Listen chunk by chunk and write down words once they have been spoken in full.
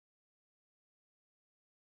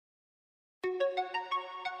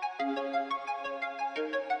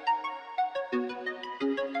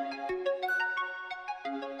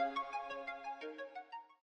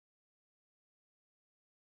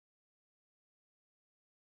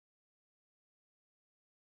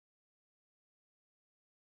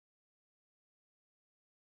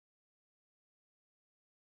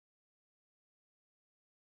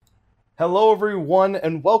Hello, everyone,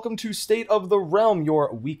 and welcome to State of the Realm,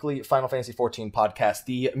 your weekly Final Fantasy XIV podcast.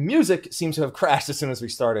 The music seems to have crashed as soon as we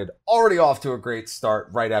started. Already off to a great start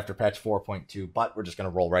right after patch 4.2, but we're just going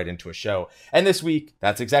to roll right into a show. And this week,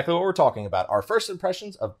 that's exactly what we're talking about, our first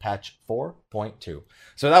impressions of patch 4.2.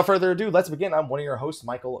 So without further ado, let's begin. I'm one of your hosts,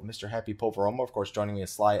 Michael, Mr. Happy Poveromo. Of course, joining me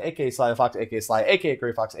is Sly, a.k.a. Sly the Fox, a.k.a. Sly, a.k.a.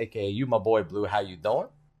 Gray Fox, a.k.a. you, my boy, Blue. How you doing?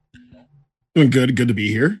 Doing good. Good to be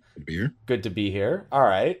here. Good to be here. All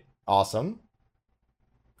right. Awesome.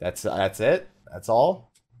 That's it. That's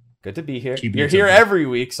all. Good to be here. You're here every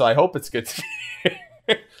week, so I hope it's good to be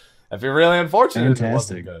here. If you're really unfortunate, it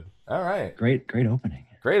wasn't good. All right. Great opening.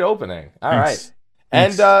 Great opening. All right.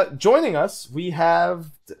 And joining us, we have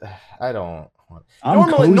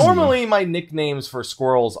normally my nicknames for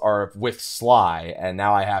squirrels are with Sly, and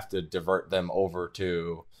now I have to divert them over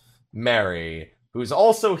to Mary, who's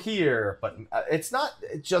also here, but it's not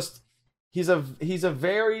just he's a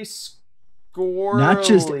very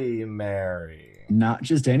squirrely Mary. Not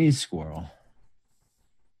just any squirrel.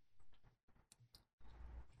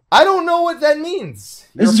 I don't know what that means.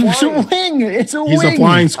 It's a wing. It's a wing. He's a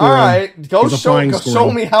flying squirrel. All right, go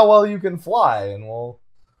show me how well you can fly, and we'll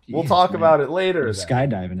talk about it later. You're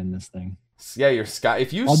skydiving in this thing. Yeah, you're sky.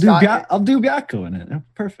 If you I'll do Byakko in it.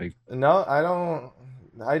 Perfect. No, I don't.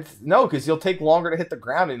 No, because you'll take longer to hit the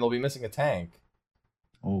ground, and you'll be missing a tank.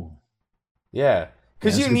 Oh. Yeah,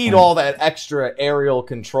 because you need all that extra aerial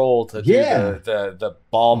control to do the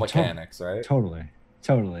ball mechanics, right? Totally.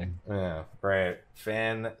 Yeah, right.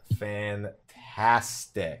 Fantastic.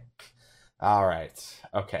 All right.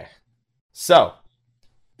 Okay. So,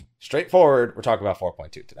 straightforward, we're talking about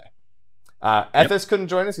 4.2 today. Ethis couldn't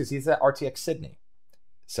join us because he's at RTX Sydney.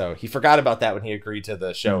 So, he forgot about that when he agreed to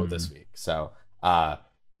the show this week. So,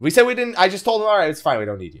 we said we didn't. I just told him, all right, it's fine. We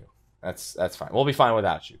don't need you. That's fine. We'll be fine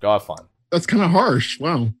without you. Go have fun. That's kind of harsh.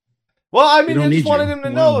 Wow. Well, I mean, I just wanted him to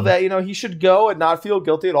know that, he should go and not feel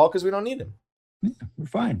guilty at all because we don't need him. Yeah, we're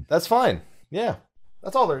fine. That's fine. Yeah.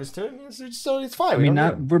 That's all there is to it. So it's fine. I mean,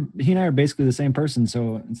 he and I are basically the same person,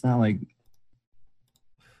 so it's not like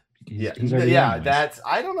he's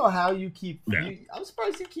I don't know how you keep I'm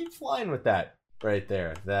surprised you keep flying with that right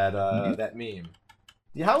there. That meme.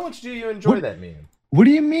 How much do you enjoy that meme? What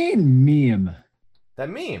do you mean, meme? That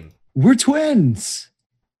meme. We're twins.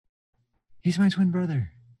 He's my twin brother.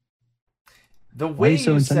 The way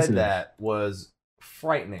you said that was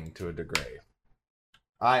frightening to a degree.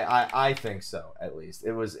 I think so, at least.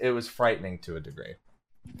 It was frightening to a degree.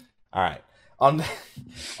 All right. On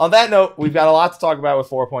that note, we've got a lot to talk about with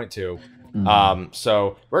 4.2.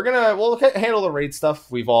 So we'll handle the raid stuff.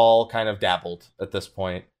 We've all kind of dabbled at this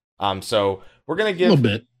point. So we're gonna give a little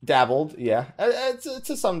bit dabbled, yeah,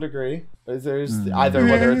 to some degree. There's either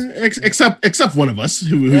whether it's except one of us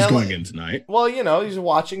who's going in tonight. Well, he's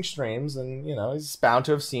watching streams, and he's bound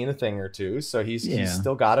to have seen a thing or two, so he's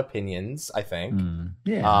still got opinions, I think.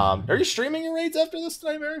 Are you streaming your raids after this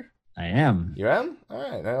tonight, Mary? I am. You am? All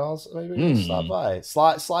right. Maybe stop by.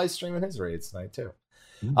 Sly's streaming his raids tonight too.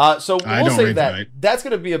 So we'll say that's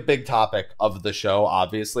going to be a big topic of the show,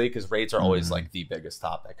 obviously, because raids are always like the biggest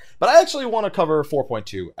topic. But I actually want to cover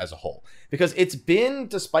 4.2 as a whole, because it's been,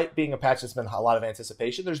 despite being a patch that's been a lot of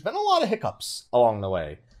anticipation, there's been a lot of hiccups along the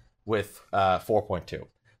way with 4.2.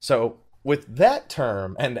 So with that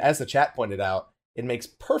term, and as the chat pointed out, it makes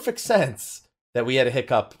perfect sense that we had a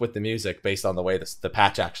hiccup with the music based on the way the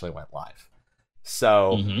patch actually went live.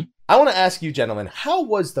 So I want to ask you, gentlemen, how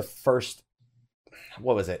was the first,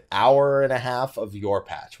 what was it, hour and a half of your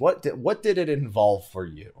patch? What did it involve for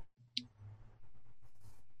you?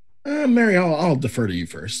 Mary, I'll defer to you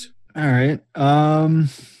first. All right.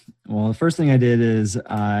 Well, the first thing I did is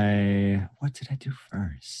what did I do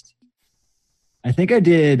first? I think I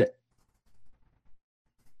did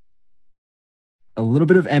a little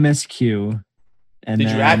bit of MSQ. And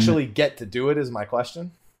did you actually get to do it, is my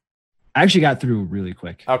question? I actually got through really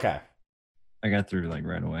quick. Okay. I got through like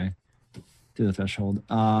right away to the threshold.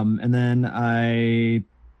 And then I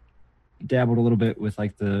dabbled a little bit with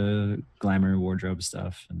like the glamour wardrobe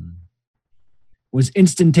stuff and was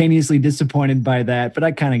instantaneously disappointed by that, but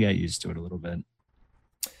I kind of got used to it a little bit.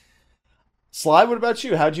 Sly, what about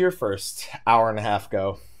you? How'd your first hour and a half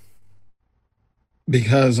go?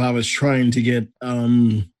 Because I was trying to get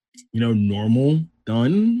normal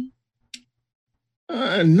done.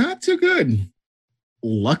 Not too good.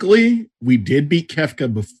 Luckily, we did beat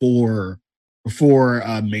Kefka before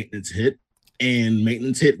maintenance hit, and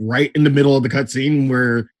maintenance hit right in the middle of the cutscene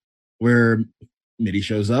where Mitty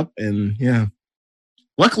shows up, and yeah.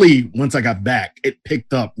 Luckily, once I got back, it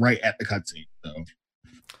picked up right at the cutscene. So,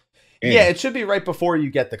 yeah, it should be right before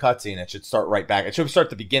you get the cutscene. It should start right back. It should start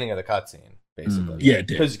the beginning of the cutscene, basically. Yeah, it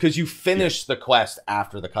did. Because you finish the quest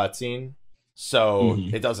after the cutscene, so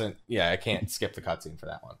it doesn't. Yeah, I can't skip the cutscene for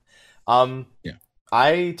that one. Yeah.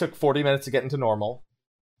 I took 40 minutes to get into normal,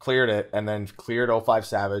 cleared it, and then cleared 05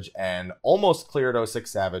 Savage, and almost cleared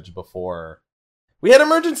 06 Savage before we had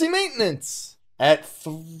emergency maintenance at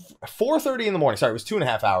 4:30 in the morning. Sorry, it was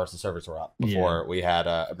 2.5 hours the servers were up before we had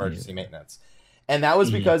emergency maintenance. And that was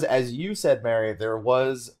because, as you said, Mary, there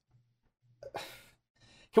was...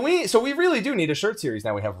 So we really do need a shirt series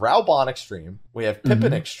now. We have Raubon Extreme, we have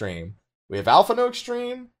Pippin Extreme, we have Alphino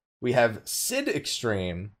Extreme, we have Sid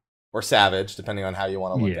Extreme, or Savage, depending on how you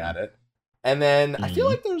want to look at it. And then I feel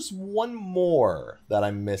like there's one more that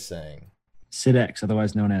I'm missing. Sid X,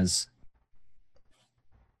 otherwise known as...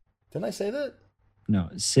 Didn't I say that? No,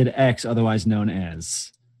 Sid X, otherwise known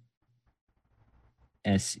as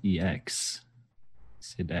SEX.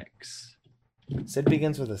 Sid X. Sid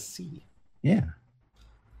begins with a C. Yeah.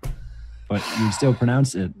 But you still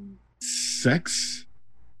pronounce it. Sex?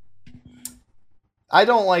 I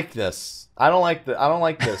don't like this. I don't like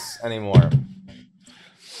this anymore.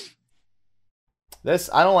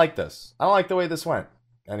 I don't like this. I don't like the way this went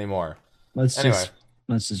anymore. Let's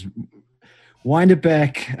just wind it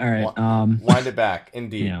back. All right. Wind it back.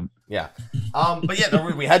 Indeed. Yeah. But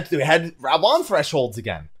yeah, we had Raubon thresholds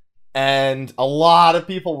again. And a lot of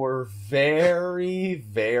people were very,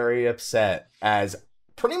 very upset, as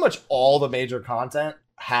pretty much all the major content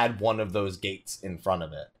had one of those gates in front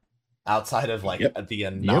of it, outside of the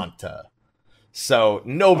Ananta. So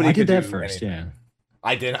nobody could do that first. Anything. Yeah,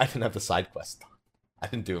 I didn't have the side quest. I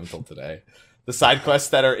didn't do them until today. The side quests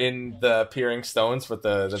that are in the Peering Stones with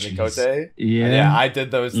the Mikote. Yeah, I did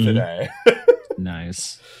those today.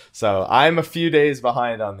 Nice. So I'm a few days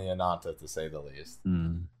behind on the Ananta, to say the least.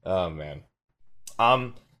 Oh man.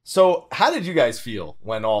 So how did you guys feel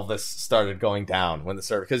when all this started going down? When the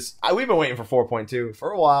server, because we've been waiting for 4.2 for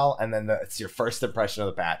a while, and then it's your first impression of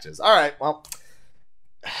the patches. All right, well,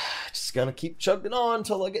 just gonna keep chugging on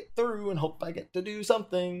until I get through and hope I get to do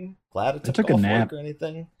something. Glad I took a off nap work or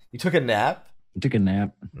anything. You took a nap? I took a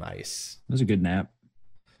nap. Nice. It was a good nap.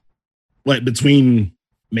 What, between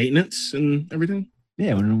maintenance and everything?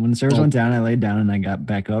 Yeah, when the servers went down, I laid down and I got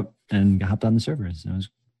back up and hopped on the servers. It was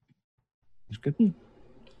good.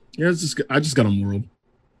 Yeah, I just got on World.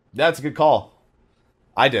 That's a good call.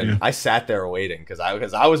 I didn't. Yeah. I sat there waiting because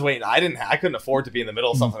I was waiting. I couldn't afford to be in the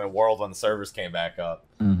middle of something in World when the servers came back up.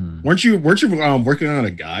 Weren't you working on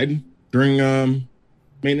a guide during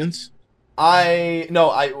maintenance?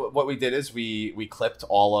 What we did is we clipped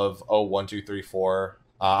all of 1, 2, 3, 4.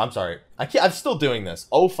 I'm sorry. I'm still doing this.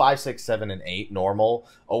 05, 6, 7, and 8 normal.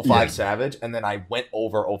 05 Savage, and then I went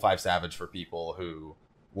over 05 Savage for people who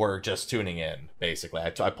were just tuning in. Basically,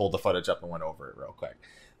 I pulled the footage up and went over it real quick.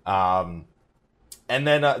 And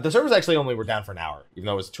then the servers actually only were down for an hour, even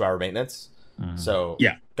though it was a 2-hour maintenance. So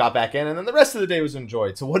got back in, and then the rest of the day was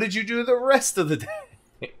enjoyed. So what did you do the rest of the day?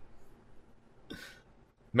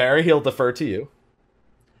 Mary, he'll defer to you.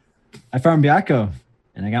 I farmed Byakko,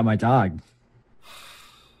 and I got my dog.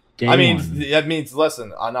 That means,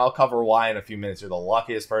 listen, and I'll cover why in a few minutes. You're the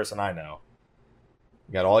luckiest person I know.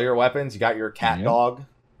 You got all your weapons. You got your cat dog.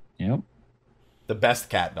 Yep. The best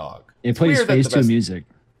cat dog. It plays Phase 2 music.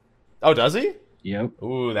 Oh, does he? Yep.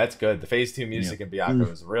 Ooh, that's good. The Phase 2 music in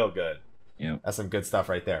Byakko is real good. Yep. That's some good stuff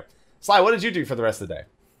right there. Sly, what did you do for the rest of the day?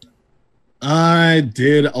 I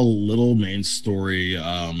did a little main story.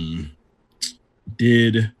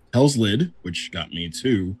 Did Hell's Lid, which got me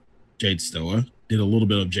to Jade Stoa. Did a little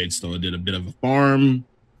bit of Jade Stoa. Did a bit of a farm.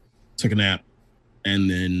 Took a nap. And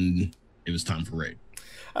then it was time for raid.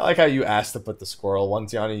 I like how you asked to put the squirrel one,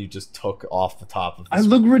 Tiana. You just took off the top of the I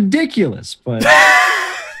look ridiculous, but...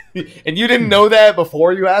 And you didn't know that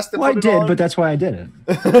before you asked to put it on? I did, but that's why I did it.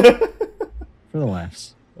 For the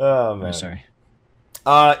laughs. Oh, man. I'm sorry.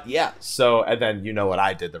 Yeah. So, and then you know what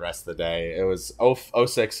I did the rest of the day. It was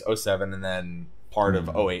 06, 07, and then part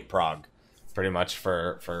of 08 Prague, pretty much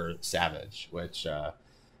for Savage, which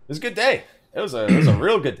was a good day. It was a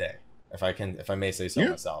real good day, if I may say so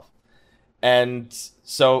myself. And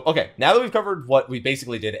so, okay, now that we've covered what we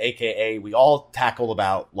basically did, aka we all tackled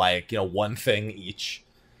about one thing each.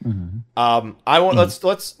 I want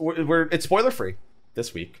it's spoiler free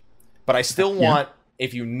this week, but I still want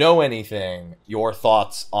if you know anything, your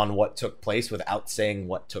thoughts on what took place without saying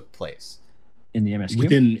what took place. In the MSQ?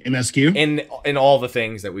 Within MSQ? In all the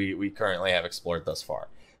things that we currently have explored thus far.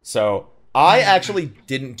 So I actually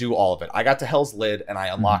didn't do all of it. I got to Hell's Lid and I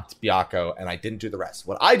unlocked Byakko and I didn't do the rest.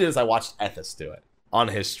 What I did is I watched Ethis do it on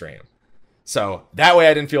his stream. So that way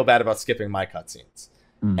I didn't feel bad about skipping my cutscenes.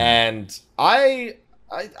 And I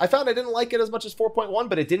found I didn't like it as much as 4.1,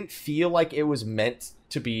 but it didn't feel like it was meant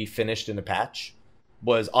to be finished in a patch.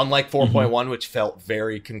 Was unlike 4.1, which felt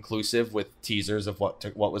very conclusive with teasers of what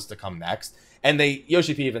was to come next. And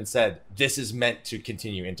Yoshi P even said, this is meant to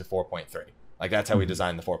continue into 4.3. Like, that's how we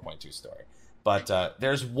designed the 4.2 story. But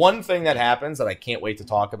there's one thing that happens that I can't wait to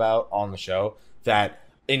talk about on the show that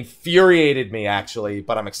infuriated me, actually,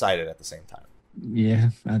 but I'm excited at the same time. Yeah,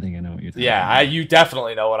 I think I know what you're talking about. Yeah, you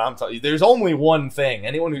definitely know what I'm talking about. There's only one thing.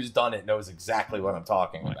 Anyone who's done it knows exactly what I'm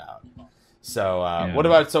talking about. So, what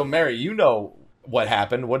about... So, Mary, you know what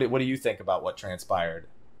happened. What do you think about what transpired?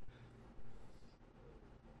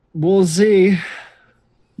 We'll see.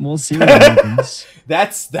 We'll see what happens.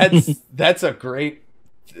 That's a great...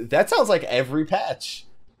 That sounds like every patch.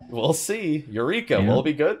 We'll see. Eureka. Will it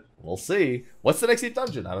be good? We'll see. What's the next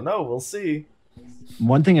dungeon? I don't know. We'll see.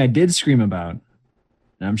 One thing I did scream about,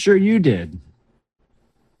 and I'm sure you did,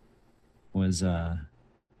 was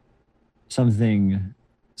something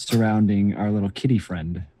surrounding our little kitty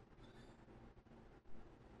friend.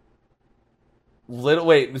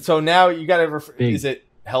 Wait, so now you gotta is it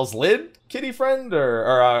Hell's Lid kitty friend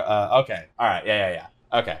or okay, all right, yeah,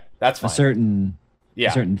 okay, that's fine. A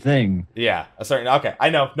certain thing. Yeah, a certain. Okay, I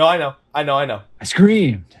know. No, I know. I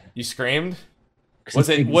screamed. You screamed. Was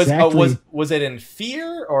it in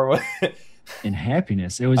fear or what? In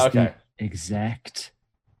happiness? It was the exact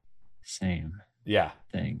same.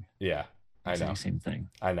 Thing. Yeah, I know. Same thing.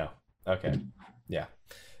 I know. Okay. Yeah.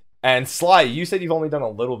 And Sly, you said you've only done a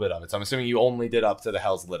little bit of it, so I'm assuming you only did up to the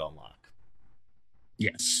Hell's Lid unlock.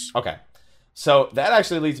 Yes. Okay. So that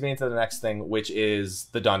actually leads me into the next thing, which is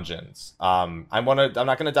the dungeons. I'm not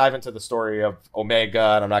going to dive into the story of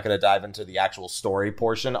Omega, and I'm not going to dive into the actual story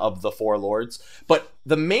portion of the Four Lords, but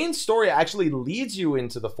the main story actually leads you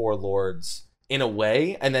into the Four Lords in a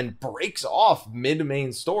way, and then breaks off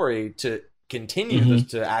mid-main story to continue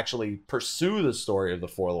to actually pursue the story of the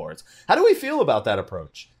Four Lords. How do we feel about that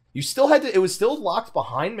approach? You still had to, it was still locked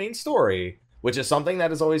behind main story, which is something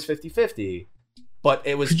that is always 50-50. But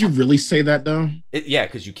it was. Could you really say that though? Yeah,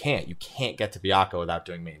 because you can't get to Byakko without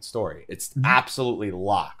doing main story. It's absolutely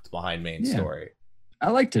locked behind main story.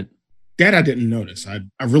 I liked it. That I didn't notice. I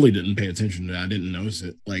really didn't pay attention to that. I didn't notice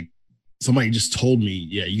it. Like, somebody just told me,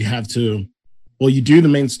 yeah, you have to. Well, you do the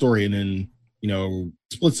main story and then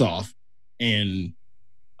splits off, and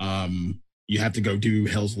you have to go do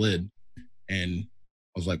Hell's Lid. And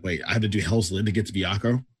I was like, wait, I have to do Hell's Lid to get to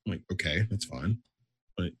Byakko? I'm like, okay, that's fine.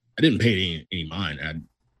 But I didn't pay any mind.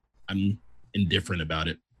 I'm indifferent about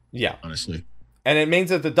it. Yeah. Honestly. And it means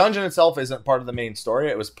that the dungeon itself isn't part of the main story.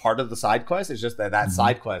 It was part of the side quest. It's just that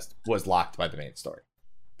side quest was locked by the main story.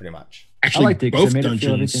 Pretty much. Actually, I liked it both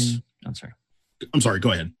dungeons. I'm sorry.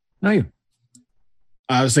 Go ahead. No, you.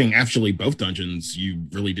 I was saying, actually, both dungeons you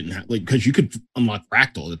really didn't have, like, because you could unlock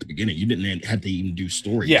Fractal at the beginning. You didn't have to even do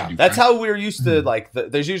story. Yeah, that's Fractal. How we're used to. Like,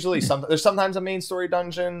 there's usually there's sometimes a main story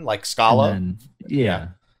dungeon, like Scala.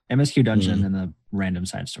 MSQ dungeon and a random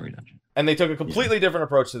side story dungeon. And they took a completely different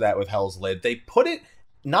approach to that with Hell's Lid. They put it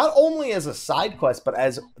not only as a side quest, but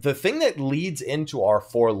as the thing that leads into our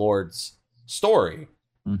Four Lords story.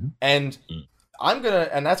 And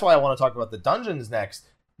and that's why I want to talk about the dungeons next.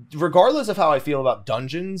 Regardless of how I feel about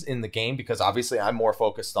dungeons in the game, because obviously I'm more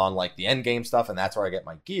focused on like the end game stuff, and that's where I get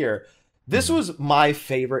my gear. This was my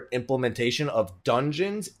favorite implementation of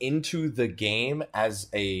dungeons into the game as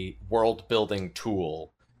a world building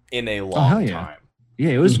tool in a long time. Yeah,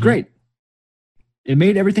 it was great. It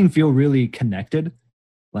made everything feel really connected.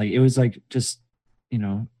 Like, it was like just,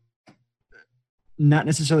 not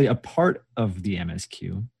necessarily a part of the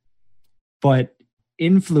MSQ, but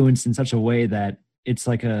influenced in such a way that it's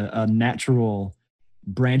like a natural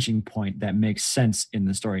branching point that makes sense in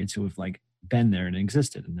the story to have like been there and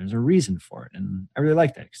existed, and there's a reason for it. And I really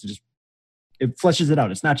like that because it fleshes it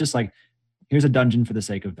out. It's not just like, here's a dungeon for the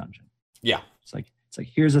sake of dungeon. Yeah. It's like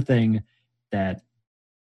here's a thing that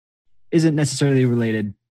isn't necessarily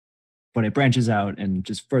related, but it branches out and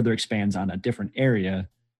just further expands on a different area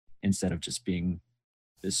instead of just being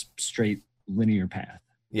this straight linear path.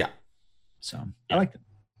 Yeah. So I like it.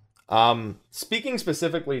 Speaking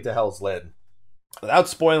specifically to Hell's Lid, without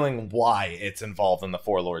spoiling why it's involved in the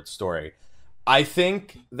Four Lords story, I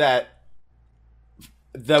think that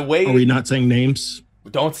the way... Are we not saying names?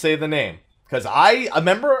 Don't say the name, because I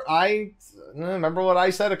remember what I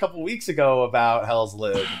said a couple weeks ago about Hell's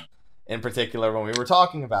Lid in particular when we were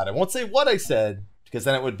talking about it. I won't say what I said because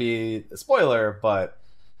then it would be a spoiler, but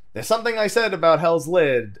there's something I said about Hell's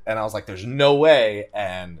Lid, and I was like, there's no way,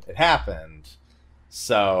 and it happened.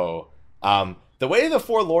 So, the way the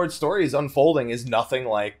Four Lords story is unfolding is nothing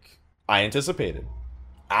like I anticipated.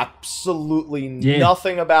 Absolutely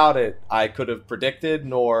nothing about it I could have predicted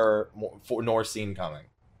nor seen coming.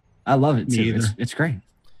 I love it too. It's great.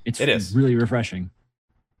 It is really refreshing.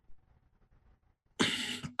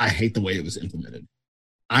 I hate the way it was implemented.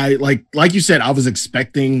 I like you said, I was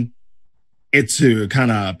expecting it to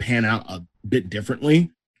kind of pan out a bit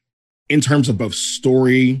differently in terms of both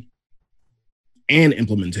story and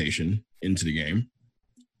implementation into the game.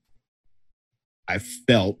 I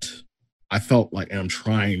felt like, and I'm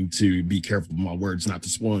trying to be careful with my words not to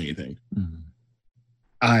spoil anything. Mm-hmm.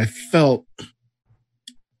 I felt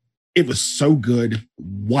it was so good.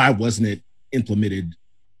 Why wasn't it implemented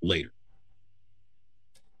later?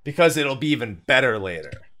 Because it'll be even better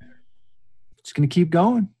later. It's going to keep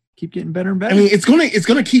going. Keep getting better and better. I mean, it's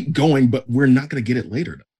gonna keep going, but we're not gonna get it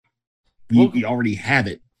later. We already have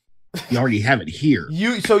it. We already have it here.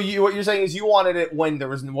 What you're saying is you wanted it when there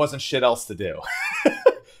wasn't shit else to do.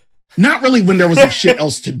 Not really when there wasn't shit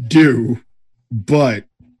else to do, but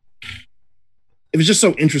it was just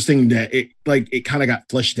so interesting that it kind of got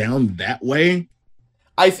fleshed down that way.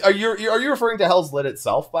 Are you referring to Hell's Lid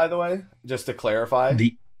itself, by the way? Just to clarify.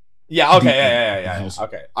 Okay. Yeah.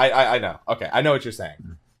 Okay. I know. Okay. I know what you're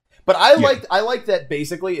saying. But I liked that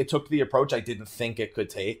basically it took the approach I didn't think it could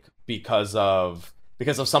take because of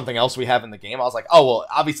something else we have in the game. I was like, oh, well,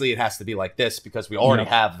 obviously it has to be like this because we already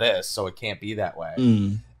have this, so it can't be that way.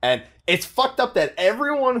 Mm. And it's fucked up that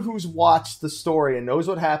everyone who's watched the story and knows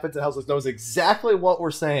what happens in Hell's Lid knows exactly what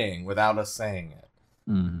we're saying without us saying it.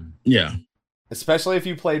 Mm. Yeah. Especially if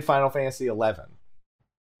you played Final Fantasy XI.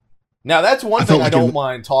 Now, that's one thing I don't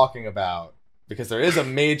mind talking about. Because there is a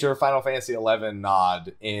major Final Fantasy XI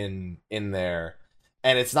nod in there.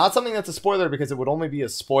 And it's not something that's a spoiler because it would only be a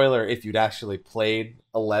spoiler if you'd actually played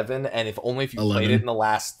 11 and if you played it in the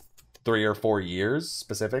last 3 or 4 years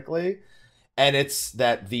specifically. And it's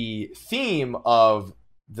that the theme of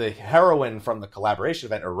the heroine from the collaboration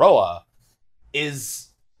event, Aroa,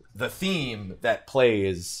 is the theme that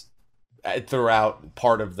plays throughout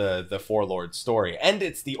part of the Four Lords story, and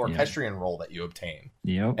it's the orchestrion role that you obtain.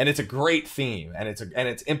 Yep. And it's a great theme, and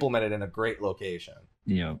it's implemented in a great location.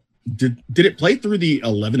 Yep. Did it play through the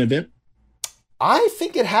 11 event? I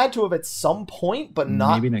think it had to have at some point, but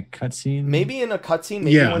not maybe in a cutscene. Maybe in a cutscene.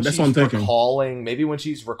 Maybe when she's recalling. Maybe when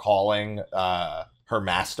she's recalling her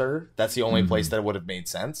master. That's the only place that it would have made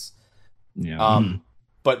sense. Yeah.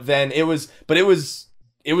 But then it was.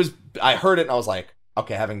 I heard it and I was like,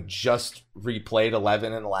 okay, having just replayed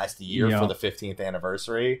 11 in the last year for the 15th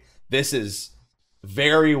anniversary, this is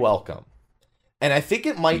very welcome. And I think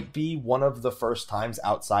it might be one of the first times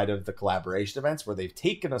outside of the collaboration events where they've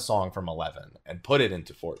taken a song from 11 and put it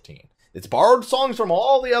into 14. It's borrowed songs from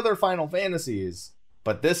all the other Final Fantasies,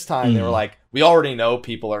 but this time they were like, we already know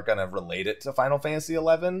people are going to relate it to Final Fantasy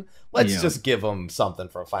 11. Let's just give them something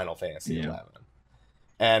from Final Fantasy 11.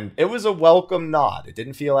 And it was a welcome nod. It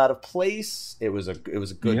didn't feel out of place. It was a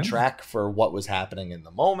good track for what was happening in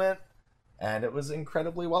the moment, and it was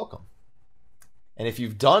incredibly welcome. And if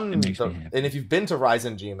you've been to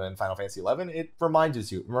Ryzenjima in Final Fantasy 11, it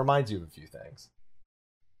reminds you of a few things.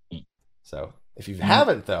 So if you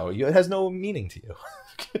haven't, though, it has no meaning to you.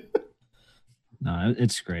 No,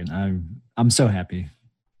 it's great. I'm so happy.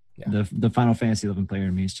 Yeah. The Final Fantasy 11 player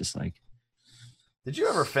in me is just like. Did you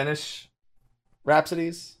ever finish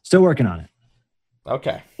Rhapsodies? Still working on it.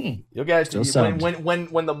 Okay. You'll get it.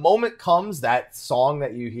 When the moment comes, that song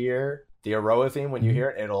that you hear, the Aroa theme, when you hear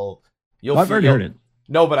it, I've already heard it.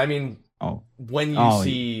 No, but I mean, when you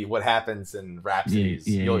see what happens in Rhapsodies,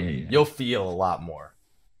 you'll feel a lot more.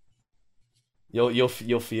 You'll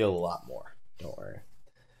feel a lot more. Don't worry.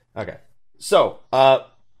 Okay. So,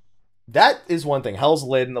 that is one thing. Hell's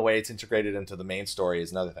Lid and the way it's integrated into the main story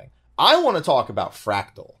is another thing. I want to talk about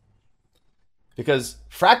Fractal. Because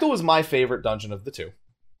Fractal was my favorite dungeon of the two.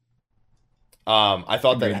 I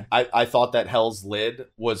thought that Hell's Lid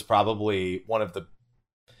was probably one of the.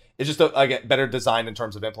 It's just again better designed in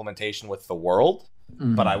terms of implementation with the world,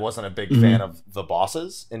 but I wasn't a big fan of the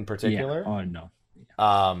bosses in particular. Yeah. Oh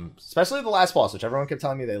no. Especially the last boss, which everyone kept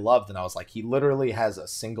telling me they loved, and I was like, he literally has a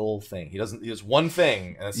single thing. He has one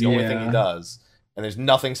thing, and it's the only thing he does, and there's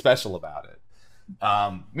nothing special about it.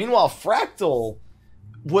 Meanwhile, Fractal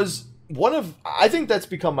was I think that's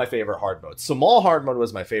become my favorite hard mode. Small hard mode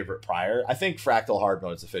was my favorite prior. I think Fractal hard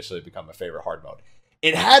mode has officially become my favorite hard mode.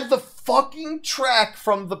 It had the fucking track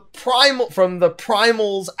from the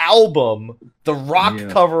Primals album, the rock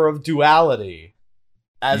cover of Duality,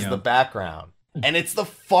 as the background. And it's the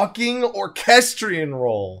fucking orchestrion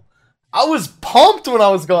roll. I was pumped when I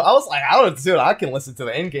was going. I was like, I can listen to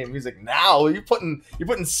the in-game music now. You're putting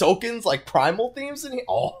Soken's like Primal themes in here.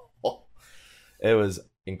 Oh, it was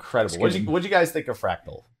incredible. What'd you guys think of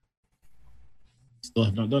Fractal? Still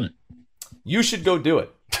have not done it. You should go do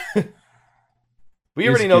it. We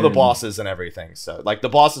already know the bosses and everything. So, like, the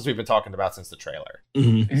bosses we've been talking about since the trailer.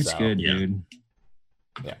 Mm-hmm. It's good, dude.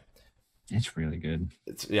 Yeah. It's really good.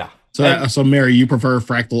 So Mary, you prefer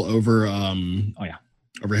Fractal over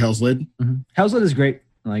over Hell's Lid? Mm-hmm. Hell's Lid is great,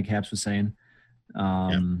 like Haps was saying.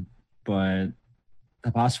 But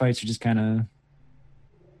the boss fights are just kind of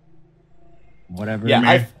whatever.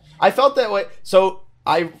 Yeah, I felt that way. So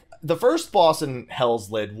the first boss in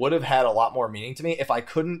Hell's Lid would have had a lot more meaning to me if I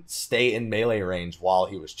couldn't stay in melee range while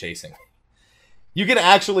he was chasing me. You can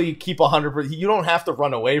actually keep 100%. You don't have to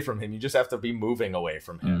run away from him. You just have to be moving away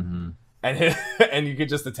from him. Mm-hmm. And you could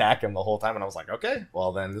just attack him the whole time. And I was like, okay,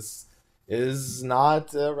 well then this is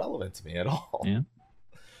not relevant to me at all. Yeah.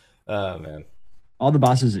 Oh, man. All the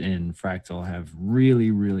bosses in Fractal have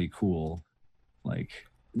really, really cool, like,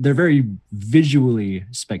 they're very visually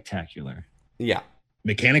spectacular. Yeah.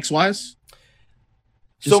 Mechanics wise?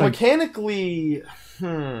 So mechanically,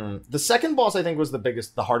 the second boss I think was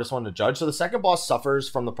the hardest one to judge. So the second boss suffers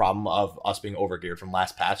from the problem of us being overgeared from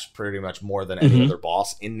last patch pretty much more than any other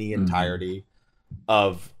boss in the entirety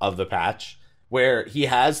of the patch, where he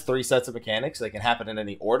has 3 sets of mechanics that can happen in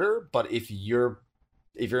any order, but if you're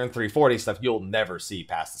in 340 stuff, you'll never see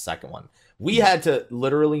past the second one. We had to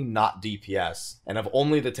literally not DPS and have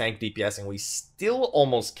only the tank DPS, and we still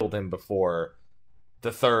almost killed him before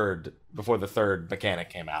the third mechanic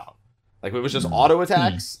came out. Like, it was just auto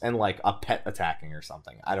attacks and like a pet attacking or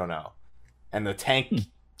something. I don't know. And the tank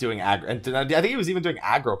doing aggro, and I think he was even doing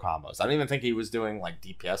aggro combos. I don't even think he was doing like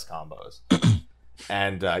DPS combos.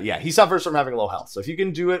 And he suffers from having low health. So if you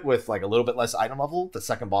can do it with like a little bit less item level, the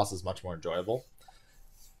second boss is much more enjoyable.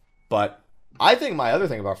 But I think my other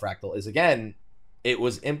thing about Fractal is, again, it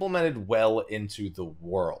was implemented well into the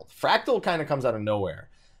world. Fractal kind of comes out of nowhere,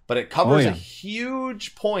 but it covers a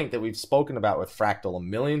huge point that we've spoken about with Fractal a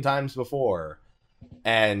million times before.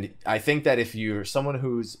 And I think that if you're someone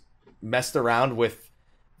who's messed around with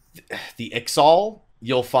the Ixal,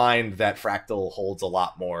 you'll find that Fractal holds a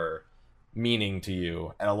lot more meaning to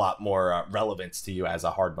you and a lot more relevance to you as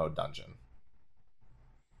a hard mode dungeon.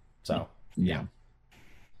 So, yeah.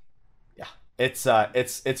 It's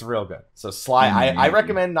real good. So Sly, I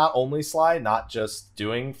recommend not only Sly, not just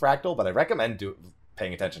doing Fractal, but I recommend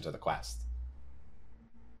paying attention to the quest.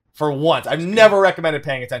 For once, I've never recommended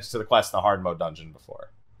paying attention to the quest in a hard mode dungeon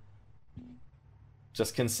before.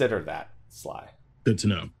 Just consider that, Sly. Good to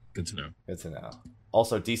know. Good to know.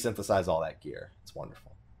 Also, desynthesize all that gear. It's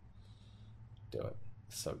wonderful. Do it.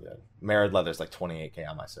 It's so good. Merid Leather's like 28k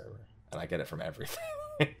on my server, and I get it from everything.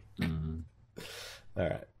 All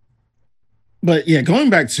right. But yeah,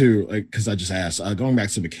 going back to, like, because I just asked, going back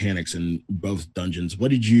to mechanics in both dungeons,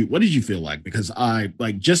 what did you feel like? Because I,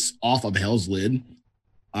 like, just off of Hell's Lid,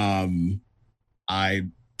 I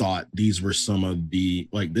thought these were some of the,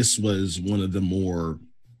 like, this was one of the more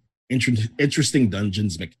interesting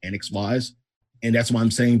dungeons mechanics wise, and that's why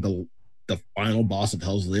I'm saying the final boss of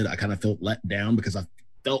Hell's Lid, I kind of felt let down because I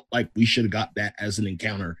felt like we should have got that as an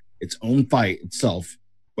encounter, its own fight itself,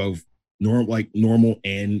 both normal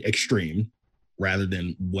and extreme, rather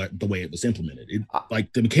than the way it was implemented.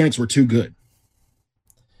 Like, the mechanics were too good.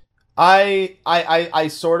 I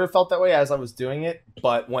sort of felt that way as I was doing it,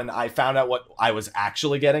 but when I found out what I was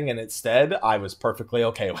actually getting and instead, I was perfectly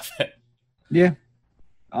okay with it. Yeah.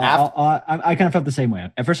 I kind of felt the same way.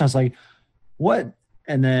 At first I was like, what?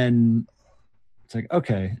 And then it's like,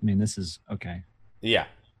 okay. I mean, this is okay. Yeah.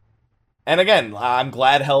 And again, I'm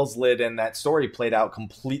glad Hell's Lid and that story played out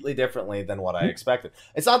completely differently than what I expected.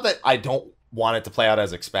 It's not that I don't want it to play out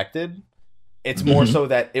as expected. It's more so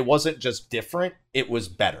that it wasn't just different, it was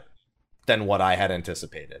better than what I had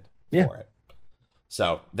anticipated for it.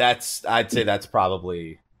 So I'd say that's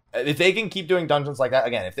probably, if they can keep doing dungeons like that,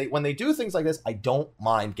 again, when they do things like this, I don't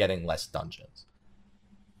mind getting less dungeons.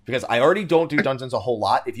 Because I already don't do dungeons a whole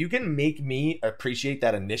lot. If you can make me appreciate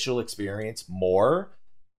that initial experience more,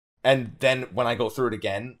 and then when I go through it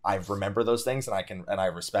again, I remember those things and I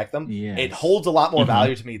respect them. Yes. It holds a lot more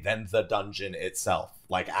value to me than the dungeon itself,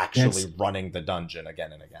 like actually running the dungeon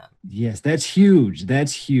again and again. Yes, that's huge.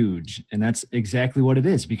 That's huge. And that's exactly what it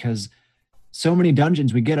is, because so many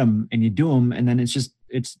dungeons, we get them and you do them, and then it's just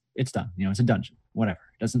it's done. You know, it's a dungeon, whatever.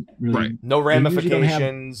 It doesn't really no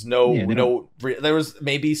ramifications. There was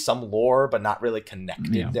maybe some lore, but not really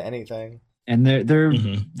connected to anything. And they're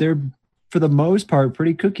for the most part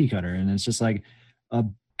pretty cookie cutter, and it's just like a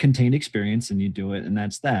contained experience, and you do it, and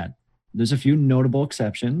that's that. There's a few notable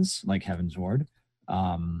exceptions, like Heavensward,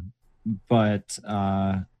 but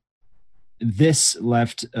this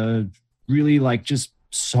left a really like just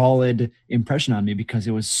solid impression on me because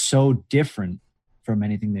it was so different from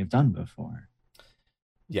anything they've done before.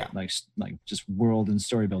 Yeah, like just world and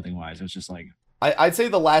story building wise, it was just like I'd say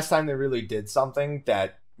the last time they really did something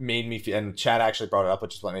that made me feel, and Chad actually brought it up,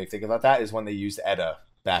 which is what made me think about that, is when they used Edda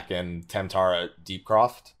back in Tamtara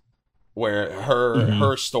Deepcroft, where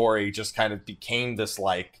her story just kind of became this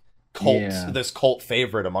like cult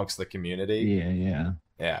favorite amongst the community.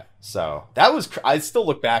 Yeah. So that was, I still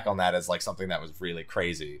look back on that as like something that was really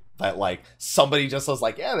crazy. That like somebody just was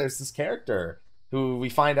like, yeah, there's this character who we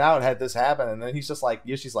find out had this happen, and then he's just like,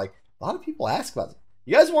 Yoshi's like, a lot of people ask about it.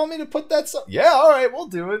 You guys want me to put that? Yeah, all right, we'll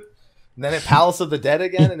do it. And then at Palace of the Dead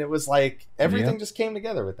again, and it was like everything just came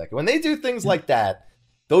together with that. When they do things like that,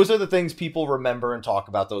 those are the things people remember and talk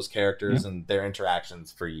about those characters and their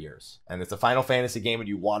interactions for years. And it's a Final Fantasy game, and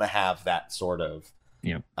you want to have that sort of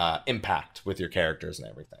impact with your characters and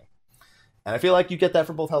everything. And I feel like you get that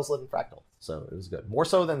from both Hell's Lit and Fractal, so it was good. More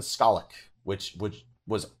so than Skalik, which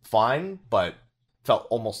was fine, but felt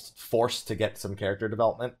almost forced to get some character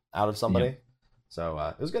development out of somebody. Yeah. So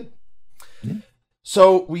it was good. Yeah.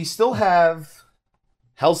 So we still have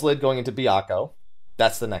Hell's Lid going into Byakko.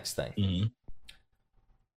 That's the next thing. Mm-hmm.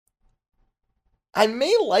 I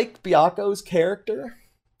may like Byakko's character.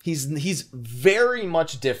 He's very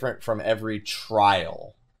much different from every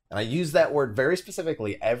trial. And I use that word very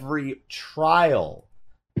specifically. Every trial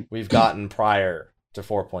we've gotten prior to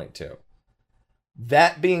 4.2.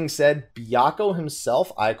 That being said, Byakko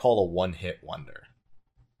himself, I call a one-hit wonder.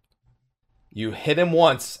 You hit him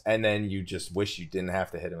once, and then you just wish you didn't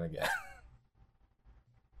have to hit him again.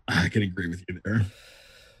 I can agree with you there.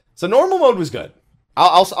 So normal mode was good.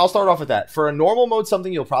 I'll start off with that. For a normal mode,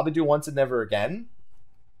 something you'll probably do once and never again,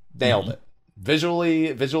 nailed it.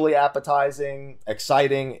 Visually appetizing,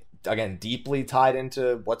 exciting, again, deeply tied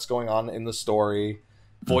into what's going on in the story.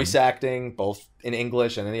 Voice acting, both in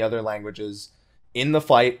English and any other languages. In the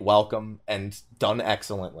fight, welcome, and done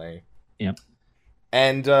excellently. Yep.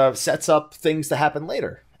 And sets up things to happen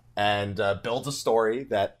later. And builds a story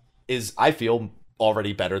that is, I feel,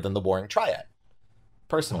 already better than the Warring Triad.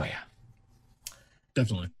 Personally. Oh, yeah.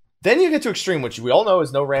 Definitely. Then you get to Extreme, which we all know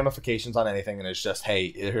is no ramifications on anything, and it's just, hey,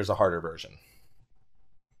 here's a harder version.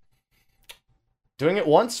 Doing it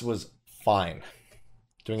once was fine.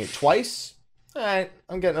 Doing it twice, all right,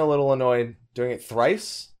 I'm getting a little annoyed. Doing it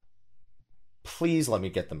thrice, please let me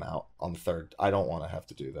get them out on the third. I don't want to have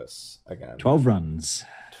to do this again. 12 runs.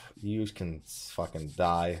 You can fucking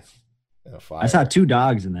die in a fire. I saw 2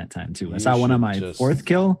 dogs in that time, too. I saw one on my 4th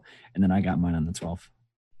kill, and then I got mine on the 12th.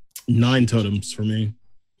 9 totems for me.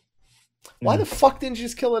 Why the fuck didn't you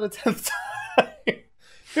just kill it a 10th time?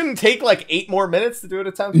 Couldn't take like 8 more minutes to do it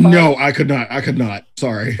a 10th time? No, I could not.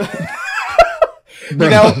 Sorry.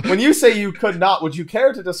 Now, when you say you could not, would you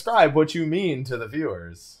care to describe what you mean to the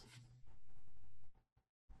viewers?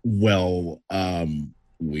 Well,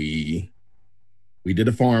 we did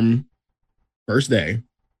a farm first day,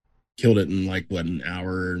 killed it in like an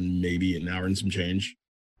hour, maybe an hour and some change,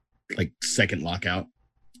 like second lockout.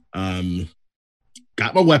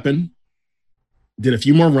 Got my weapon, did a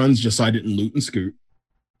few more runs just so I didn't loot and scoot.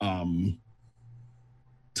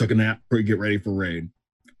 Took a nap, get ready for raid.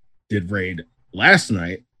 Did raid last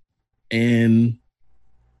night, and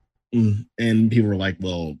people were like,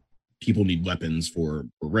 well, people need weapons for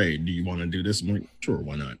raid. Do you want to do this? I'm like, sure,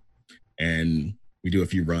 why not? And we do a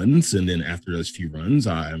few runs, and then after those few runs,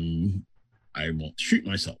 I won't shoot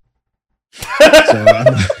myself.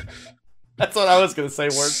 That's what I was gonna say,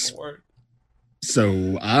 word for word.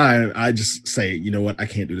 So I just say, you know what? I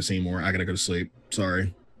can't do this anymore. I gotta go to sleep.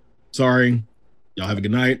 Sorry. Y'all have a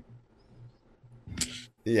good night.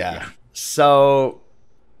 Yeah. So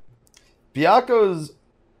Byakko's,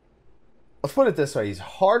 let's put it this way, he's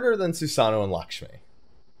harder than Susanoo and Lakshmi.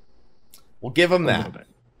 We'll give him that.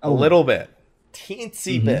 A little bit.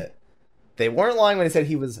 Teensy bit. They weren't lying when they said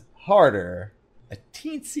he was harder. A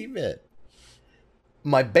teensy bit.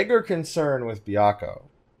 My bigger concern with Byakko,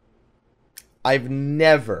 I've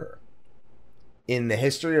never, in the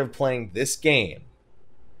history of playing this game,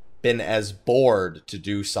 been as bored to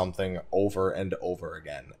do something over and over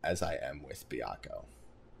again as I am with Byakko.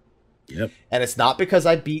 Yep. And it's not because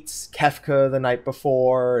I beat Kefka the night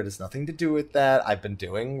before. It has nothing to do with that. I've been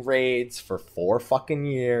doing raids for 4 fucking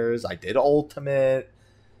years. I did Ultimate.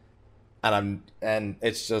 And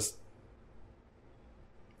it's just...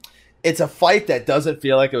 It's a fight that doesn't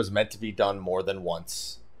feel like it was meant to be done more than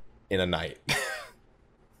once in a night.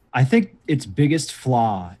 I think its biggest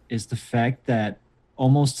flaw is the fact that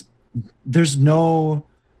almost there's no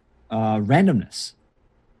randomness.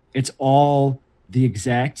 It's all the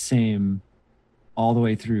exact same all the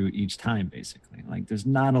way through each time, basically. Like, there's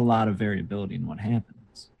not a lot of variability in what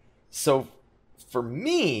happens. So, for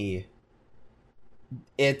me,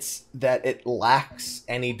 it's that it lacks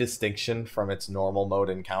any distinction from its normal mode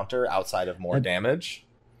encounter outside of more damage.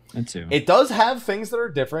 That too. It does have things that are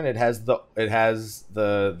different. It has the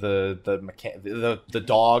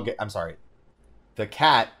dog. I'm sorry, the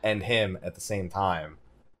cat and him at the same time.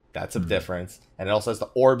 That's a difference. And it also has the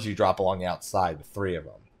orbs you drop along the outside, the 3 of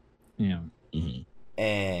them. Yeah. Mm-hmm.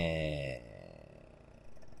 And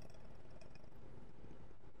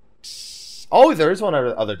oh, there is one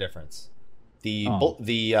other difference.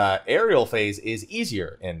 The aerial phase is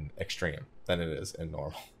easier in extreme than it is in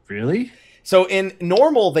normal. Really? So in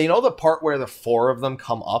normal, they know the part where the 4 of them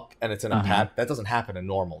come up and it's in a pad. That doesn't happen in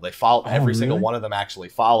normal. They follow every single one of them actually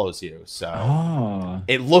follows you. So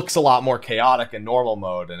it looks a lot more chaotic in normal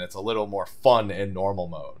mode, and it's a little more fun in normal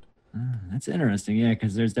mode. That's interesting. Yeah,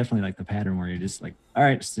 because there's definitely like the pattern where you're just like, all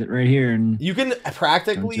right, sit right here and you can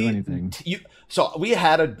practically don't do anything. So we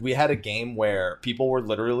had a game where people were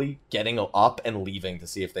literally getting up and leaving to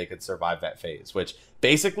see if they could survive that phase, which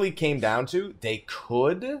basically came down to they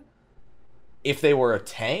could if they were a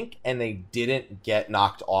tank and they didn't get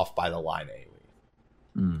knocked off by the line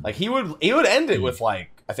AoE. Like he would end it with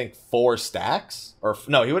like I think 4 stacks, or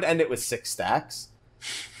no, he would end it with 6 stacks,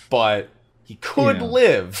 but he could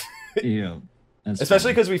live. Yeah.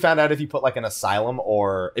 Especially because we found out if you put like an asylum,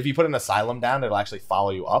 or if you put an asylum down, it'll actually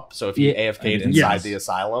follow you up. So if you AFK'd inside the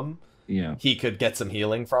asylum, he could get some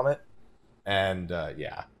healing from it. And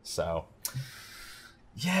so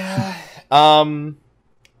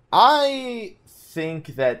I think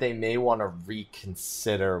that they may want to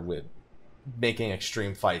reconsider with making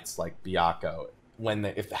extreme fights like Byakko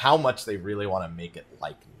how much they really want to make it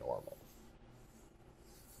like normal.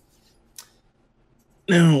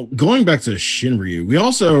 Now, going back to Shinryu, we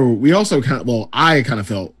also kind of, I kind of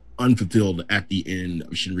felt unfulfilled at the end of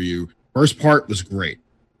Shinryu. First part was great.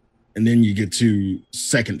 And then you get to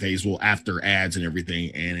second phase, after ads and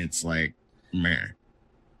everything, and it's like, man.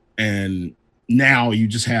 And now you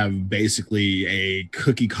just have basically a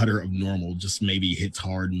cookie cutter of normal, just maybe hits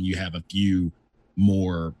hard, and you have a few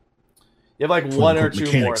more. You have like 1 or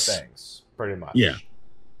 2 more things, pretty much. Yeah.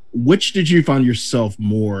 Which did you find yourself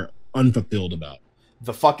more unfulfilled about?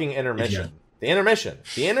 The fucking intermission. The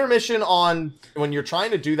intermission on when you're trying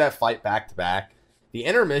to do that fight back to back, the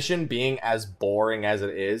intermission being as boring as it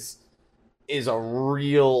is a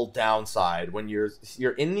real downside. When you're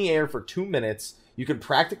in the air for 2 minutes, you could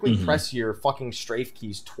practically press your fucking strafe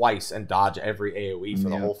keys twice and dodge every AoE for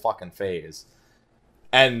the whole fucking phase.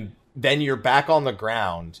 And then you're back on the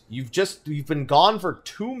ground. You've been gone for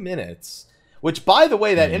 2 minutes. Which, by the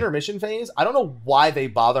way, that intermission phase, I don't know why they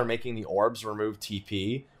bother making the orbs remove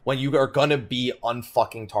TP when you are gonna be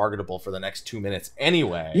unfucking targetable for the next 2 minutes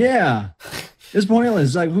anyway. Yeah, it's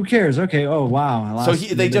pointless. Like, who cares? Okay. Oh wow. I lost so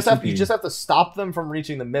you just have to stop them from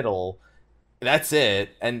reaching the middle. That's it.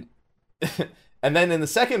 And and then in the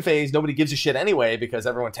second phase, nobody gives a shit anyway because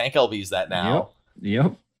everyone tank LBs that now.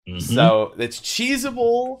 Yep. So it's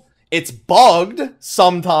cheesable. It's bugged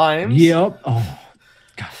sometimes. Yep. Oh.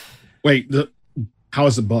 Wait, how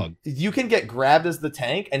is it bugged? You can get grabbed as the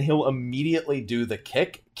tank, and he'll immediately do the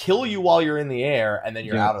kick, kill you while you're in the air, and then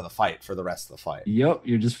you're out of the fight for the rest of the fight. Yep,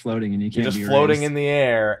 you're just floating, and you're just floating in the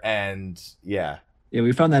air, and Yeah,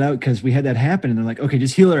 we found that out because we had that happen, and they're like, okay,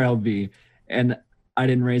 just heal our LB. And I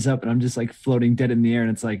didn't raise up, and I'm just like floating dead in the air, and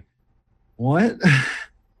it's like, what?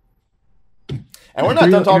 And we're not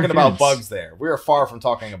done talking about bugs there. We are far from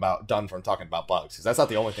done from talking about bugs, because that's not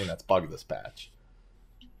the only thing that's bugged this patch.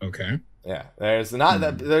 Okay. Yeah, there's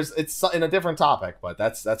it's in a different topic, but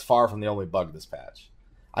that's far from the only bug this patch.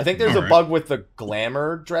 I think there's a bug with the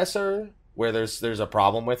glamour dresser where there's a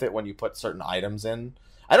problem with it when you put certain items in.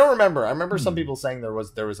 I don't remember. I remember some people saying there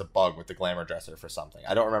was a bug with the glamour dresser for something.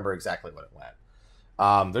 I don't remember exactly what it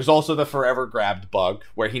went. There's also the forever grabbed bug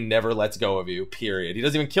where he never lets go of you. Period. He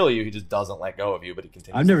doesn't even kill you. He just doesn't let go of you, but he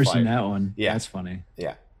continues. I've never seen that one. Yeah, that's funny.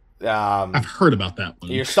 Yeah. I've heard about that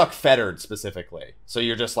one. You're stuck fettered specifically, so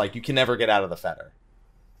you're just like you can never get out of the fetter.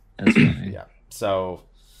 That's funny. Yeah. So,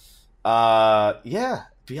 Byakko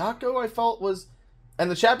I felt was And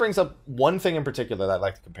the chat brings up one thing in particular that I'd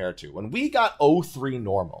like to compare it to. When we got 03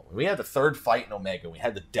 normal, when we had the third fight in Omega, we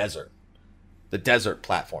had the desert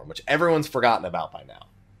platform, which everyone's forgotten about by now.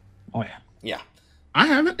 Oh, yeah. Yeah. I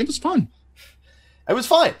haven't. It was fun. It was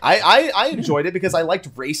fine. I enjoyed it because I liked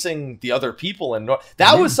racing the other people. And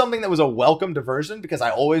that was something that was a welcome diversion because I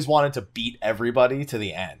always wanted to beat everybody to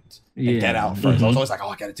the end and get out first. I was always like, oh,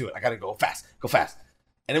 I got to do it. I got to go fast.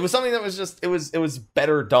 And it was something that was just, it was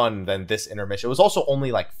better done than this intermission. It was also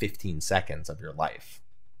only like 15 seconds of your life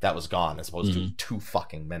that was gone as opposed to 2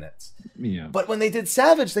 fucking minutes. Yeah. But when they did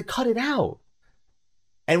Savage, they cut it out.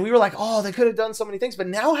 And we were like, oh, they could have done so many things. But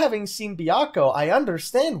now having seen Byakko, I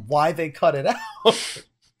understand why they cut it out.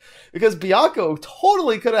 Because Byakko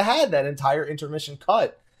totally could have had that entire intermission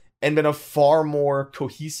cut and been a far more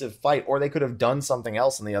cohesive fight. Or they could have done something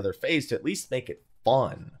else in the other phase to at least make it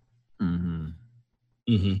fun.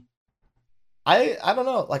 I don't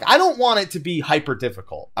know. Like, I don't want it to be hyper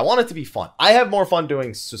difficult. I want it to be fun. I have more fun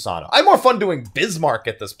doing Susano. I have more fun doing Bismarck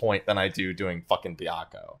at this point than I do doing fucking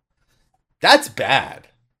Byakko. That's bad.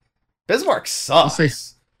 Bismarck sucks.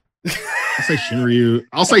 I'll say Shinryu.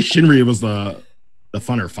 I'll say Shinryu was the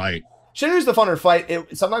funner fight. Shinryu's the funner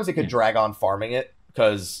fight. Sometimes it could drag on farming it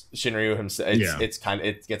because Shinryu himself.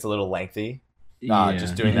 It gets a little lengthy.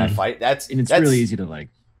 Just doing that fight. That's really easy to like.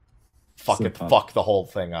 Fuck the whole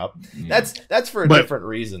thing up. Yeah. That's for a different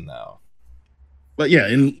reason though. But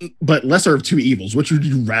yeah, but lesser of two evils. Which would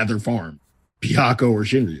you rather farm, Byakko or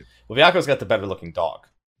Shinryu? Well, Byakko's got the better looking dog.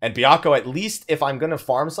 And Byakko, at least if I'm going to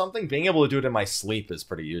farm something, being able to do it in my sleep is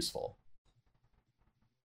pretty useful.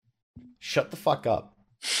 Shut the fuck up.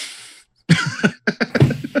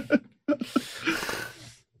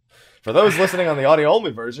 For those listening on the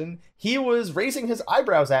audio-only version, he was raising his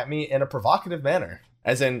eyebrows at me in a provocative manner.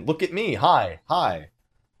 As in, look at me. Hi.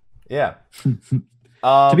 Yeah.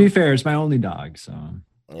 To be fair, it's my only dog, so...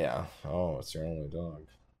 Yeah. Oh, it's your only dog.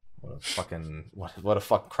 What a fucking... What a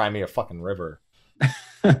fuck... Cry me a fucking river.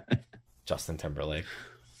 Justin Timberlake.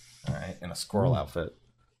 All right, in a squirrel outfit.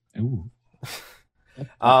 Ooh.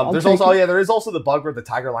 There is also the bug where the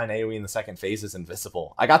Tiger Line AoE in the second phase is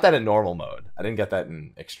invisible. I got that in normal mode. I didn't get that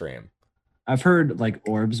in extreme. I've heard like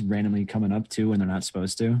orbs randomly coming up too when they're not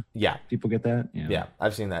supposed to. Yeah. People get that. Yeah,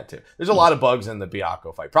 I've seen that too. There's a lot of bugs in the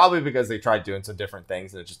Byakko fight, probably because they tried doing some different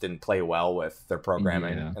things and it just didn't play well with their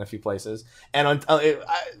programming in a few places. And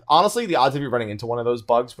honestly, the odds of you running into one of those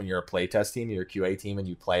bugs when you're a playtest team, you're a QA team, and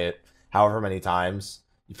you play it however many times,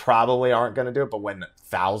 you probably aren't going to do it. But when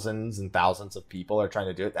thousands and thousands of people are trying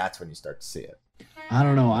to do it, that's when you start to see it. I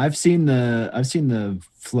don't know. I've seen the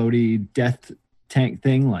floaty death tank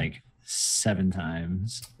thing like 7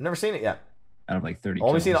 times. Never seen it yet. Out of like 30.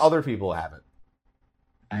 Only seen other people have it.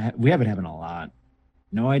 We have it happen a lot.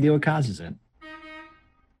 No idea what causes it.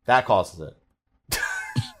 That causes it.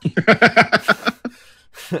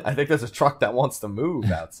 I think there's a truck that wants to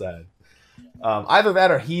move outside. Either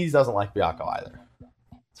that or he doesn't like Byakko either.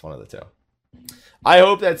 It's one of the two. I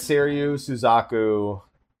hope that Seiryu, Suzaku,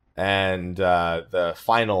 and the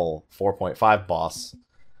final 4.5 boss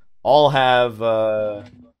all have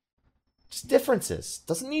just differences.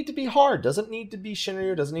 Doesn't need to be hard. Doesn't need to be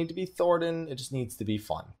Shinryu. Doesn't need to be Thornton. It just needs to be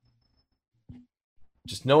fun.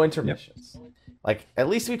 Just no intermissions. Yep. Like, at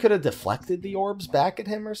least we could have deflected the orbs back at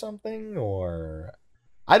him or something. Or,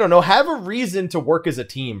 I don't know. Have a reason to work as a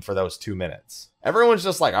team for those 2 minutes. Everyone's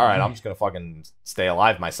just like, all right, I'm just going to fucking stay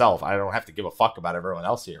alive myself. I don't have to give a fuck about everyone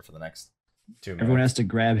else here for the next 2 minutes. Everyone has to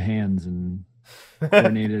grab hands and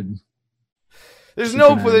coordinated. There's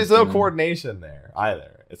no coordination there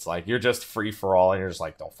either. It's like you're just free for all, and you're just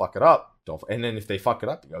like, don't fuck it up. And then if they fuck it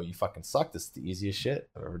up, you go, you fucking suck. This is the easiest shit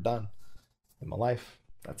I've ever done in my life.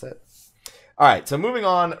 That's it. All right, so moving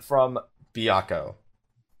on from Byakko,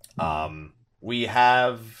 we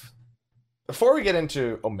have, before we get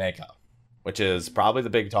into Omega, which is probably the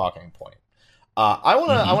big talking point, I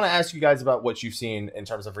want to ask you guys about what you've seen in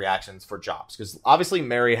terms of reactions for jobs, because obviously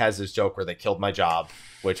Mary has this joke where they killed my job,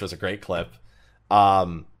 which was a great clip.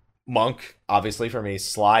 Monk, obviously for me.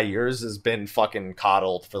 Sly, yours has been fucking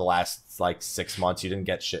coddled for the last like 6 months. You didn't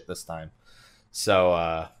get shit this time, so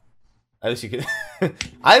at least you could.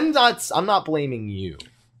 I'm not blaming you.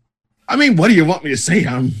 I mean, what do you want me to say?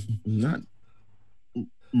 I'm not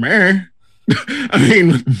meh. I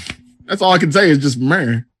mean, that's all I can say is just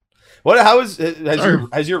meh. What? How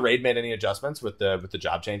has your raid made any adjustments with the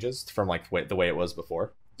job changes from like the way it was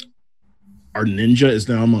before? Our ninja is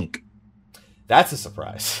now a monk. That's a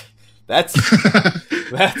surprise. That's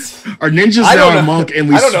our ninja's now a monk,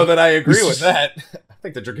 and I don't know that I agree with that. I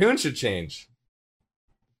think the Dragoon should change.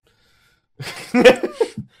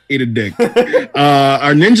 Eat a dick.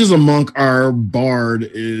 Our ninja's a monk. Our bard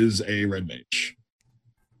is a red mage.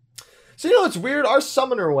 So, it's weird. Our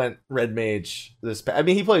summoner went red mage I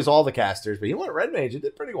mean, he plays all the casters, but he went red mage. It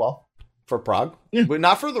did pretty well for Prague. Yeah. But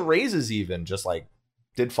not for the raises even. Just like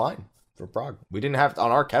did fine for Prague. We didn't have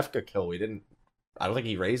on our Kefka kill. I don't think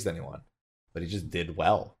he raised anyone, but he just did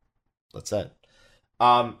well. That's it.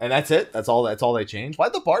 And that's it. That's all they changed.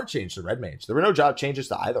 Why'd the bard change to red mage? There were no job changes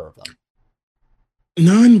to either of them.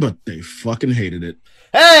 None, but they fucking hated it.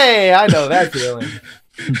 Hey, I know that feeling.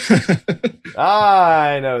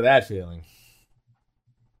 I know that feeling.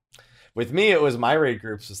 With me, it was my raid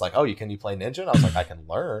groups just like, oh, can you play ninja? And I was like, I can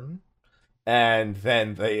learn. And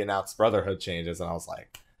then they announced Brotherhood changes, and I was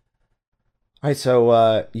like, all right,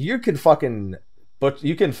 so you can fucking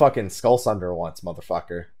Skull Sunder once,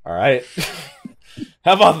 motherfucker. All right.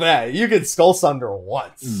 How about that? You can Skull Sunder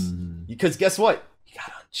once. Because guess what? You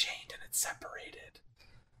got Unchained and it's separated.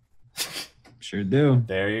 Sure do.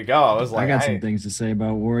 There you go. I got some things to say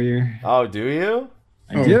about Warrior. Oh, do you?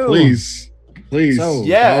 I do. Please. So,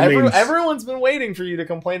 yeah, everyone's been waiting for you to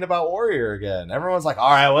complain about Warrior again. Everyone's like, all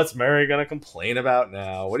right, what's Mary going to complain about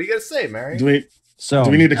now? What are you going to say, Mary? Do we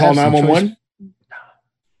need to call 911?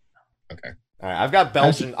 Okay. All right, I've got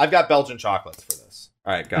Belgian chocolates for this.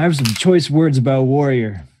 All right, go. I have some choice words about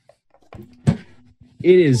Warrior.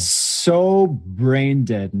 It is so brain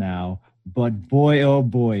dead now, but boy, oh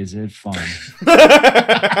boy, is it fun.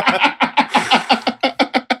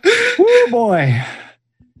 Woo, boy.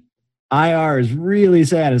 IR is really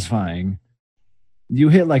satisfying. You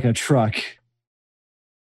hit like a truck.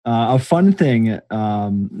 A fun thing,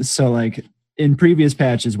 so like in previous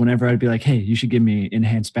patches, whenever I'd be like, hey, you should give me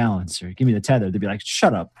enhanced balance or give me the tether, they'd be like,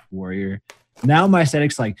 shut up, Warrior. Now my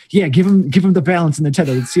aesthetic's like, yeah, give him the balance and the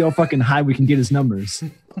tether. Let's see how fucking high we can get his numbers.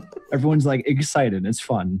 Everyone's like excited. It's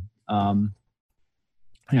fun. Yeah,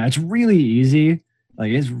 it's really easy.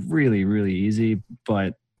 Like it's really, really easy,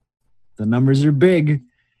 but the numbers are big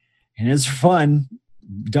and it's fun.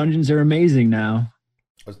 Dungeons are amazing now.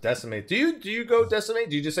 Let's decimate. Do you go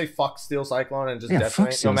decimate? Do you just say fuck Steel Cyclone and just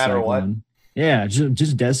decimate no matter what? Yeah,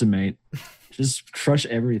 just decimate. Just crush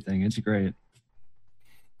everything. It's great.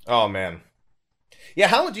 Oh man.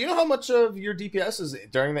 Yeah, do you know how much of your DPS is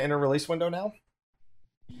during the inner release window now?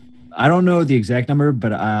 I don't know the exact number,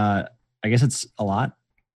 but I guess it's a lot,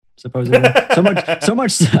 supposedly. so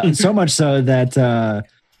much so that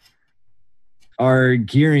our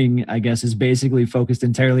gearing, I guess, is basically focused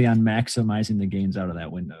entirely on maximizing the gains out of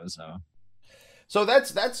that window. So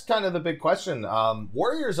that's kind of the big question.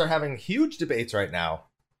 Warriors are having huge debates right now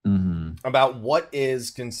about what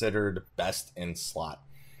is considered best in slot.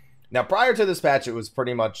 Now, prior to this patch, it was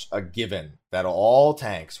pretty much a given that all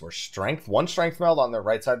tanks were one strength meld on their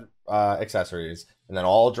right side accessories, and then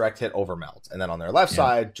all direct hit over melds. And then on their left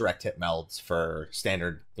side, direct hit melds for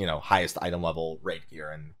standard, highest item level raid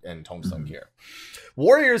gear and tombstone gear.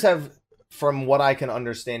 Warriors have, from what I can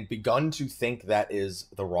understand, begun to think that is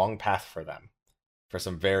the wrong path for them for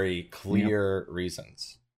some very clear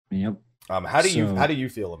reasons. Yep. How do you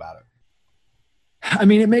feel about it? I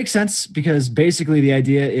mean, it makes sense because basically the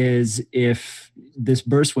idea is if this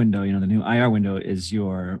burst window, the new IR window is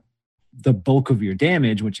the bulk of your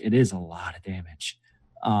damage, which it is a lot of damage.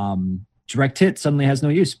 Direct hit suddenly has no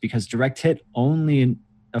use because direct hit only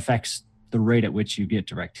affects the rate at which you get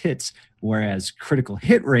direct hits, whereas critical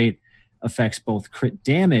hit rate affects both crit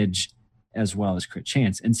damage as well as crit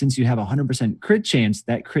chance. And since you have 100% crit chance,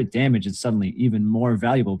 that crit damage is suddenly even more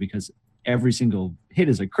valuable because every single hit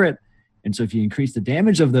is a crit. And so if you increase the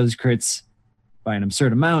damage of those crits by an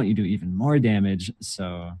absurd amount, you do even more damage.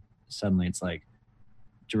 So suddenly it's like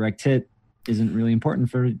direct hit isn't really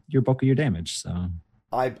important for your bulk of your damage. So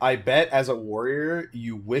I bet as a warrior,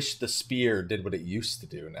 you wish the spear did what it used to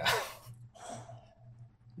do now.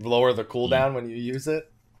 Lower the cooldown when you use it.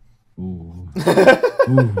 Ooh.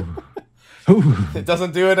 It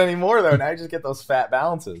doesn't do it anymore though. Now you just get those fat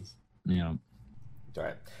balances. Yeah. All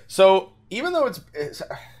right. So even though it's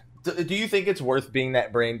do you think it's worth being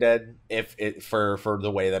that brain dead for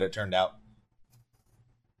the way that it turned out?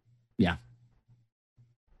 Yeah.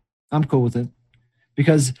 I'm cool with it.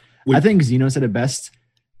 Because I think Zeno said it best.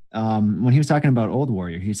 When he was talking about Old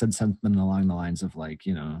Warrior, he said something along the lines of like,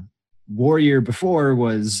 Warrior before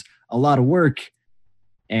was a lot of work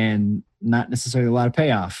and not necessarily a lot of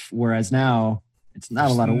payoff. Whereas now it's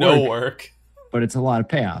not a lot of work, but it's a lot of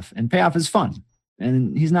payoff. And payoff is fun.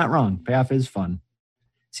 And he's not wrong. Payoff is fun.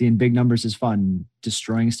 Seeing big numbers is fun.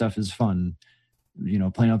 Destroying stuff is fun.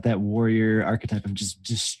 Playing out that warrior archetype of just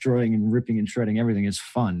destroying and ripping and shredding everything is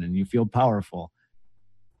fun, and you feel powerful.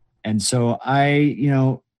 And so I,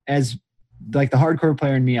 as like the hardcore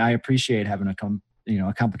player in me, I appreciate having a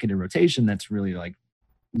complicated rotation that's really like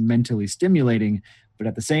mentally stimulating. But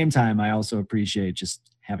at the same time, I also appreciate just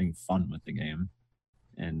having fun with the game.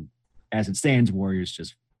 And as it stands, Warrior's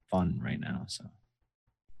just fun right now. So,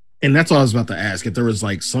 and that's all I was about to ask. If there was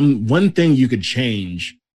like one thing you could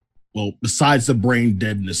change, well, besides the brain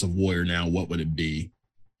deadness of Warrior now, what would it be?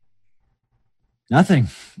 Nothing.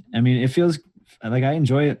 I mean, it feels like I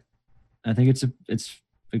enjoy it. I think it's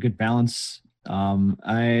a good balance.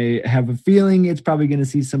 I have a feeling it's probably going to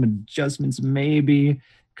see some adjustments, maybe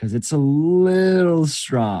because it's a little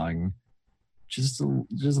strong, just a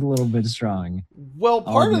little bit strong. Well,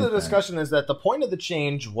 part of the discussion is that the point of the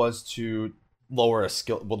change was to lower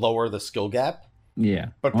the skill gap. Yeah,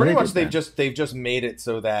 but pretty much they've just made it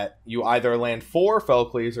so that you either land 4 fell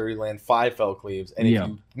cleaves or you land 5 fell cleaves, and if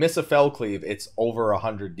you miss a fell cleave, it's over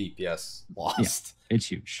 100 DPS lost. Yeah, it's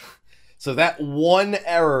huge. So that one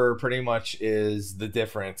error pretty much is the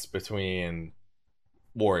difference between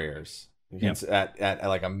Warriors at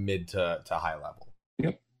like a mid to high level.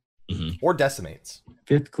 Yep. Or decimates.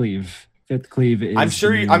 Fifth cleave is. I'm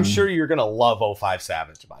sure you're gonna love 05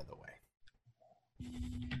 Savage, by the way.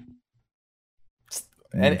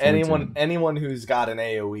 And anyone who's got an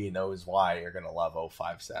AoE knows why you're gonna love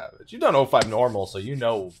 05 Savage. You've done 05 normal, so you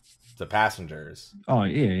know the passengers. Oh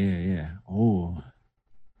yeah. Oh.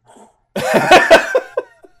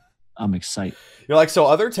 I'm excited. You're like, so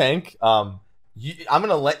other tank, I'm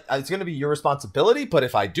gonna it's gonna be your responsibility, but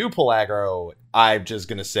if I do pull aggro, I'm just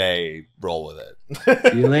gonna say roll with it.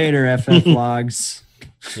 See you later, FF logs.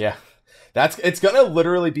 Yeah. That's gonna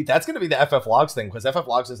be the FF logs thing, because FF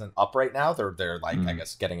logs isn't up right now. They're like I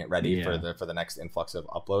guess getting it ready for the next influx of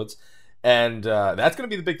uploads. And that's going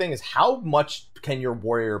to be the big thing, is how much can your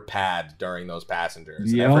Warrior pad during those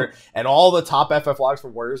passengers? Yep. And all the top FF logs for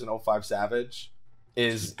Warriors and 05 Savage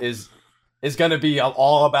is going to be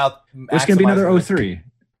all about. It's going to be another 03.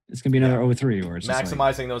 It's going to be another 03, or it's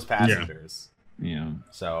maximizing those passengers. Yeah.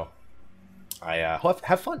 So I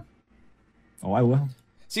have fun. Oh, I will.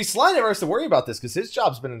 See, Sly never has to worry about this because his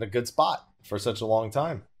job's been in a good spot for such a long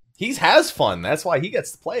time. He has fun. That's why he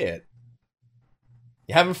gets to play it.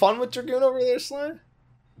 You having fun with Dragoon over there, Sly?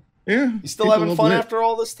 Yeah. You still having fun after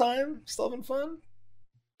all this time? Still having fun?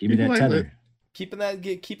 Give me that tether. Keeping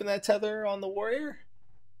that tether on the Warrior?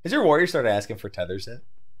 Has your Warrior started asking for tethers yet?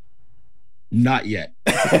 Not yet.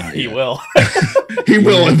 He will. He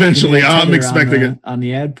will eventually. I'm expecting it. On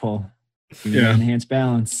the ad pull. Enhanced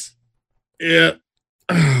balance. Yeah.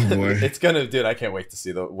 Oh, boy. It's gonna, dude, I can't wait to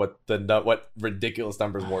see what ridiculous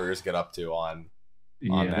numbers Warriors get up to on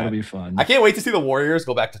that'll be fun. I can't wait to see the Warriors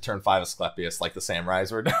go back to turn 5 Asclepius like the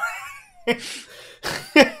Samurais were doing.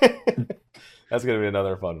 That's gonna be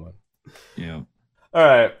another fun one. Yeah. All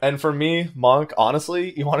right, and for me, Monk,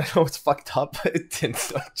 honestly, you want to know what's fucked up?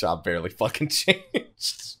 Job barely fucking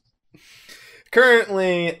changed.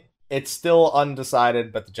 Currently, it's still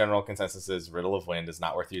undecided, but the general consensus is Riddle of Wind is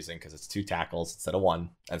not worth using because it's 2 tackles instead of 1.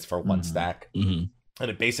 That's for 1 stack. Mm-hmm. And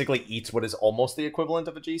it basically eats what is almost the equivalent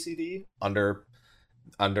of a GCD under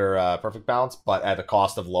perfect balance, but at a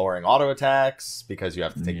cost of lowering auto attacks because you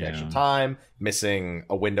have to take the extra time, missing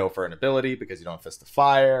a window for an ability because you don't have Fist of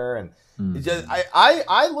Fire, and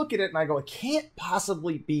I look at it and I go, it can't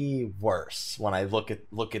possibly be worse when I look at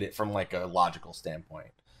it from like a logical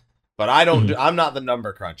standpoint. But I don't. I'm not the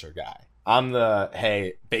number cruncher guy. I'm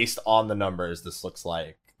the based on the numbers, this looks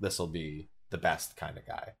like this will be the best kind of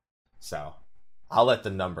guy. So I'll let the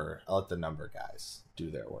number guys do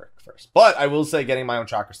their work first. But I will say, getting my own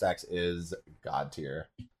chakra stacks is god tier.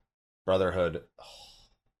 Brotherhood,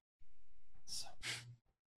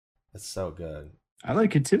 it's so good. I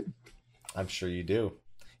like it too. I'm sure you do,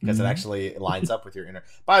 because it actually lines up with your inner.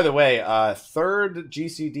 By the way, 3rd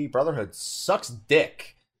GCD Brotherhood sucks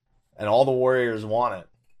dick, and all the Warriors want it.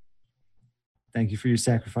 Thank you for your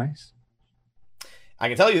sacrifice. I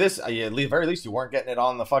can tell you this, at the very least, you weren't getting it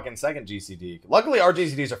on the fucking 2nd GCD. Luckily, our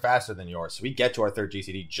GCDs are faster than yours, so we get to our 3rd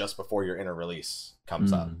GCD just before your inner release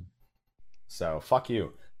comes up. So, fuck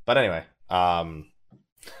you. But anyway,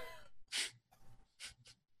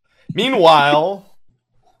 meanwhile,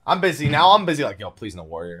 I'm busy. Now I'm busy like, yo, please no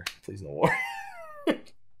Warrior. Please no Warrior.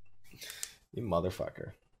 You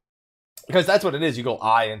motherfucker. Because that's what it is. You go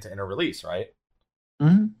I into inner release, right?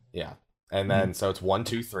 Mm-hmm. Yeah. And then, so it's 1,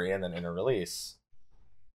 2, 3, and then inner release.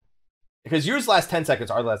 Because yours lasts 10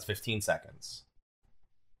 seconds, ours lasts 15 seconds.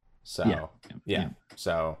 So, yeah.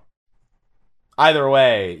 So, either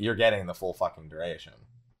way, you're getting the full fucking duration.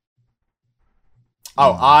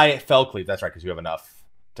 Oh, I fell cleave. That's right, because you have enough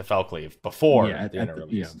to fell cleave before the inner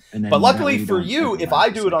release. But luckily for you, if I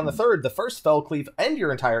do it on the third, the first fell cleave and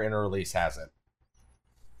your entire inner release has it.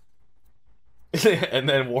 And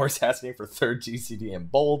then War's asking for third GCD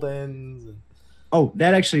emboldens. Oh,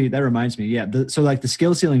 that reminds me. Yeah. So like the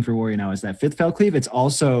skill ceiling for Warrior now is that fifth fell cleave. It's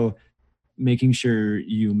also making sure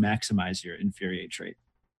you maximize your infuriate trait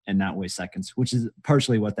and not waste seconds, which is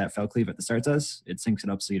partially what that fell cleave at the start does. It syncs it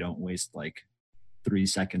up so you don't waste like 3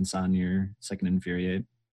 seconds on your second infuriate.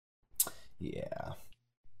 Yeah.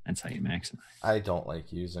 That's how you maximize. I don't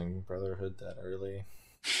like using Brotherhood that early.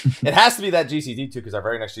 It has to be that GCD too, because our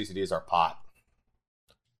very next GCD is our pot.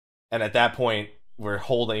 And at that point,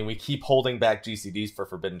 we keep holding back GCDs for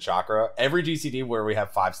Forbidden Chakra. Every GCD where we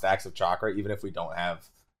have 5 stacks of Chakra, even if we don't have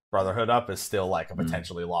Brotherhood up, is still like a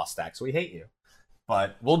potentially lost stack. So we hate you.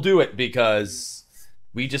 But we'll do it because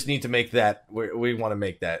we just need to make that, we want to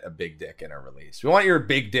make that a big dick inner release. We want your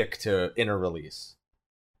big dick to inner release.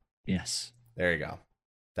 Yes. There you go.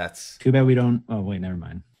 That's too bad we don't. Oh, wait, never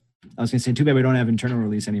mind. I was going to say, too bad we don't have internal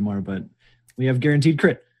release anymore, but we have guaranteed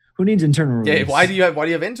crit. Who needs internal release? Yeah, why do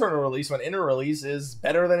you have internal release when inner release is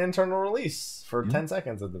better than internal release for 10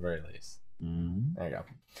 seconds at the very least? There you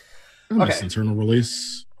go. Okay. Internal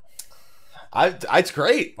release. It's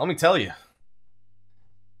great. Let me tell you.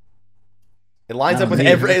 It lines up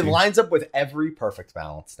with every perfect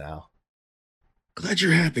balance now. Glad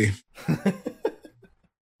you're happy.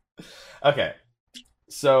 Okay.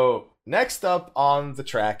 So next up on the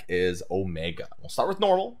track is Omega. We'll start with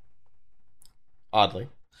normal. Oddly.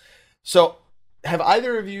 So have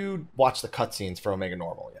either of you watched the cutscenes for Omega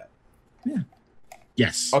Normal yet? Yeah.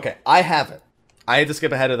 Yes. Okay. I haven't. I had to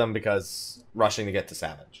skip ahead of them because rushing to get to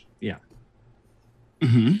Savage. Yeah.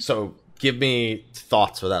 Mm-hmm. So give me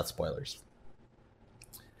thoughts without spoilers.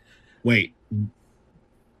 Wait.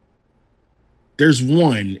 There's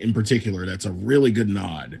one in particular that's a really good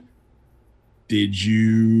nod. Did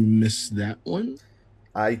you miss that one?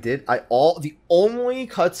 I did. The only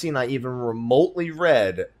cutscene I even remotely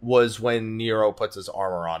read was when Nero puts his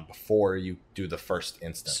armor on before you do the first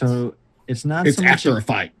instance. So it's not. It's so after a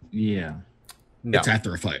fight. Yeah. No. It's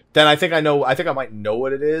after a fight. Then I think I know. I think I might know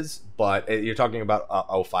what it is, but you're talking about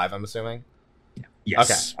 05, I'm assuming. Yeah.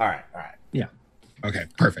 Yes. Okay. All right. Yeah. Okay.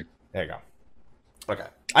 Perfect. There you go. Okay.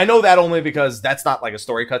 I know that only because that's not like a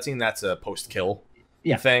story cutscene. That's a post-kill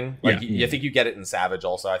thing. Like you think you get it in Savage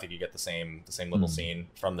also. I think you get the same little scene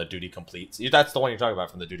from the Duty Complete. That's the one you're talking about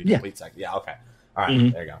from the Duty Complete section. Yeah, okay. All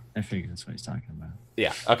right, there you go. I figured that's what he's talking about.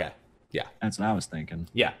 Yeah, okay. Yeah. That's what I was thinking.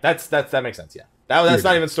 Yeah, that makes sense, yeah. That's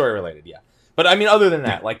not even story related, yeah. But I mean, other than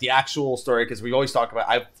that, like the actual story, because we always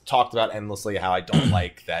I've talked about endlessly how I don't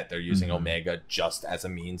like that they're using Omega just as a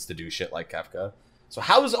means to do shit like Kefka. So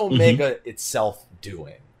how is Omega itself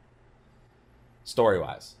doing, story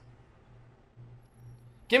wise?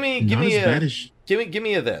 Give me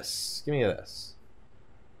a this.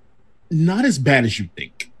 Not as bad as you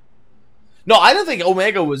think. No, I don't think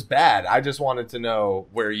Omega was bad. I just wanted to know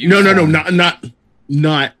where you. No,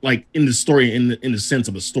 not like in the story, in the sense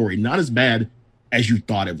of a story. Not as bad as you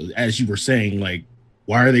thought it was. As you were saying, like,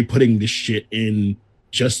 why are they putting this shit in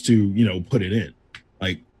just to put it in?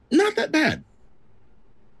 Like, not that bad.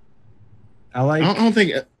 I don't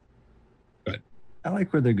think. I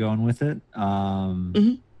like where they're going with it.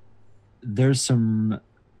 There's some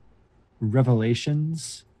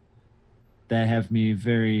revelations that have me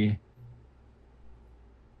very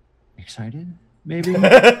excited. Maybe.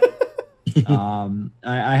 I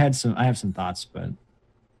have some thoughts, but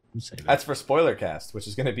that's for Spoiler Cast, which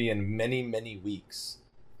is going to be in many, many weeks.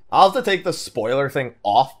 I'll have to take the spoiler thing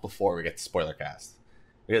off before we get to Spoiler Cast,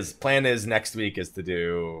 because plan is next week is to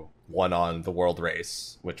do one on the World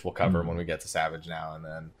Race, which we'll cover when we get to Savage now, and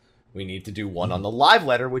then we need to do one on the Live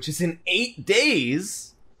Letter, which is in 8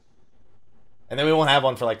 days, and then we won't have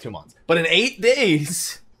one for like 2 months, but in 8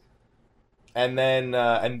 days, and then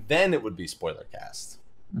it would be Spoiler Cast.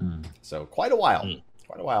 So quite a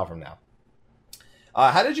while from now.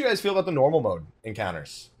 How did you guys feel about the normal mode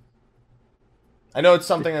encounters? I know it's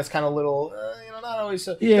something that's kind of little, not always.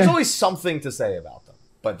 There's always something to say about them,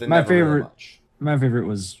 but my favorite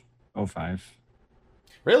was 05.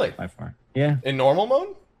 Really? By far. Yeah. In normal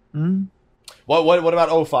mode? Mm-hmm. What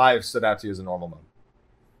about 05 stood out to you as a normal mode?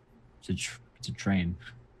 It's a train.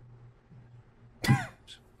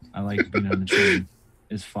 I like being on the train.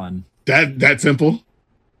 It's fun. That simple?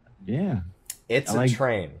 Yeah. It's a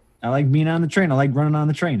train. I like being on the train. I like running on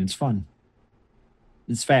the train. It's fun.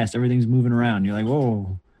 It's fast. Everything's moving around. You're like,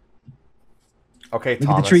 whoa. Okay, Look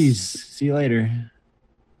Thomas. at the trees. See you later.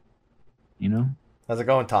 How's it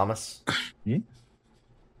going, Thomas? Yeah.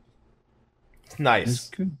 Nice. That's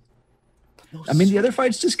good. I mean, the other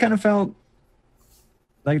fights just kind of felt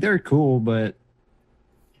like they're cool, but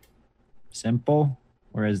simple.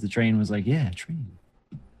 Whereas the train was like, yeah, train.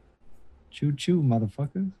 Choo choo,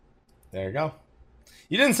 motherfucker. There you go.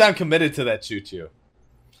 You didn't sound committed to that choo choo.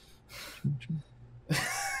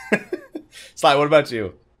 Sly, what about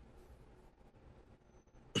you?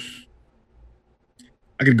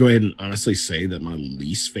 I could go ahead and honestly say that my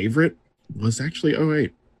least favorite was actually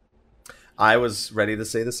 08. I was ready to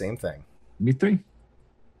say the same thing. Me three.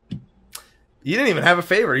 You didn't even have a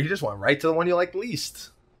favorite. You just went right to the one you liked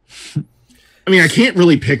least. I mean, I can't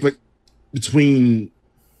really pick between.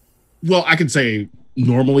 Well, I could say,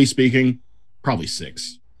 normally speaking, probably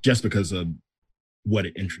 6, just because of what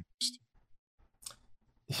it introduced.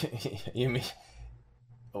 You mean?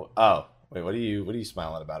 Oh, wait. What are you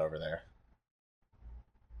smiling about over there?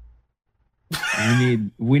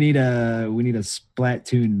 We need a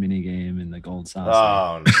Splatoon minigame in the gold saucer.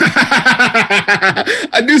 Oh, no.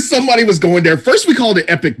 I knew somebody was going there. First we called it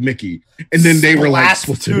Epic Mickey, and then they were like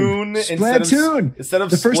Splatoon. Instead of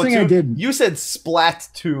the first thing I did. You said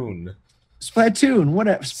Splatoon. Splatoon,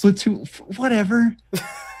 whatever. Splatoon, whatever.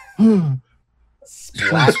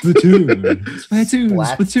 Splatoon.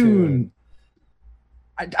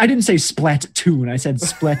 I didn't say Splatoon. I said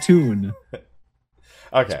Splatoon.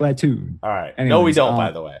 Okay. Splatoon. All right. Anyways, no, we don't,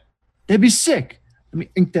 by the way. That'd be sick. Let me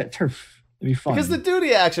ink that turf. It'd be fun. Because the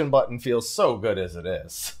duty action button feels so good as it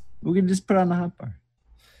is. We can just put it on the hotbar.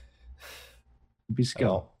 It'd be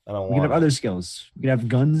skill. We can have other skills. We can have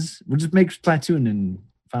guns. We'll just make Splatoon in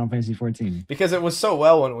Final Fantasy 14. Because it was so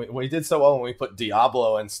well when we did so well when we put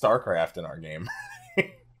Diablo and StarCraft in our game.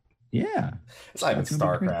 Yeah. It's not even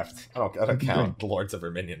StarCraft. I don't count the Lords of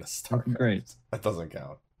Verminion as StarCraft. Great. That doesn't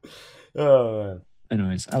count. Oh, man.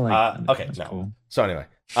 Anyways, I like okay, no. Cool. So anyway,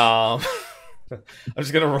 I'm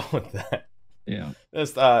just gonna roll with that. Yeah.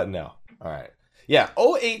 Just no. All right. Yeah.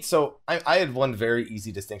 08. So I had one very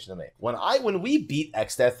easy distinction to make. When we beat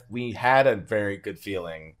Exdeath, we had a very good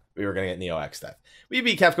feeling we were gonna get Neo Exdeath. We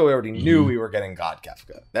beat Kefka. We already knew we were getting God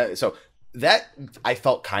Kefka. That I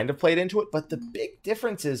felt kind of played into it. But the big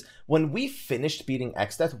difference is when we finished beating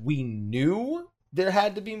Exdeath, we knew there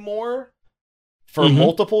had to be more. For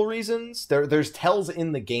multiple reasons, there's tells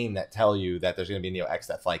in the game that tell you that there's going to be Neo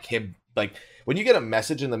Exdeath. Like when you get a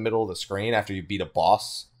message in the middle of the screen after you beat a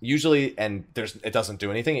boss, usually, and it doesn't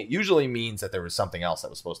do anything. It usually means that there was something else that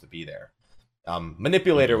was supposed to be there.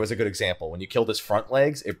 Manipulator was a good example. When you killed his front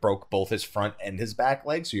legs, it broke both his front and his back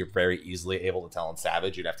legs, so you're very easily able to tell in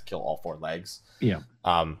Savage you'd have to kill all 4 legs. Yeah.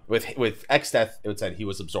 With Exdeath, it said he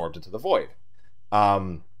was absorbed into the void.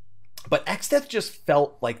 But Exdeath just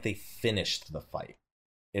felt like they finished the fight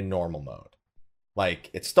in normal mode. Like,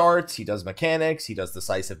 it starts, he does mechanics, he does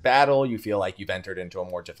decisive battle, you feel like you've entered into a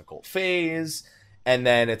more difficult phase, and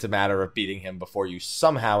then it's a matter of beating him before you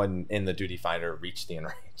somehow in the Duty Finder reach the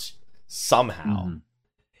Enrage. Somehow.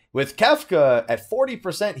 With Kefka, at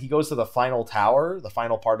 40%, he goes to the final tower, the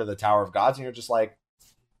final part of the Tower of Gods, and you're just like,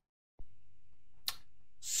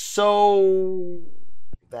 so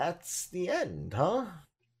that's the end, huh?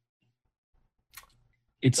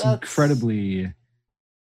 It's incredibly.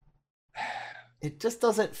 It just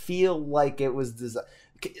doesn't feel like it was designed.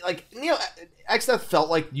 Like, Exdeath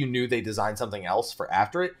felt like you knew they designed something else for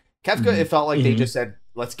after it. Kefka, it felt like they just said,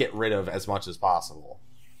 let's get rid of as much as possible.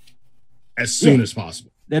 As soon as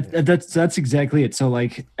possible. That's exactly it. So,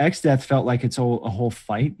 like, Exdeath felt like it's a whole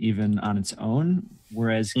fight, even on its own,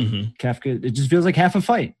 whereas Kefka, it just feels like half a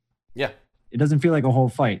fight. Yeah. It doesn't feel like a whole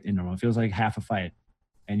fight in normal. It feels like half a fight.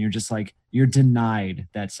 And you're just like, you're denied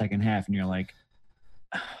that second half, and you're like,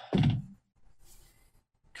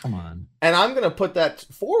 come on. And I'm going to put that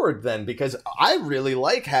forward then, because I really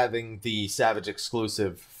like having the Savage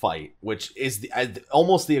exclusive fight, which is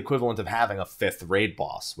almost the equivalent of having a 5th raid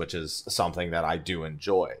boss, which is something that I do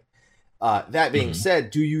enjoy. That being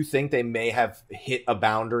said, do you think they may have hit a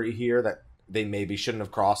boundary here that they maybe shouldn't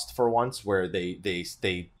have crossed for once, where they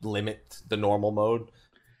limit the normal mode?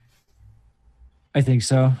 I think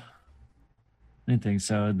so.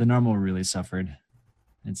 The normal really suffered.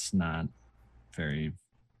 It's not very.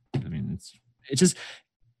 I mean,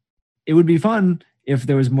 it would be fun if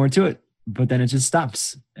there was more to it, but then it just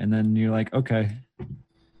stops, and then you're like, okay.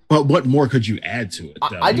 But what more could you add to it?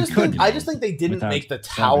 I just think they didn't make the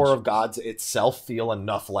Tower of Gods itself feel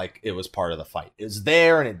enough like it was part of the fight. It's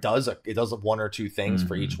there, and it does 1 or 2 things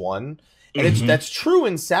for each one. And that's true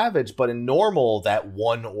in Savage, but in normal, that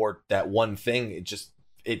one thing,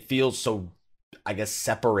 it feels so, I guess,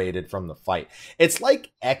 separated from the fight. It's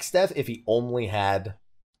like Exdeath if he only had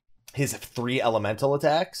his 3 elemental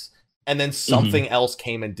attacks, and then something else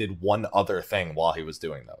came and did one other thing while he was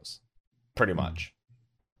doing those. pretty much.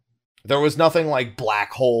 There was nothing like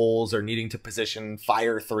black holes or needing to position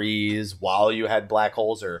fire threes while you had black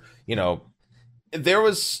holes, or, you know, there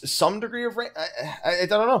was some degree of I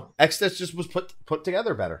don't know. Exodus just was put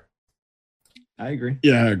together better. I agree.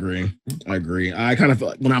 Yeah, I agree. I kind of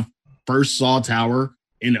felt like when I first saw Tower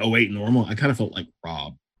in 08 normal, I kind of felt like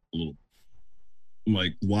Rob a little. I'm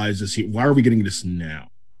like, why is this here? Why are we getting this now?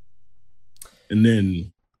 And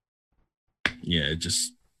then, yeah, it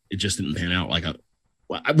just didn't pan out. Like,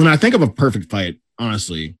 when I think of a perfect fight,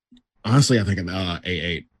 honestly, I think of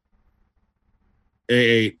A8.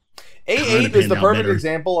 A8 is the perfect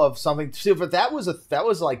example of something. See, but that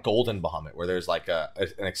was like Golden Bahamut, where there's like an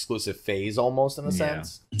exclusive phase almost in a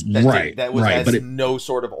sense. That has no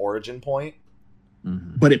sort of origin point.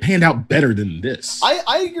 But it panned out better than this.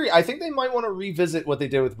 I agree. I think they might want to revisit what they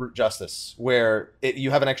did with Brute Justice, where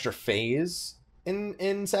you have an extra phase in.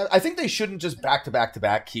 I think they shouldn't just back to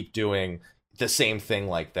back keep doing the same thing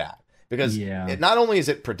like that, because it, not only is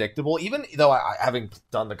it predictable, even though having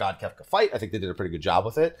done the God Kefka fight, I think they did a pretty good job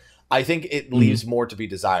with it. I think it leaves more to be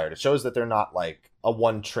desired. It shows that they're not like a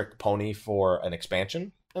one-trick pony for an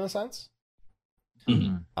expansion in a sense.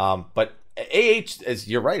 But AH, as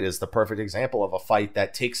you're right, is the perfect example of a fight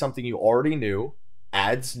that takes something you already knew,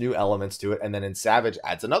 adds new elements to it, and then in Savage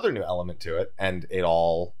adds another new element to it, and it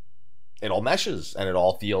all meshes, and it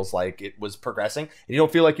all feels like it was progressing, and you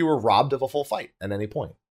don't feel like you were robbed of a full fight at any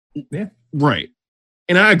point. Yeah, right.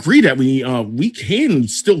 And I agree that we can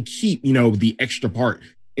still keep, you know, the extra part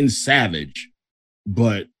in Savage,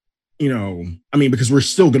 but, you know, I mean, because we're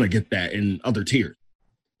still gonna get that in other tiers,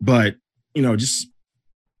 but, you know, just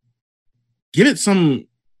give it some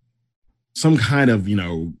kind of, you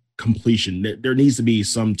know, completion. There needs to be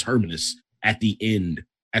some terminus at the end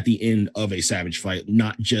of a Savage fight,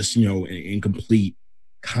 not just, you know, an incomplete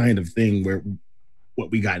kind of thing where what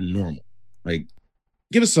we got in normal. Like,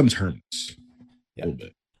 give us some terminus a little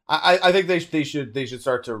bit. I think they should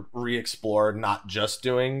start to re-explore not just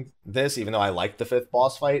doing this, even though I like the 5th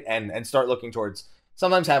boss fight, and start looking towards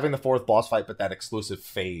sometimes having the 4th boss fight, but that exclusive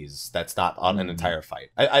phase that's not on an entire fight.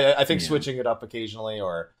 I think switching it up occasionally,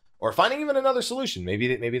 or finding even another solution.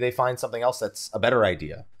 Maybe they find something else that's a better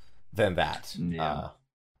idea than that, and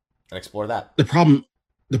explore that. The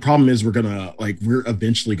problem is we're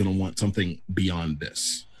eventually gonna want something beyond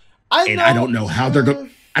this, I don't know how they're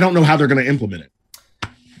gonna implement it.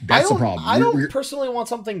 That's the problem. I don't personally want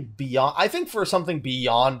something beyond. I think for something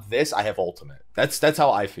beyond this, I have Ultimate. That's how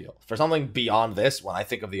I feel. For something beyond this, when I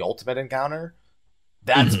think of the Ultimate encounter,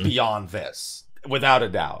 that's beyond this, without a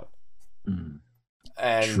doubt.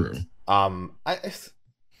 And true. I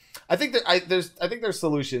think there's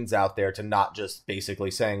solutions out there to not just basically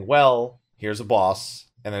saying, well, here's a boss,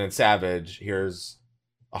 and then in Savage, here's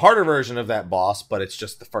a harder version of that boss, but it's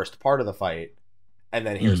just the first part of the fight, and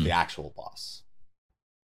then here's the actual boss.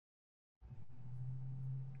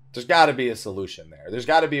 There's got to be a solution there. There's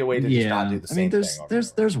got to be a way to just not do the same thing.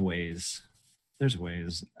 There's ways. There's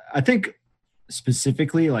ways. I think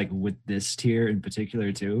specifically, like with this tier in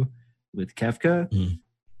particular too, with Kefka,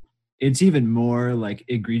 it's even more like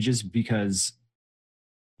egregious because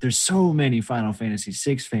there's so many Final Fantasy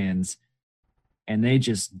VI fans, and they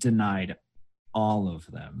just denied all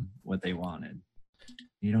of them what they wanted.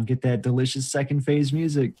 You don't get that delicious second phase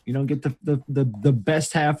music. You don't get the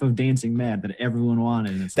best half of Dancing Mad that everyone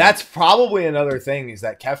wanted. And that's like, probably another thing, is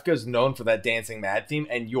that Kefka's known for that Dancing Mad theme,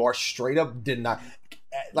 and you are straight up denied.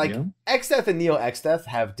 Like, Exdeath and Neo Exdeath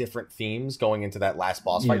have different themes going into that last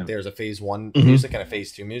boss fight. There's a phase 1 music and a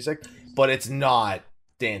phase 2 music, but it's not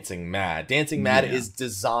Dancing Mad. Dancing Mad is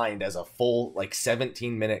designed as a full, like,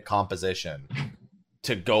 17-minute composition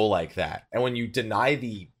to go like that. And when you deny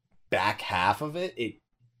the back half of it,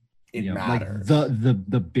 it matters. Like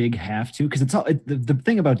the big half too, because it's all the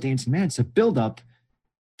thing about Dancing Mad is to build up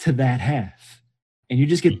to that half, and you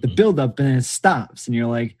just get the build up and then it stops, and you're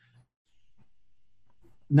like,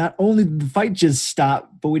 not only did the fight just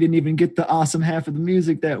stop, but we didn't even get the awesome half of the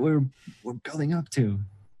music that we're building up to.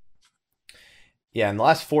 Yeah, and the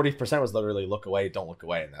last 40% was literally look away, don't look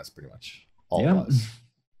away, and that's pretty much all it was.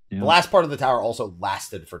 The last part of the tower also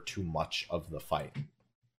lasted for too much of the fight.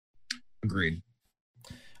 Agreed.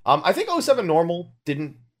 I think 07 Normal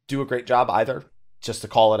didn't do a great job either, just to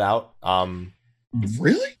call it out.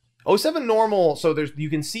 Really? 07 Normal, so you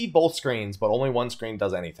can see both screens, but only one screen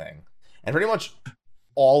does anything. And pretty much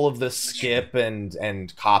all of the skip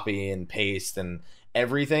and copy and paste and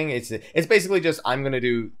everything, it's basically just, I'm going to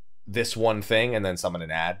do this one thing and then summon an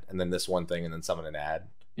ad, and then this one thing and then summon an ad.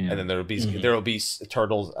 And then there'll be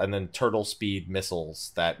turtles and then turtle speed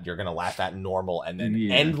missiles that you're gonna laugh at in normal and then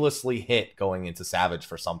endlessly hit going into Savage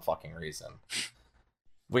for some fucking reason.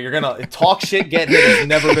 Where you're gonna talk shit, get hit has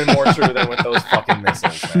never been more true than with those fucking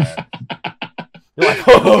missiles, man. You're like,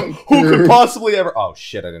 who could possibly ever? Oh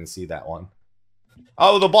shit, I didn't see that one.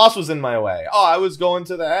 Oh, the boss was in my way. Oh, I was going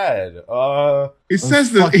to the head. He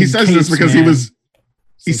says this because he was.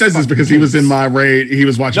 He says this because he was in my raid. He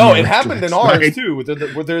was watching. No, it happened in ours too.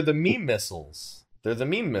 They're the meme missiles. They're the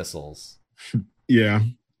meme missiles. Yeah.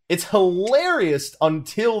 It's hilarious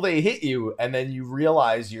until they hit you, and then you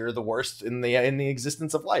realize you're the worst in the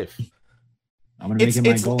existence of life. I'm gonna make it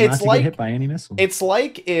my goal not to get hit by any missile. It's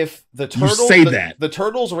like if the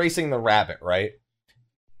turtle's racing the rabbit, right?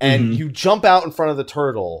 And you jump out in front of the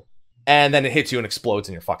turtle, and then it hits you and explodes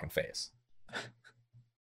in your fucking face.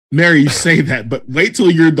 Mary, you say that, but wait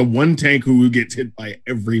till you're the one tank who gets hit by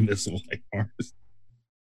every missile like ours.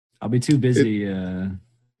 I'll be too busy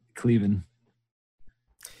cleaving.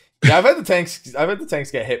 Yeah, I've had the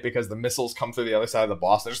tanks get hit because the missiles come through the other side of the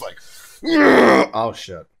boss. They're just like, oh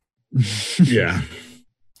shit. Yeah.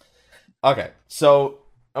 Okay, so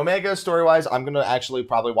Omega story-wise, I'm gonna actually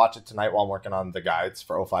probably watch it tonight while I'm working on the guides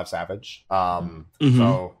for 05 Savage.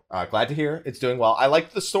 So glad to hear it's doing well. I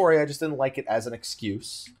liked the story. I just didn't like it as an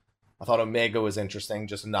excuse. I thought Omega was interesting,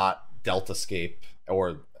 just not Deltascape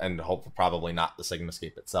and hope probably not the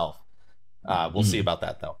Sigmascape itself. We'll see about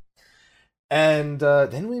that though. And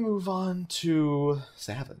then we move on to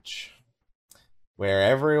Savage, where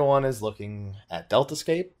everyone is looking at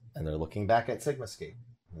Deltascape and they're looking back at Sigmascape.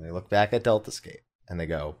 And they look back at Deltascape and they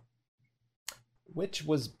go, which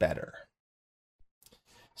was better?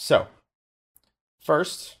 So,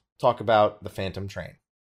 first, talk about the Phantom Train.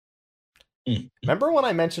 Remember when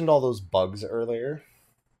I mentioned all those bugs earlier?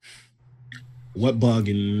 What bug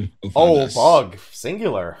in 05S? Oh, bug.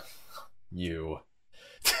 Singular. You.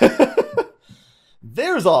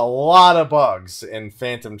 There's a lot of bugs in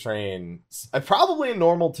Phantom Train. Probably in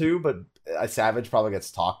normal too, but Savage probably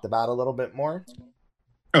gets talked about a little bit more.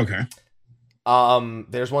 Okay.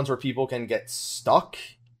 There's ones where people can get stuck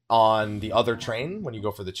on the other train when you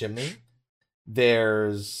go for the chimney.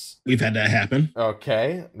 We've had that happen.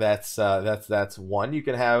 Okay, that's one. You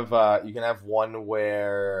can have one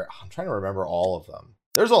where I'm trying to remember all of them.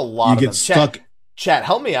 There's a lot of them. Stuck. Chat,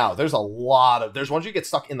 help me out. There's ones you get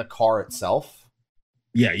stuck in the car itself.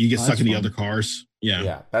 Yeah, you get stuck in the other cars.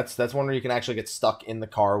 Yeah, that's one where you can actually get stuck in the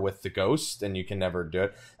car with the ghost, and you can never do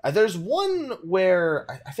it. There's one where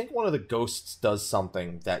I think one of the ghosts does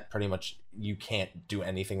something that pretty much you can't do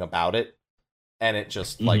anything about it, and it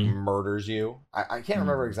just like murders you. I can't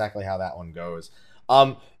remember exactly how that one goes.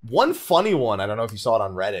 One funny one, I don't know if you saw it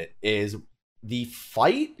on Reddit, is the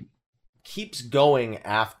fight keeps going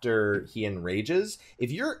after he enrages.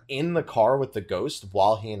 If you're in the car with the ghost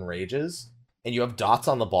while he enrages, and you have dots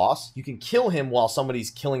on the boss, you can kill him while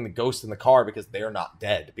somebody's killing the ghost in the car because they're not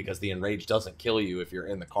dead, because the enrage doesn't kill you if you're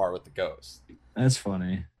in the car with the ghost. That's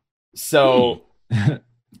funny. So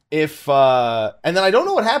if and then I don't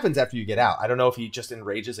know what happens after you get out. I don't know if he just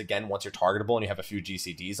enrages again once you're targetable and you have a few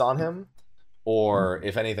GCDs on him, or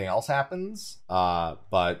if anything else happens.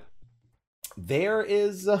 But there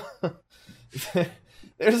is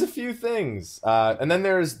there's a few things. And then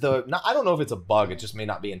there's I don't know if it's a bug, it just may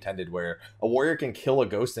not be intended, where a warrior can kill a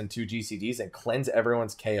ghost and 2 GCDs and cleanse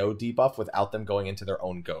everyone's KO debuff without them going into their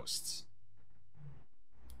own ghosts.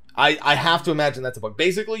 I have to imagine that's a bug.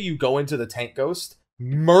 Basically, you go into the tank ghost,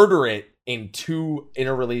 murder it in 2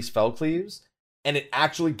 inner release fell cleaves, and it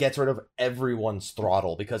actually gets rid of everyone's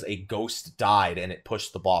throttle because a ghost died and it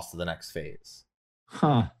pushed the boss to the next phase.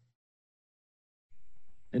 Huh.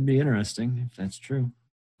 It'd be interesting if that's true.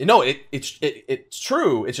 No, it's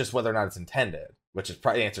true. It's just whether or not it's intended, which is the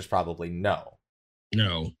answer is probably no.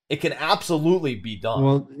 No. It can absolutely be done.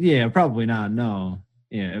 Well, yeah, probably not. No.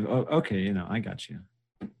 Yeah. Okay. I got you.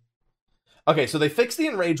 Okay, so they fixed the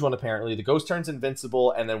enrage one. Apparently, the ghost turns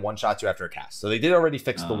invincible and then one shots you after a cast. So they did already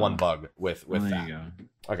fix the one bug with that. There you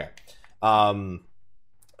go. Okay.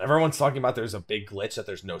 Everyone's talking about there's a big glitch that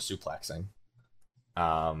there's no suplexing.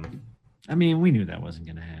 I mean, we knew that wasn't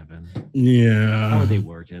going to happen. Yeah. How would they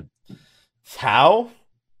work it? How?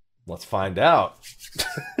 Let's find out.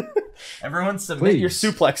 Everyone submit your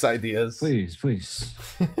suplex ideas. Please.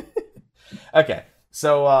 Okay.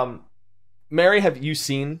 So, Mary, have you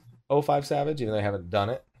seen 05 Savage, even though I haven't done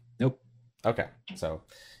it? Nope. Okay. So,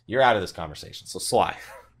 you're out of this conversation. So, Sly,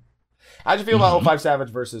 how'd you feel about 05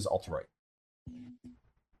 Savage versus Ultoroid?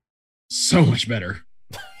 So much better.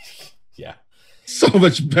 Yeah. So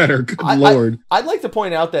much better. Good Lord. I'd like to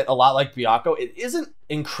point out that a lot like Byakko, it isn't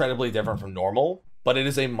incredibly different from normal. but it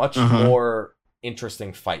is a much more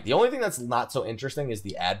interesting fight. The only thing that's not so interesting is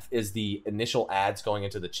the initial ads going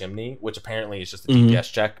into the chimney, which apparently is just a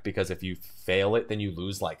DPS check, because if you fail it, then you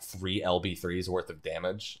lose like 3 LB3s worth of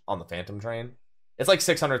damage on the Phantom Train. It's like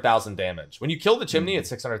 600,000 damage. When you kill the chimney, it's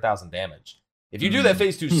 600,000 damage. If you do that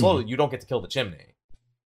phase too slowly, you don't get to kill the chimney.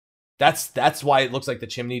 That's why it looks like the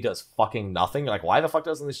chimney does fucking nothing. You're like, why the fuck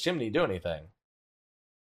doesn't this chimney do anything?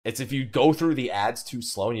 It's if you go through the ads too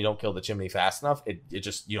slow and you don't kill the chimney fast enough, it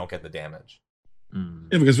just, you don't get the damage.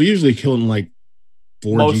 Yeah, because we usually kill in like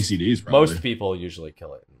 4 GCDs. Probably. Most people usually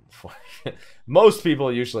kill it. Most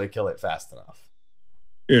people usually kill it fast enough.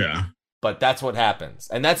 Yeah. But that's what happens.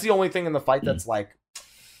 And that's the only thing in the fight that's like,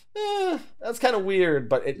 that's kind of weird.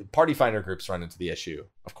 But Party Finder groups run into the issue,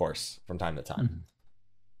 of course, from time to time.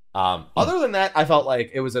 Other than that, I felt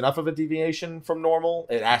like it was enough of a deviation from normal.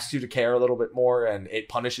 It asks you to care a little bit more, and it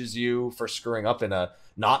punishes you for screwing up in a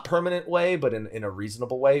not permanent way, but in a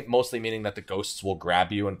reasonable way, mostly meaning that the ghosts will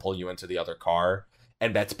grab you and pull you into the other car.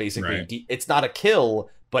 And that's basically, it's not a kill,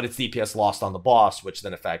 but it's DPS lost on the boss, which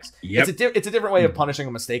then affects. Yep. It's a different way of punishing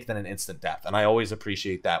a mistake than an instant death. And I always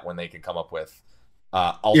appreciate that when they can come up with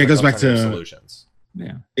it goes back to solutions.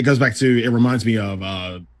 Yeah. It goes back to, it reminds me of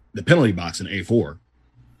the penalty box in A4.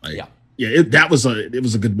 Like, that was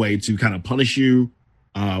a good way to kind of punish you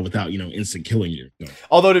without instant killing you. So,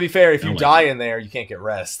 although to be fair, if you die in there, you can't get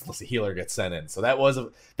rest unless the healer gets sent in. So that was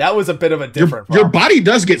a bit of a different. Your body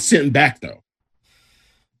does get sent back though.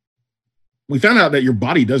 We found out that your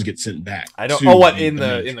body does get sent back. I don't. Oh, what in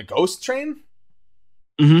the ghost train?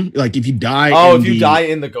 Mm-hmm. Like if you die. Oh, if you die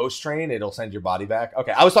in the ghost train, it'll send your body back.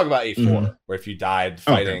 Okay, I was talking about A4, where if you died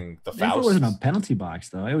fighting the Faust. A4 wasn't a penalty box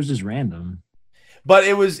though. It was just random. But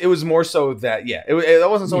it was more so that it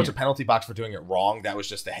wasn't so much a penalty box for doing it wrong. That was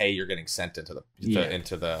just a hey, you're getting sent into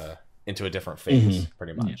a different phase,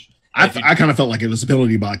 pretty much. Yeah. I kind of felt like it was a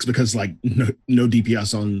penalty box because like no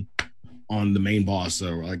DPS on the main boss,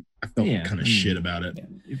 so like I felt kind of shit about it.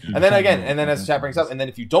 Yeah. And then as the chat brings up, and then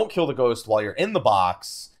if you don't kill the ghost while you're in the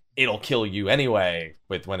box, it'll kill you anyway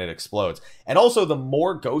when it explodes. And also, the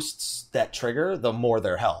more ghosts that trigger, the more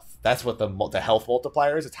their health. That's what the health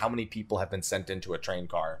multiplier is. It's how many people have been sent into a train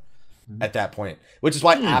car at that point. Which is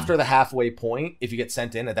why after the halfway point, if you get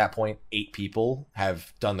sent in at that point, 8 people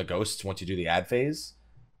have done the ghosts once you do the ad phase.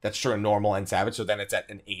 That's true in normal and savage. So then it's at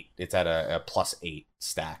an 8. It's at a +8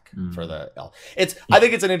 stack for the L. I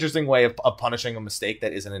think it's an interesting way of punishing a mistake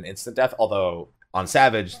that isn't an instant death. Although on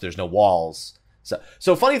savage, there's no walls.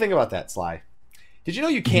 So funny thing about that, Sly. Did you know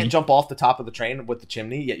you can't jump off the top of the train with the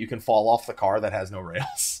chimney, yet you can fall off the car that has no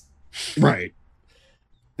rails? Right.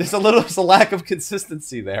 There's a lack of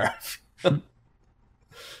consistency there.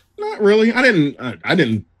 Not really. I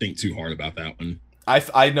didn't think too hard about that one.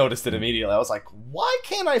 I noticed it immediately. I was like, why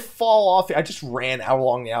can't I fall off? I just ran out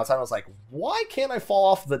along the outside. I was like, why can't I fall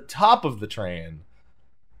off the top of the train?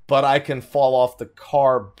 But I can fall off the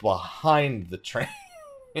car behind the train.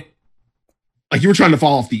 Like you were trying to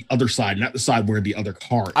fall off the other side, not the side where the other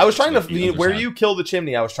car is. I was trying to, where you kill the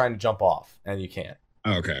chimney, I was trying to jump off, and you can't.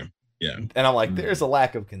 Okay. Yeah. And I'm like, there's a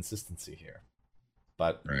lack of consistency here.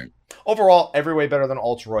 But overall, every way better than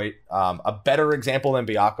Ultroit. A better example than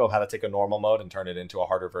Byakko of how to take a normal mode and turn it into a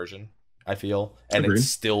harder version, I feel. And it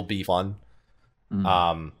still be fun.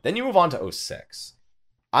 Then you move on to 06.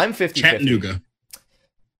 I'm 50-50. Chattanooga.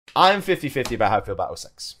 I'm 50-50 about how I feel about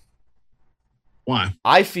 06. Why?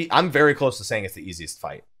 I'm very close to saying it's the easiest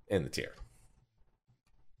fight in the tier.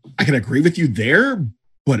 I can agree with you there,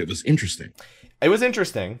 but it was interesting. It was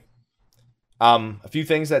interesting. A few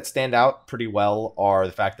things that stand out pretty well are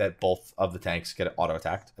the fact that both of the tanks get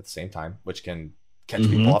auto-attacked at the same time, which can catch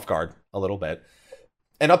people off guard a little bit.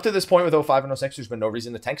 And up to this point with 05 and 06, there's been no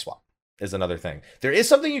reason to tank swap, is another thing. There is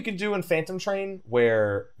something you can do in Phantom Train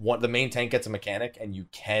where the main tank gets a mechanic and you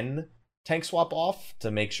can tank swap off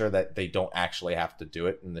to make sure that they don't actually have to do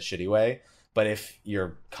it in the shitty way. But if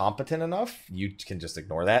you're competent enough, you can just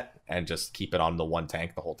ignore that and just keep it on the one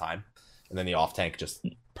tank the whole time. And then the off tank just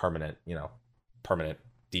permanent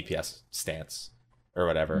DPS stance or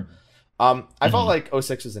whatever. I felt like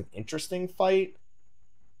 06 was an interesting fight,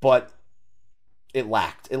 but it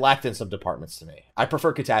lacked in some departments to me. I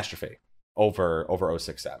prefer Catastrophe over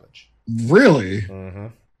 06 Savage. Really?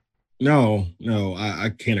 No,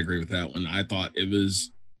 I can't agree with that one. I thought it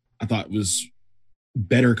was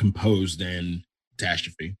better composed than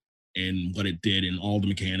Catastrophe and what it did in all the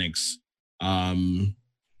mechanics,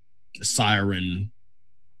 Siren,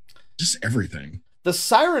 just everything. The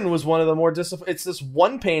Siren was one of the more it's this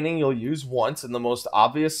one painting you'll use once in the most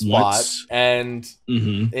obvious spot, and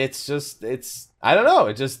it's I don't know.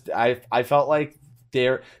 I felt like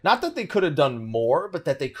they're not that they could have done more, but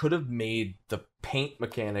that they could have made the paint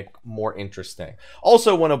mechanic more interesting.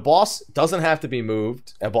 Also, when a boss doesn't have to be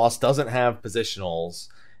moved, a boss doesn't have positionals,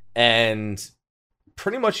 and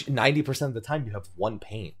pretty much 90% of the time you have one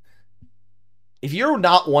paint. If you're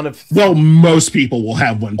not one of most people will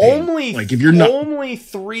have one paint. Only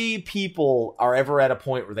 3 people are ever at a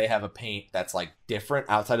point where they have a paint that's like different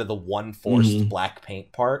outside of the one forced black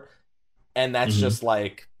paint part. And that's just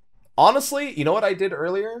like, honestly, you know what I did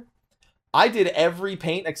earlier? I did every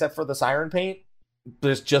paint except for the Siren paint,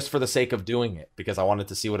 just for the sake of doing it, because I wanted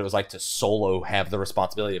to see what it was like to solo have the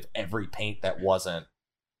responsibility of every paint that wasn't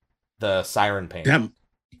the Siren paint.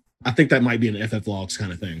 I think that might be an FF Logs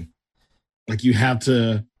kind of thing. Like, you have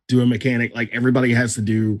to do a mechanic, like everybody has to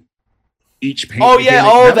do each paint. Oh yeah,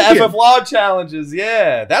 mechanic. The FF Log challenges.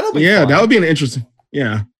 Yeah, that'll be fun. That would be an interesting.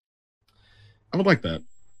 Yeah, I would like that.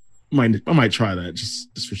 I might try that just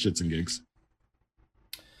for shits and gigs.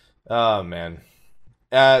 Oh man,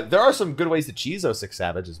 there are some good ways to cheese 06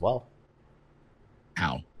 Savage as well.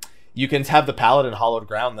 How? You can have the Paladin Hollowed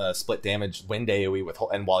Ground, the split damage wind AoE with,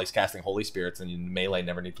 and while he's casting Holy Spirits, and you melee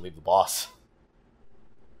never need to leave the boss.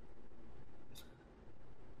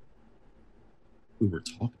 We were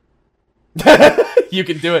talking. You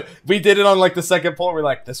can do it. We did it on like the second pull. We're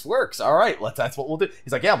like, this works. All right, that's what we'll do.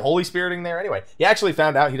 He's like, yeah, I'm Holy Spiriting there anyway. He actually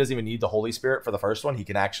found out he doesn't even need the Holy Spirit for the first one. He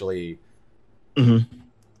can actually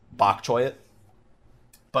bok choy it.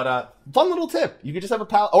 But fun little tip. You can just have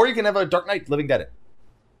a or you can have a Dark Knight Living Dead it.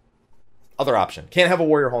 Other option. Can't have a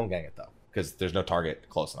Warrior Holmgang it though, because there's no target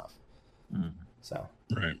close enough. So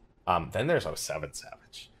right. Then there's 07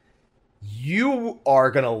 Savage. You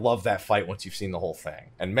are going to love that fight once you've seen the whole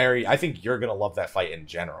thing. And Mary, I think you're going to love that fight in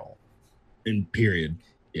general. In period.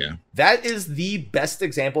 Yeah. That is the best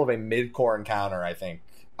example of a mid-core encounter I think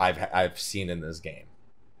I've seen in this game.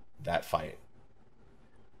 That fight.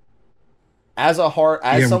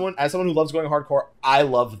 Someone who loves going hardcore, I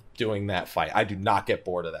love doing that fight. I do not get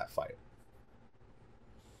bored of that fight.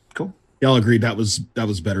 Cool. Y'all agreed that was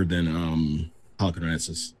better than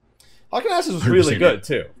Halcyon-Nessus. Halcyon-Nessus was really good,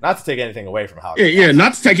 too. Not to take anything away from Halcyon-Nessus. Yeah,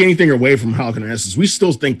 not to take anything away from Halcyon-Nessus. We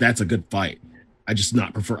still think that's a good fight. I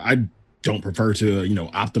don't prefer to,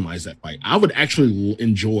 optimize that fight. I would actually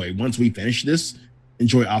enjoy, once we finish this,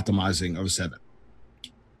 optimizing 07.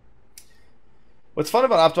 What's fun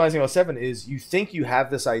about optimizing 07 is you think you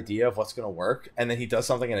have this idea of what's going to work, and then he does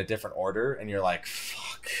something in a different order, and you're like,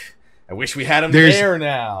 fuck, I wish we had him there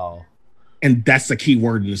now. And that's the key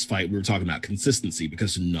word in this fight. We were talking about consistency,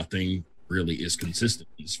 because nothing really is consistent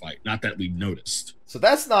in this fight. Not that we've noticed. So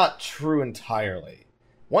that's not true entirely.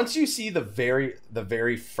 Once you see the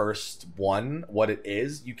very first one, what it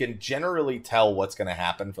is, you can generally tell what's going to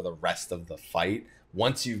happen for the rest of the fight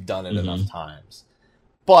once you've done it enough times.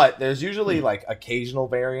 But there's usually like occasional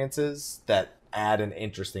variances that add an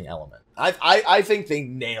interesting element. I think they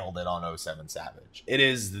nailed it on 07 Savage. It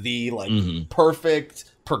is the perfect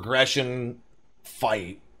progression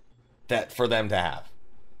fight that for them to have.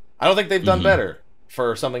 I don't think they've done better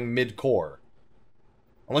for something mid-core.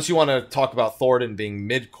 Unless you want to talk about Thornton being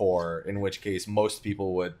mid-core, in which case most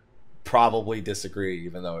people would probably disagree,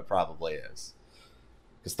 even though it probably is.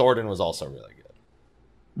 Because Thornton was also really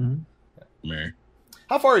good. Yeah.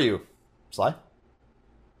 How far are you, Sly?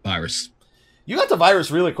 Virus. You got the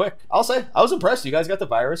virus really quick. I'll say. I was impressed. You guys got the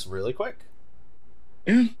virus really quick.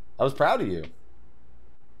 Yeah. I was proud of you.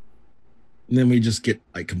 And then we just get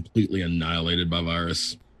like completely annihilated by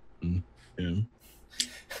virus. Yeah.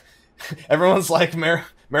 Everyone's like,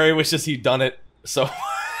 Mary wishes he'd done it. So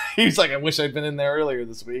he's like, I wish I'd been in there earlier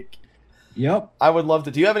this week. Yep. I would love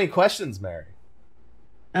to. Do you have any questions, Mary?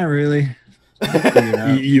 Not really.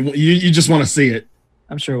 You just want to see it.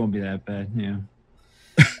 I'm sure it won't be that bad. Yeah.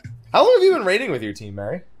 How long have you been raiding with your team,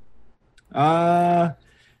 Mary?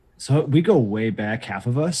 So we go way back. Half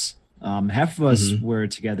of us. Half of us were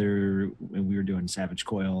together when we were doing Savage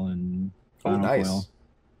Coil and Final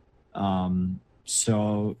Coil.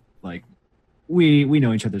 So like we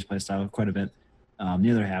know each other's playstyle quite a bit.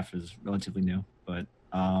 The other half is relatively new, but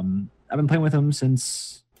I've been playing with them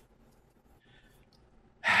since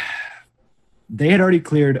they had already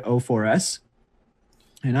cleared 04S,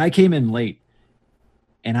 and I came in late,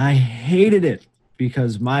 and I hated it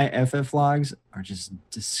because my FF logs are just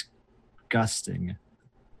disgusting.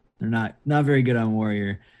 They're not very good on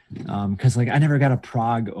Warrior, because like I never got a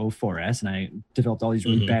prog 04S, and I developed all these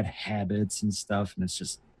really bad habits and stuff, and it's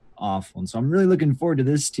just awful. And so I'm really looking forward to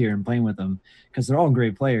this tier and playing with them, because they're all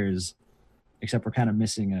great players, except we're kind of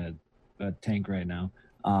missing a tank right now.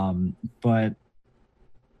 But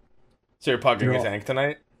so you're pugging a tank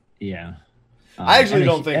tonight? Yeah. I actually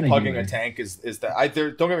don't think pugging a tank is that.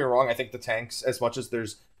 Don't get me wrong. I think the tanks, as much as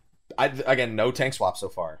there's, again, no tank swap so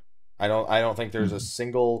far. I don't think there's a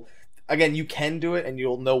single. Again, you can do it, and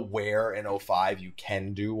you'll know where in 05 you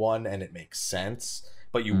can do one, and it makes sense.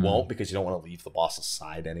 But you won't because you don't want to leave the boss's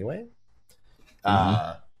side anyway.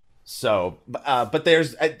 But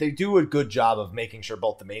they do a good job of making sure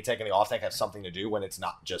both the main tank and the off tank have something to do when it's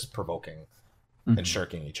not just provoking and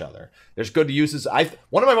shirking each other. There's good uses.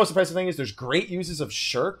 One of my most impressive things is there's great uses of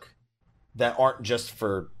shirk that aren't just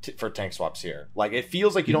for tank swaps here. Like, it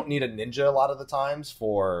feels like you don't need a ninja a lot of the times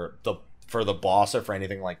for the boss or for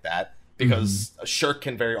anything like that, because a shirk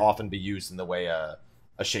can very often be used in the way a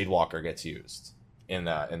Shadewalker gets used in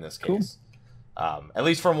this case. Cool. At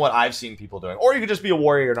least from what I've seen people doing. Or you could just be a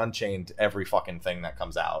warrior and unchained every fucking thing that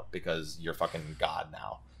comes out because you're fucking god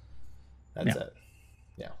now. That's it.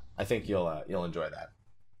 Yeah, I think you'll enjoy that.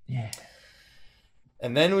 Yeah.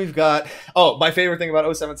 And then we've got my favorite thing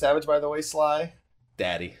about 07 Savage, by the way, Sly,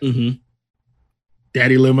 Daddy.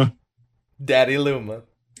 Daddy Luma.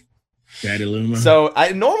 So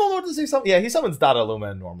normal mode, does he summon? Yeah, he summons Dada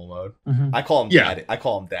Luma in normal mode. I call him Daddy. I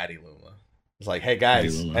call him Daddy Luma. It's like, hey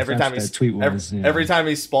guys, every time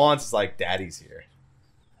he spawns, it's like, Daddy's here.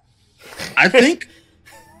 I think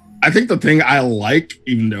the thing I like,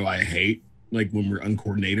 even though I hate, like, when we're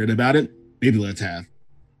uncoordinated about it, maybe let's have,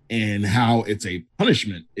 and how it's a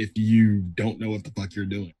punishment if you don't know what the fuck you're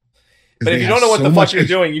doing. But if you don't know what the fuck you're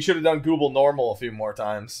doing, you should have done Google normal a few more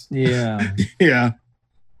times. Yeah. Yeah.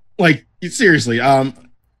 Like, seriously.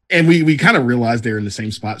 And we kind of realized they're in the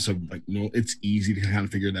same spot, so, like, it's easy to kind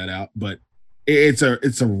of figure that out. But it's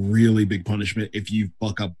a really big punishment if you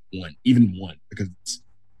fuck up even one, because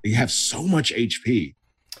they have so much HP.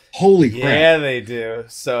 Holy crap. Yeah, they do.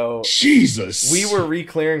 So Jesus. We were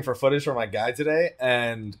re-clearing for footage for my guy today,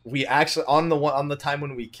 and we actually on the time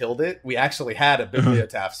when we killed it, we actually had a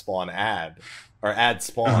Bibliotaph spawn ad. And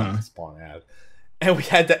we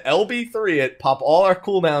had to LB3 it, pop all our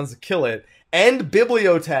cooldowns to kill it, and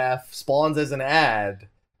Bibliotaph spawns as an ad.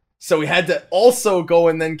 So we had to also go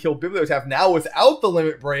and then kill Bibliotaph now without the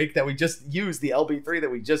limit break that we just used, the LB3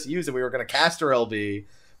 that we just used, and we were going to caster LB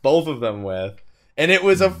both of them with. And it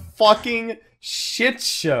was a fucking shit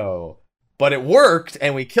show. But it worked,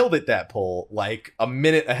 and we killed it that pull like a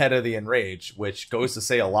minute ahead of the Enrage, which goes to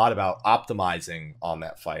say a lot about optimizing on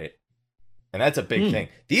that fight. And that's a big thing.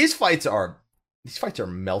 These fights are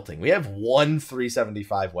melting. We have one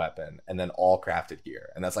 375 weapon and then all crafted gear.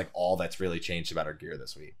 And that's like all that's really changed about our gear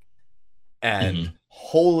this week. And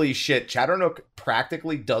holy shit, Chatternook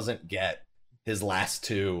practically doesn't get his last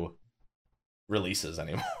two releases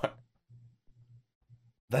anymore.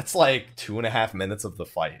 That's like 2.5 minutes of the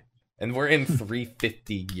fight. And we're in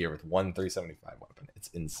 350 gear with one 375 weapon. It's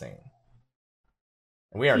insane.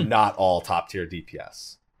 And we are not all top tier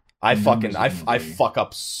DPS. I fuck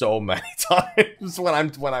up so many times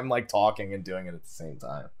when I'm like talking and doing it at the same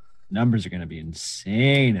time. Numbers are gonna be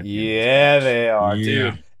insane. Yeah, they are,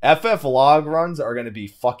 dude. FF log runs are gonna be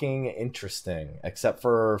fucking interesting, except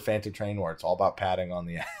for Phantom Train, where it's all about padding on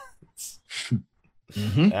the ads.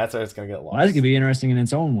 That's where it's gonna get lost. Well, that's gonna be interesting in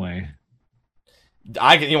its own way.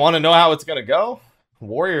 You want to know how it's gonna go?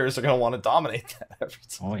 Warriors are gonna want to dominate that every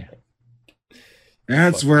time. Oh yeah.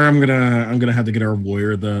 That's where I'm gonna have to get our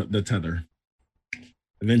warrior the tether.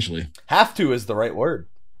 Eventually. Have to is the right word.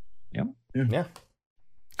 Yep. Yeah.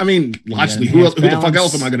 I mean, logically, who the fuck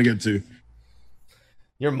else am I gonna get to?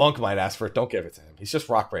 Your monk might ask for it. Don't give it to him. He's just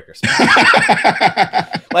Rockbreaker.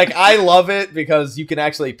 Like, I love it because you can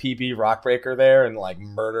actually PB Rockbreaker there and like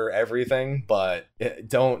murder everything, but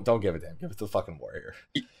don't give it to him. Give it to the fucking warrior.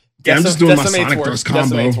 Yeah, I'm just doing my Sonic Thrust combo.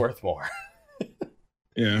 Decimate's worth more.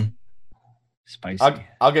 Yeah. Spicy.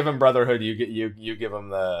 I'll give him Brotherhood. You give him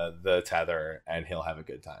the tether, and he'll have a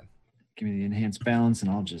good time. Give me the enhanced balance,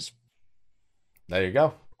 and I'll just. There you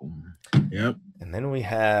go. Boom. Yep. And then we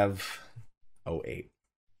have 08.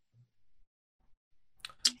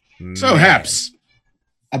 So Haps,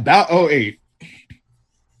 about 08.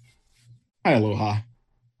 Hi, Aloha.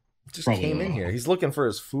 Just came in here. He's looking for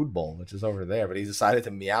his food bowl, which is over there, but he decided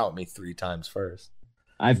to meow at me 3 times first.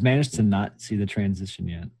 I've managed to not see the transition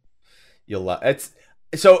yet.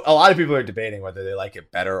 So a lot of people are debating whether they like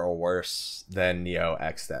it better or worse than Neo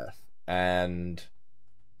X Death, and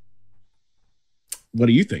what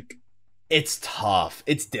do you think? It's tough.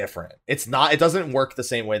 It's different. It's not. It doesn't work the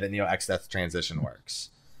same way that Neo X Death transition works.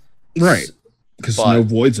 Right, because no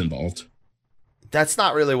voids involved. That's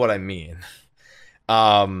not really what I mean.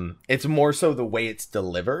 It's more so the way it's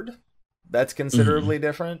delivered that's considerably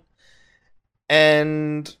different.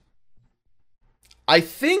 And I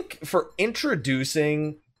think for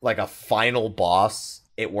introducing like a final boss,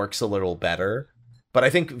 it works a little better. But I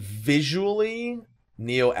think visually,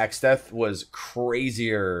 Neo Exdeath was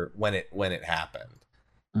crazier when it happened.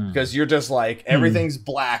 Because you're just like, everything's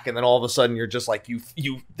black, and then all of a sudden you're just like,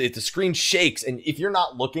 the screen shakes, and if you're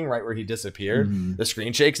not looking right where he disappeared, the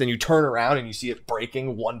screen shakes, and you turn around and you see it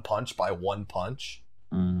breaking one punch by one punch.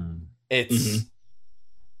 It's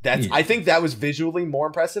I think that was visually more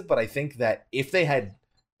impressive, but I think that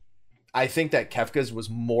Kefka's was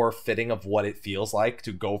more fitting of what it feels like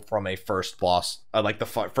to go from a first boss, like the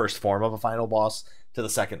first form of a final boss, to the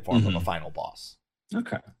second form of a final boss.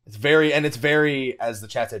 Okay. It's very, as the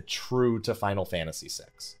chat said, true to Final Fantasy VI.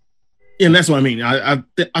 Yeah, and that's what I mean. I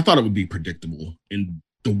thought it would be predictable in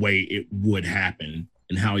the way it would happen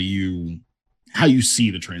and how you see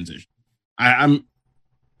the transition. I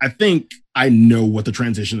think I know what the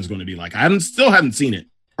transition is going to be like. I still haven't seen it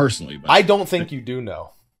personally, but I don't think you do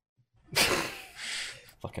know.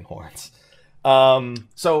 Fucking horns.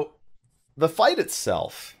 So the fight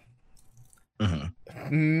itself.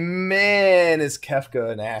 Man, is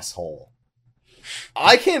Kefka an asshole.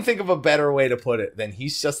 I can't think of a better way to put it than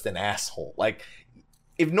he's just an asshole. Like,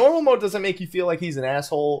 if normal mode doesn't make you feel like he's an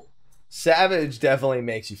asshole, Savage definitely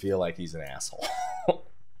makes you feel like he's an asshole.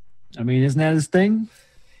 I mean, isn't that his thing?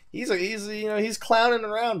 He's clowning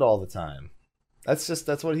around all the time.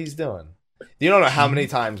 That's what he's doing. You don't know how many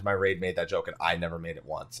times my raid made that joke and I never made it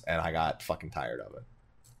once, and I got fucking tired of it.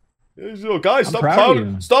 Guys,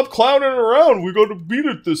 stop clowning around. We got to beat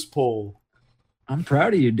at this poll. I'm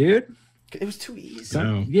proud of you, dude. It was too easy.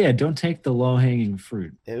 Don't take the low-hanging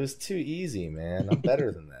fruit. It was too easy, man. I'm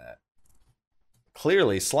better than that.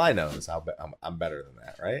 Clearly, Sly knows I'm better than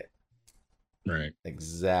that, right? Right.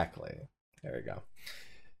 Exactly. There we go.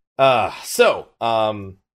 So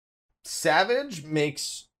Savage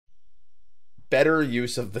makes better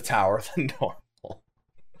use of the tower than normal.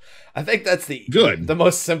 I think that's the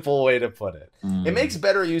most simple way to put it. It makes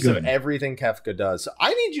better use of everything Kefka does. So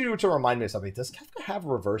I need you to remind me of something. Does Kefka have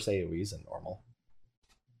reverse AoEs in normal?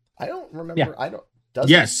 I don't remember. Yeah. I don't.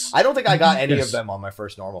 Yes. I don't think I got any of them on my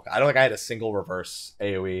first normal. I don't think I had a single reverse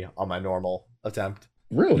AoE on my normal attempt.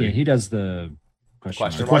 Really? Yeah, he does the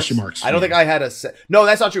question marks. I don't think I had a No,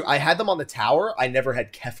 that's not true. I had them on the tower. I never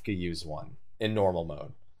had Kefka use one in normal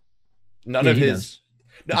mode. None of his.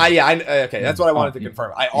 Okay, that's what I wanted to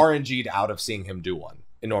confirm. I RNG'd out of seeing him do one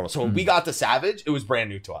in normal. So when we got to Savage, it was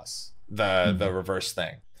brand new to us. The reverse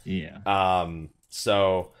thing. Yeah.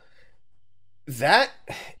 So that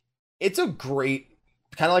it's a great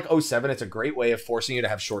kind of like 07. It's a great way of forcing you to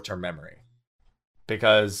have short-term memory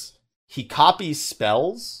because he copies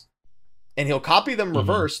spells and he'll copy them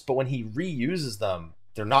reversed, but when he reuses them,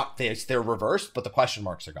 they're reversed, but the question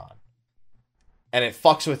marks are gone. And it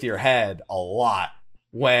fucks with your head a lot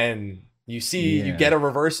when you see you get a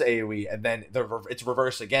reverse AoE and then it's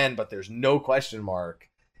reversed again, but there's no question mark.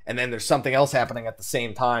 And then there's something else happening at the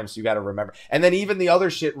same time, so you got to remember. And then even the other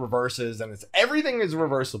shit reverses, and everything is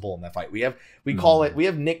reversible in that fight. We have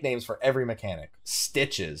nicknames for every mechanic.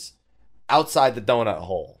 Stitches, outside the donut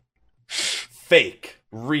hole, fake,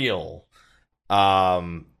 real,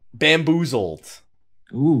 bamboozled,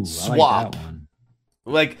 swap. I like that one.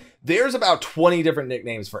 Like there's about 20 different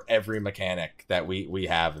nicknames for every mechanic that we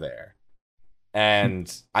have there.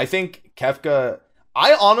 And I think Kefka,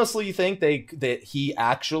 I honestly think that he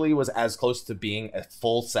actually was as close to being a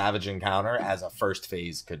full Savage encounter as a first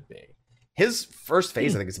phase could be. His first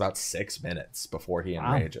phase, I think, is about 6 minutes before he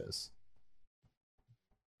enrages.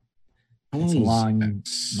 It's a long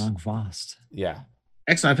vast. Yeah.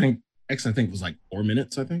 X I think was like 4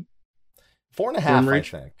 minutes, I think. 4.5, I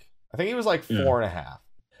think. I think he was like 4.5.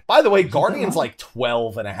 By the way, Guardian's like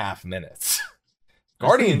 12.5 minutes.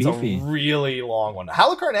 Guardian's a really long one.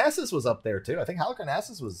 Halicarnassus was up there too. I think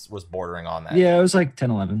Halicarnassus was bordering on that. Yeah, it was like 10,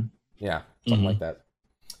 11. Yeah, something like that.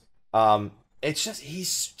 It's just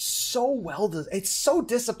he's so it's so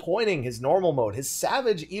disappointing, his normal mode. His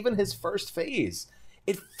Savage, even his first phase.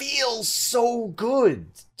 It feels so good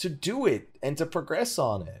to do it and to progress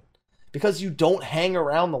on it. Because you don't hang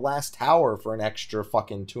around the last tower for an extra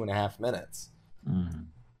fucking 2.5 minutes.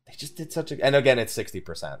 They just did such a... And again, it's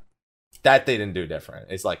 60%. That they didn't do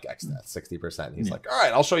different. It's like X-Death, 60%. He's like, all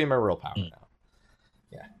right, I'll show you my real power now.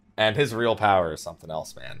 Yeah. And his real power is something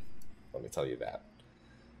else, man. Let me tell you that.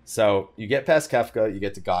 So you get past Kefka, you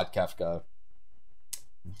get to God Kefka.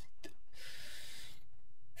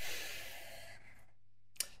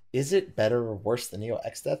 Is it better or worse than Neo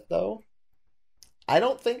X-Death, though? I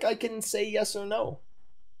don't think I can say yes or no.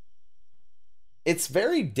 It's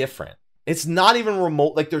very different. It's not even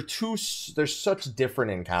remote. Like they're such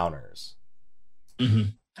different encounters.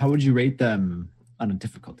 How would you rate them on a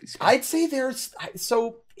difficulty scale? I'd say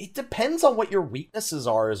so it depends on what your weaknesses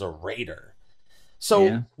are as a raider.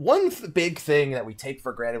 So one big thing that we take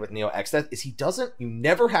for granted with Neo Exdeath is you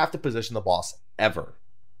never have to position the boss ever.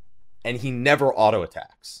 And he never auto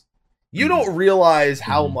attacks. You don't realize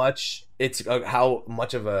how much how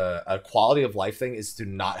much of a quality of life thing is to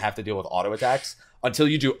not have to deal with auto attacks until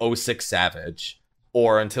you do 06 Savage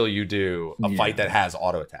or until you do a fight that has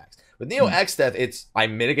auto attacks. With Neo Exdeath, I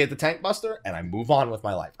mitigate the Tank Buster and I move on with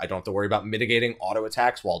my life. I don't have to worry about mitigating auto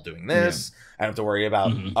attacks while doing this. I don't have to worry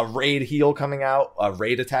about a raid heal coming out, a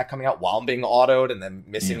raid attack coming out while I'm being autoed and then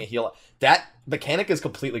missing a heal. That mechanic is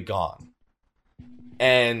completely gone.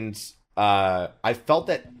 And I felt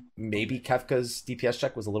that maybe Kefka's DPS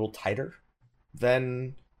check was a little tighter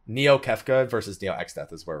than Neo Kefka versus Neo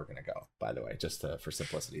Exdeath is where we're going to go, by the way, just for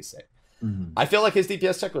simplicity's sake. I feel like his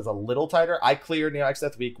DPS check was a little tighter. I cleared Neo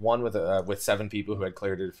Exdeath week 1 with 7 people who had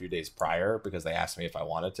cleared it a few days prior because they asked me if I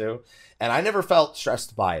wanted to. And I never felt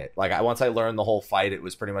stressed by it. Like once I learned the whole fight, it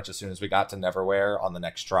was pretty much as soon as we got to Neverwhere on the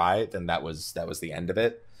next try, then that was the end of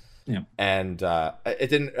it. Yeah. And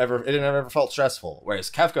it didn't ever felt stressful.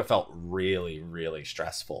 Whereas Kefka felt really, really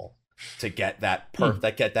stressful to get that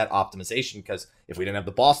get that optimization, because if we didn't have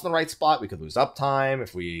the boss in the right spot, we could lose uptime.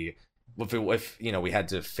 If we had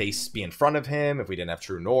to be in front of him, if we didn't have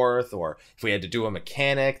True North, or if we had to do a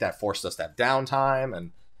mechanic that forced us to have downtime,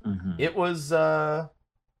 and it was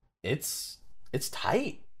it's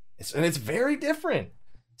tight. It's very different.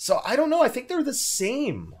 So I don't know. I think they're the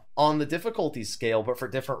same on the difficulty scale, but for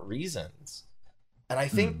different reasons. And I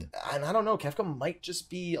think, and I don't know, Kefka might just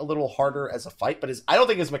be a little harder as a fight, but I don't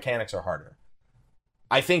think his mechanics are harder.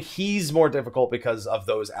 I think he's more difficult because of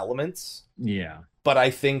those elements. Yeah. But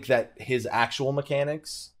I think that his actual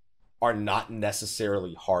mechanics are not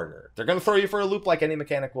necessarily harder. They're going to throw you for a loop like any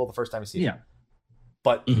mechanic will the first time you see them.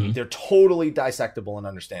 But they're totally dissectable and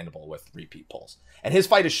understandable with repeat pulls. And his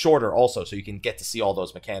fight is shorter also, so you can get to see all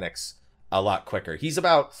those mechanics a lot quicker. He's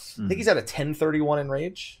about, I think he's at a 1031 in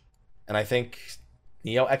rage. And I think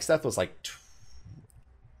Neo Exdeath was like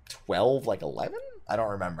 12, like 11? I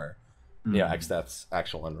don't remember. Neo Exdeath's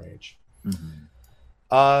actual in rage.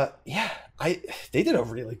 They did a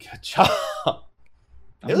really good job.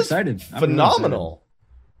 I'm excited. Phenomenal.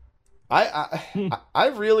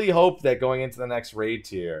 I really hope that going into the next raid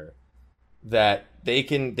tier that they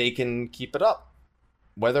can keep it up.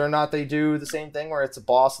 Whether or not they do the same thing where it's a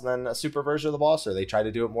boss and then a super version of the boss, or they try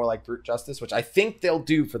to do it more like Brute Justice, which I think they'll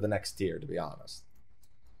do for the next tier, to be honest.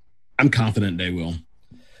 I'm confident they will.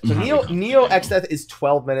 So Neo Exdeath is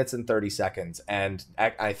 12 minutes and 30 seconds, and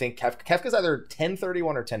I think Kefka's either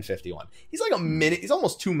 1031 or 1051. He's like a minute. He's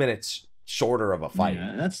almost 2 minutes shorter of a fight.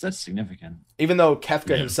 Yeah, that's significant. Even though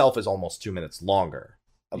Kefka himself is almost 2 minutes longer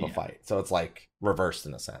of a fight, so it's like reversed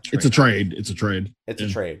in a sense. It's a trade. It's a trade. It's a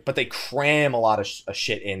trade, but they cram a lot of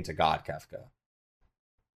shit into God Kefka,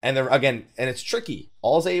 and they're and it's tricky.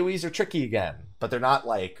 All his AOE's are tricky again, but they're not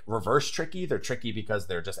like reverse tricky. They're tricky because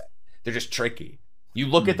they're just tricky. You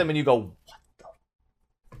look at them and you go, what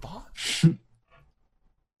the fuck?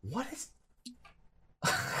 What is...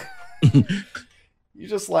 You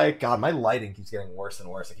just like, God, my lighting keeps getting worse and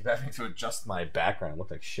worse. I keep having to adjust my background. I look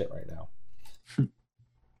like shit right now.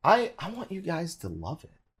 I want you guys to love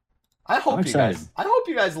it. I hope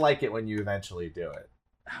you guys like it when you eventually do it.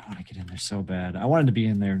 I want to get in there so bad. I wanted to be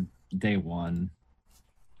in there day one.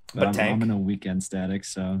 But I'm in a weekend static,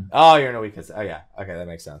 so... Oh, you're in a weekend... Oh, yeah. Okay, that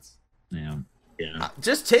makes sense. Yeah.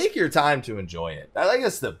 Just take your time to enjoy it. I think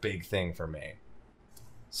that's the big thing for me.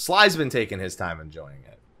 Sly's been taking his time enjoying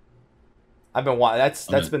it. I've been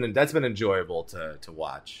that's been enjoyable to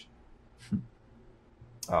watch.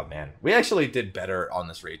 Oh man, we actually did better on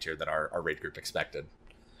this raid tier than our raid group expected.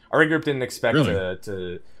 Our raid group didn't expect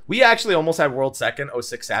to. We actually almost had world second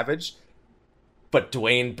 06 Savage, but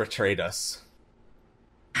Dwayne betrayed us.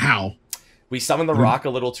 How? We summoned the rock a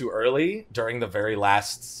little too early during the very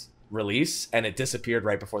last release, and it disappeared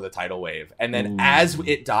right before the tidal wave. And then as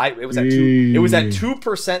it died, it was at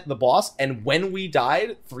 2% the boss. And when we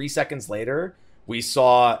died, 3 seconds later, we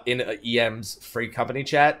saw in EM's free company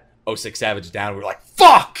chat 06 Savage down. We were like,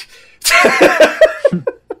 fuck!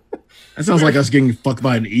 That sounds like us getting fucked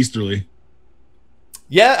by an Easterly.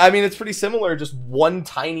 Yeah, I mean, it's pretty similar. Just one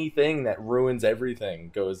tiny thing that ruins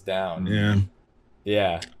everything goes down.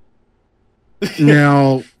 Yeah.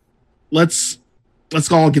 Now, let's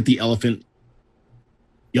all get the elephant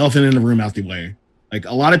in the room out the way. Like,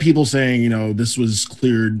 a lot of people saying, this was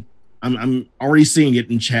cleared. I'm already seeing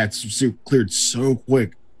it in chats cleared so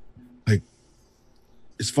quick. Like,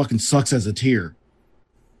 this fucking sucks as a tier.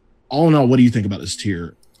 All in all, what do you think about this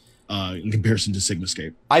tier? in comparison to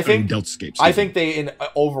Sigmascape. I think Deltascape. I think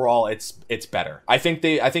overall it's better. I think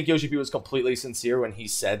Yoshi P was completely sincere when he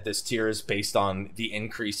said this tier is based on the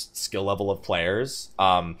increased skill level of players.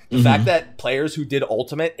 The fact that players who did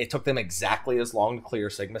Ultimate, it took them exactly as long to clear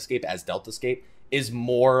Sigmascape as Deltascape is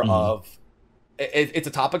more of it's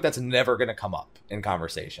a topic that's never going to come up in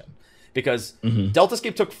conversation because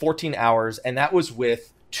Deltascape took 14 hours and that was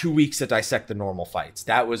with 2 weeks to dissect the normal fights.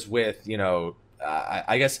 That was with,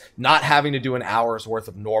 I guess not having to do an hour's worth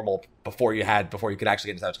of normal before you could actually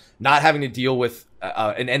get into touch, not having to deal with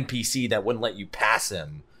an NPC that wouldn't let you pass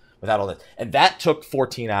him without all this. And that took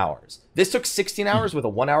 14 hours. This took 16 hours with a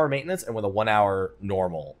 1 hour maintenance and with a 1 hour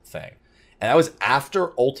normal thing. And that was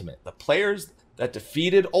after Ultimate. The players that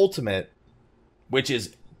defeated Ultimate, which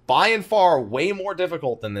is by and far way more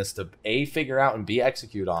difficult than this to A, figure out and B,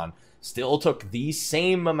 execute on, still took the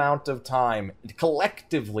same amount of time,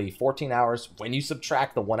 collectively 14 hours when you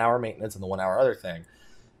subtract the 1 hour maintenance and the 1 hour other thing.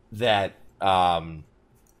 That I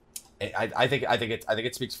think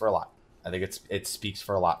it speaks for a lot. I think it speaks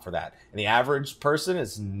for a lot for that. And the average person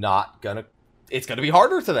is not gonna. It's gonna be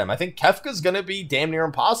harder to them. I think Kefka's gonna be damn near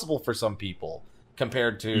impossible for some people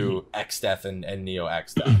compared to Xdeath and Neo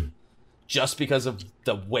Xdeath, just because of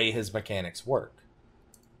the way his mechanics work.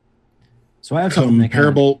 So I have something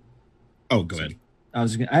comparable. Oh, go ahead. I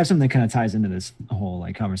have something that kind of ties into this whole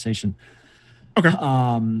conversation. Okay.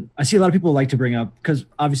 I see a lot of people like to bring up, because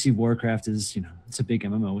obviously Warcraft is, it's a big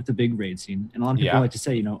MMO with a big raid scene, and a lot of people like to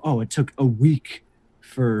say, it took a week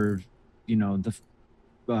for,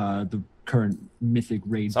 the current Mythic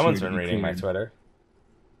raid. Someone's been reading my Twitter.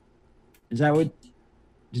 Is that what?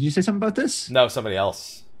 Did you say something about this? No, somebody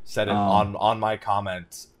else said it on my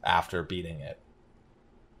comment after beating it.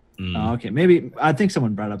 Oh, okay, maybe I think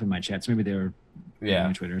someone brought it up in my chat, so maybe they were on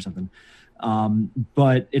my Twitter or something.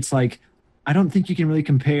 But it's like, I don't think you can really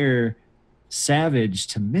compare Savage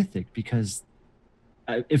to Mythic, because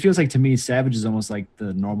it feels like to me Savage is almost like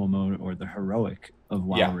the normal mode or the heroic of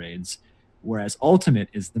WoW raids, whereas Ultimate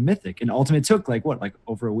is the Mythic, and Ultimate took like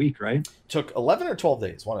over a week, right? Took 11 or 12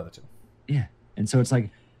 days, one of the two. Yeah, and so it's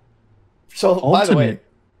like, so by the way,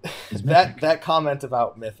 that comment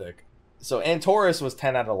about Mythic. So Antorus was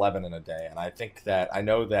 10 out of 11 in a day, and I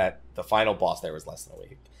know that the final boss there was less than a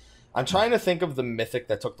week. I'm trying to think of the Mythic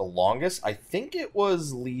that took the longest. I think it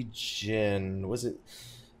was Legion. Was it?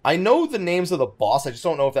 I know the names of the boss. I just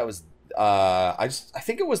don't know if that was. I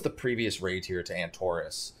think it was the previous raid tier to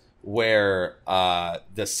Antorus, where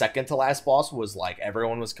the second to last boss was like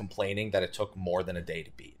everyone was complaining that it took more than a day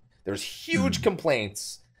to beat. There's huge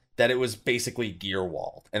complaints that it was basically gear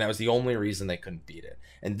walled, and that was the only reason they couldn't beat it.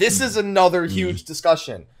 And this is another huge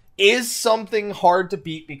discussion. Is something hard to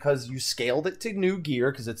beat because you scaled it to new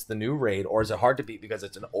gear because it's the new raid, or is it hard to beat because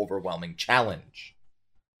it's an overwhelming challenge?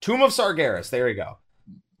 Tomb of Sargeras, there you go.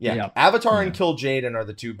 Yeah, Avatar and Kill Jaden are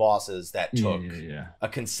the two bosses that took a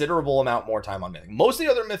considerable amount more time on Mythic. Most of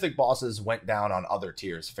the other Mythic bosses went down on other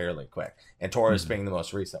tiers fairly quick, and Taurus being the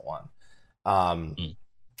most recent one.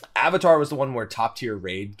 Avatar was the one where top tier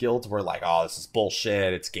raid guilds were like, oh, this is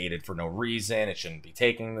bullshit, it's gated for no reason, it shouldn't be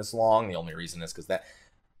taking this long, the only reason is because that.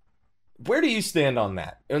 Where do you stand on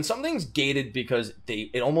that? When something's gated because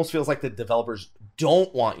it almost feels like the developers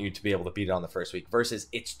don't want you to be able to beat it on the first week, versus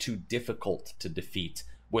it's too difficult to defeat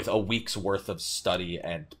with a week's worth of study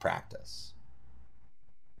and practice.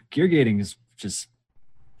 Gear gating is just,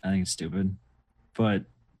 I think it's stupid, but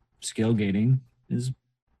skill gating is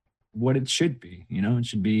what it should be. It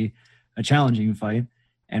should be a challenging fight.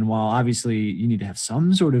 And while obviously you need to have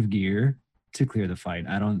some sort of gear to clear the fight,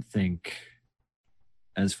 I don't think,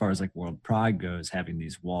 as far as like World Prog goes, having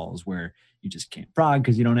these walls where you just can't prog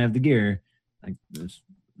because you don't have the gear, like there's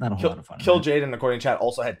not a whole lot of fun. Kill Jaden, according to chat,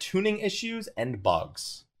 also had tuning issues and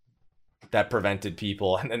bugs that prevented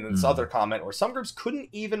people. And then this other comment where some groups couldn't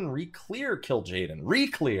even re-clear Kill Jaden,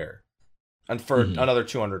 and for another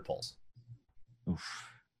 200 pulls. Oof.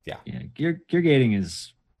 Yeah. Gear gating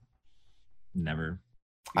is never.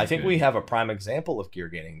 I think we have a prime example of gear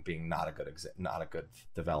gating being not a good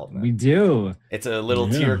development. We do. It's a little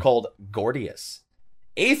tier called Gordius.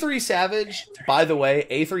 A3 Savage, by the way,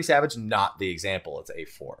 A3 Savage, not the example. It's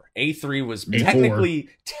A4. A3 was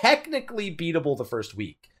technically beatable the first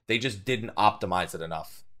week. They just didn't optimize it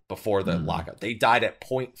enough before the lockout. They died at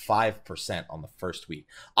 0.5% on the first week.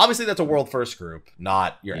 Obviously, that's a world first group,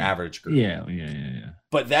 not your average group. Yeah.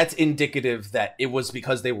 But that's indicative that it was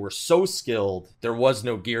because they were so skilled, there was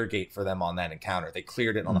no gear gate for them on that encounter. They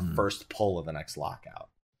cleared it on the first pull of the next lockout.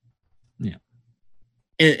 Yeah.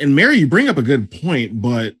 And Mary, you bring up a good point,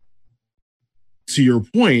 but to your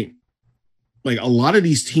point, like a lot of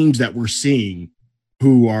these teams that we're seeing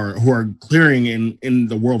who are clearing in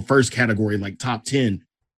the world first category, like top 10,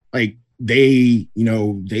 like they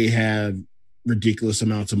have ridiculous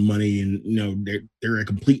amounts of money, and they're a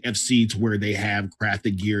complete FC to where they have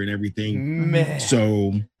crafted gear and everything. Man.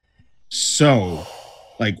 So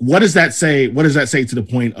like, what does that say to the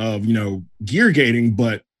point of gear gating,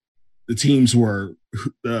 but the teams who are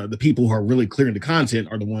the people who are really clearing the content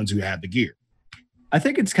are the ones who have the gear? I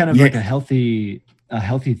think it's kind of like a healthy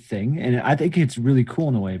thing, and I think it's really cool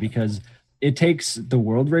in a way, because it takes the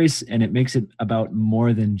world race and it makes it about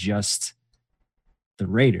more than just the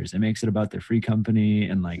raiders. It makes it about their free company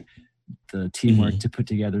and like the teamwork to put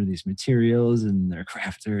together these materials and their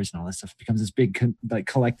crafters and all that stuff. It becomes this big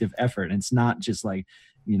collective effort, and it's not just like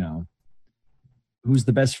who's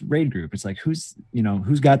the best raid group. It's like who's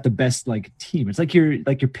got the best like team. It's like your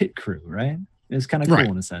pit crew, right? It's kind of cool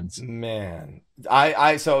in a sense. Man,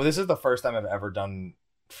 I so this is the first time I've ever done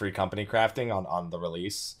free company crafting on the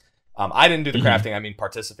release. I didn't do the crafting. I mean,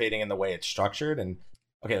 participating in the way it's structured. And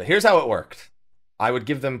okay, here's how it worked. I would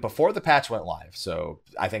give them before the patch went live. So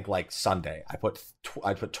I think like Sunday, I put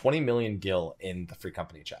 20 million gil in the free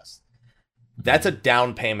company chest. That's a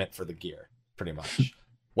down payment for the gear, pretty much.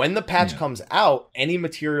 When the patch comes out, any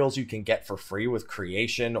materials you can get for free with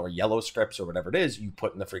creation or yellow scripts or whatever it is, you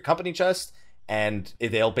put in the free company chest. And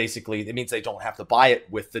they'll basically, it means they don't have to buy it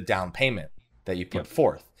with the down payment that you put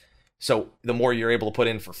forth. So the more you're able to put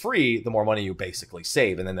in for free, the more money you basically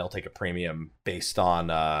save. And then they'll take a premium based on,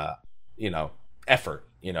 effort,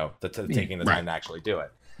 taking the time to actually do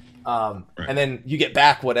it. And then you get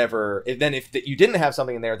back whatever. Then if you didn't have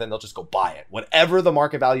something in there, then they'll just go buy it. Whatever the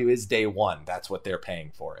market value is day one, that's what they're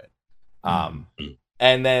paying for it.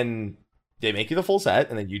 And then they make you the full set,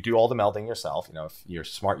 and then you do all the melding yourself. If you're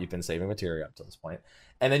smart, you've been saving material up to this point.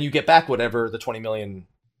 And then you get back whatever the 20 million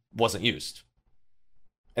wasn't used.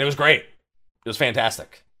 And it was great. It was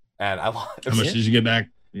fantastic. And how much did you get back?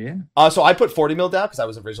 Yeah. So I put 40 mil down because I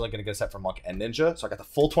was originally going to get a set for Monk and Ninja. So I got the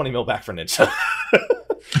full 20 mil back for Ninja.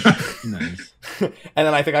 Nice. And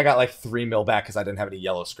then I think I got like 3 mil back because I didn't have any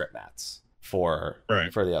yellow script mats for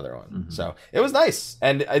the other one. So it was nice.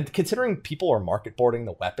 And considering people are market boarding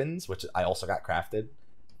the weapons, which I also got crafted,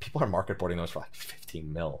 people are market boarding those for like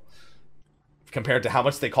 15 mil. Compared to how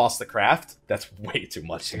much they cost to craft, that's way too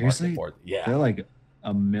much to market board. Yeah. They're like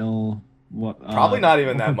a mil. Probably not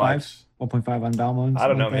even that much. 1.5 on Balmond. I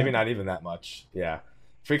don't know. Maybe not even that much. Yeah.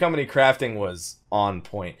 Free company crafting was on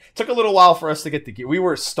point. It took a little while for us to get the gear. We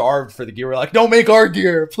were starved for the gear. We're like, don't make our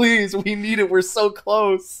gear, please. We need it. We're so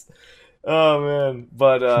close. Oh, man.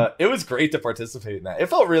 But it was great to participate in that. It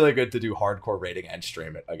felt really good to do hardcore rating and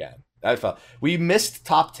stream it again. We missed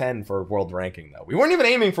top 10 for world ranking, though. We weren't even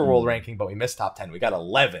aiming for world ranking, but we missed top 10. We got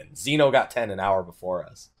 11. Xeno got 10 an hour before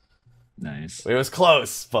us. Nice. It was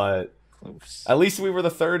close, but at least we were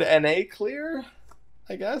the third NA clear,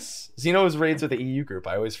 I guess. Xeno's raids with the EU group.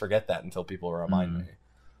 I always forget that until people remind me.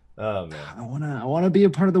 Oh man, I wanna be a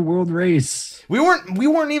part of the world race. We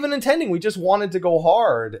weren't even intending. We just wanted to go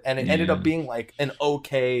hard, and it ended up being like an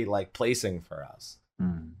okay like placing for us.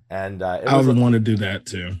 And I would want to do that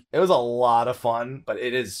too. It was a lot of fun, but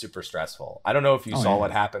it is super stressful. I don't know if you saw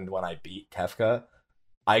what happened when I beat Kefka.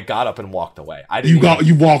 I got up and walked away. You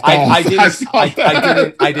walked off. I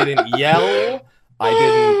didn't yell.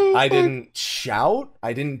 I didn't shout.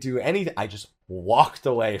 I didn't do anything. I just walked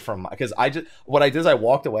away from, because what I did is I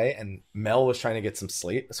walked away, and Mel was trying to get some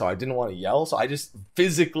sleep, so I didn't want to yell. So I just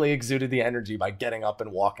physically exuded the energy by getting up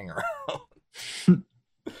and walking around.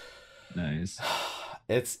 Nice.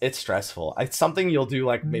 It's stressful. It's something you'll do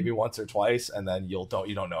like maybe once or twice, and then you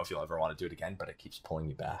don't know if you'll ever want to do it again, but it keeps pulling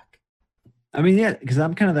you back. I mean, yeah, because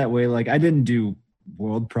I'm kind of that way. Like, I didn't do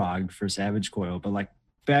World Prog for Savage Coil, but like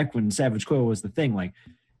back when Savage Coil was the thing, like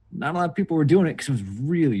not a lot of people were doing it because it was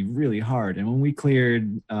really, really hard. And when we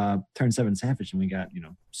cleared Turn 7 Savage and we got,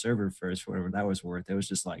 server first, whatever that was worth, it was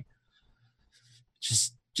just like,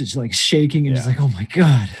 just like shaking and just like, oh my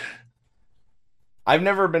God. I've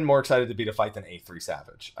never been more excited to beat a fight than A3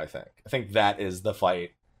 Savage, I think that is the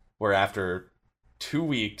fight where after 2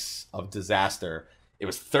 weeks of disaster, it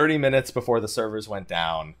was 30 minutes before the servers went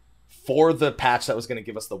down for the patch that was going to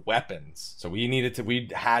give us the weapons. So we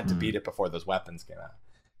had to beat it before those weapons came out.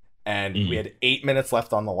 And we had 8 minutes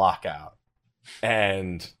left on the lockout.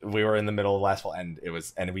 And we were in the middle of the last fall, and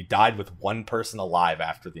we died with one person alive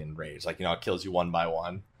after the enrage. Like, it kills you one by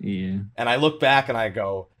one. Yeah. And I look back and I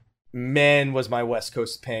go, man, was my West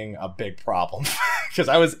Coast ping a big problem. Because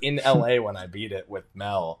I was in LA when I beat it with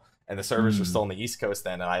Mel, and the servers were still on the East Coast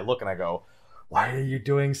then. And I look and I go, why are you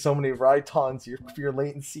doing so many Rhytons? Your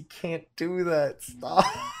latency can't do that. Stop.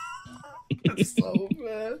 It's so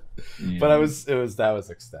bad. Yeah. But that was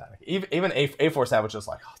ecstatic. Even A4 Savage was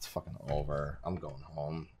like, oh, it's fucking over. I'm going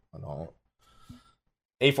home. I don't.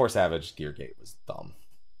 A4 Savage Geargate was dumb.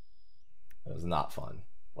 It was not fun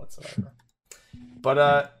whatsoever.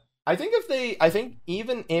 But I think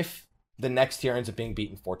even if the next tier ends up being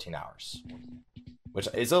beaten 14 hours, which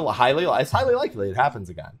is highly likely it happens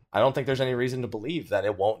again. I don't think there's any reason to believe that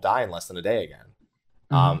it won't die in less than a day again.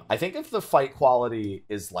 I think if the fight quality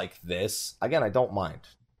is like this, again, I don't mind.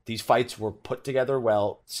 These fights were put together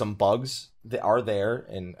well. Some bugs that are there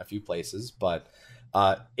in a few places, but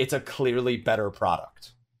it's a clearly better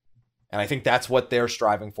product. And I think that's what they're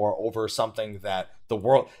striving for over something that the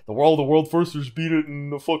world firsters beat it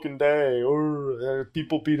in a fucking day, or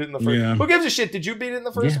people beat it in the first. Yeah. Who gives a shit? Did you beat it in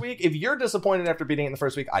the first week? If you're disappointed after beating it in the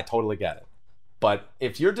first week, I totally get it. But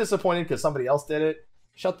if you're disappointed because somebody else did it,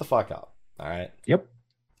 shut the fuck up. All right. Yep.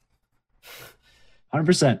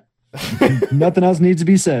 100%. Nothing else needs to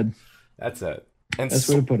be said. That's it. And that's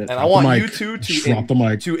where to put it. And I want you two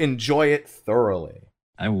to enjoy it thoroughly.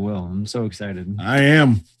 I will. I'm so excited. I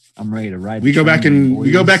am. I'm ready to ride. We go back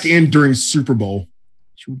in during Super Bowl.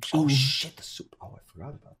 Oh shit! Oh, I forgot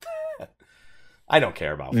about that. I don't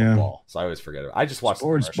care about football, so I always forget it. I just watch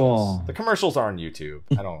sports the commercials. Ball. The commercials are on YouTube.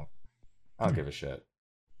 I don't give a shit.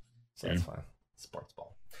 So that's fine. Sports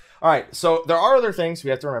ball. All right. So there are other things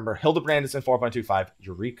we have to remember. Hildebrand is in 4.25.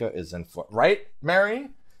 Eureka is in 4. Right, Mary?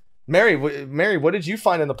 Mary, what did you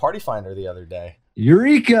find in the Party Finder the other day?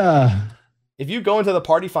 Eureka. If you go into the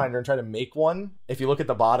Party Finder and try to make one, if you look at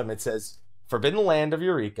the bottom, it says Forbidden Land of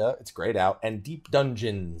Eureka. It's grayed out. And Deep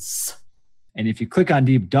Dungeons. And if you click on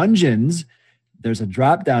Deep Dungeons, there's a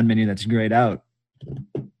drop-down menu that's grayed out.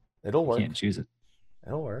 It'll work. You can't choose it.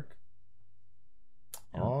 It'll work.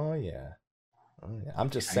 Oh, yeah.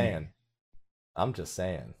 I'm just saying.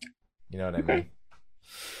 You know what I mean?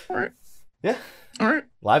 All right. Yeah. All right.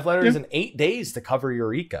 Live letter is in 8 days to cover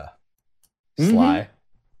Eureka. Sly.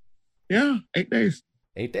 Yeah, 8 days.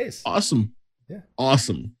 8 days. Awesome. Yeah.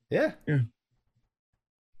 Awesome. Yeah. Yeah.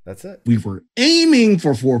 That's it. We were aiming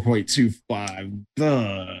for 4.25.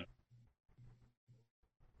 The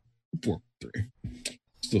 4.3.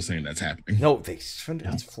 Still saying that's happening. No, they said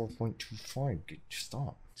it's 4.25.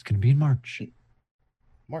 Stop. It's going to be in March.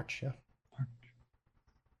 March, yeah.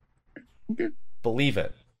 Okay. Believe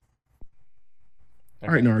it. Okay.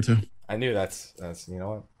 All right, Naruto. I knew that's you know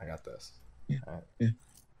what? I got this. Yeah. All right. Yeah.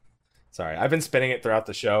 Sorry, I've been spinning it throughout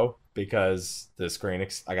the show because the Square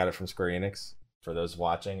Enix, I got it from Square Enix. For those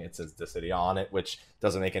watching, it says Dissidia on it, which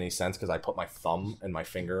doesn't make any sense because I put my thumb and my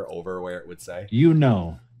finger over where it would say. You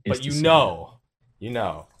know. But you know.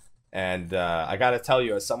 And I got to tell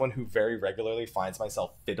you, as someone who very regularly finds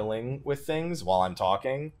myself fiddling with things while I'm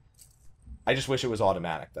talking, I just wish it was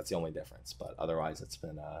automatic. That's the only difference. But otherwise, it's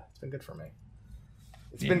been good for me.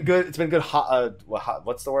 It's been good. It's been good.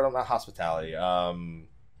 What's the word on that? Hospitality.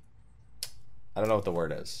 I don't know what the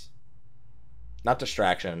word is. Not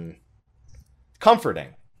distraction.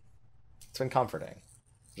 Comforting. It's been comforting.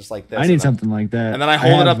 Just like this. I need something like that. And then I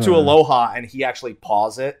hold it up to Aloha, and he actually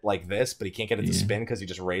paws it like this, but he can't get it to spin because he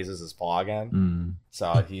just raises his paw again.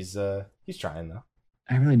 So he's trying though.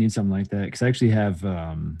 I really need something like that because I actually have.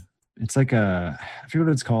 It's like I forget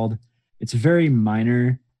what it's called. It's a very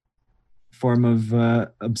minor form of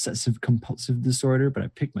obsessive compulsive disorder, but I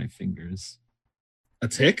pick my fingers. A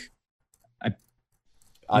tick?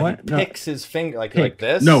 He picks his finger like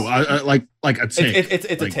this. No, like a tick. It's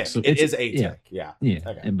a tick. So it is a tick. Yeah.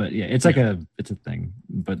 Okay. But yeah, it's like it's a thing.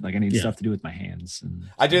 But like I need stuff to do with my hands. And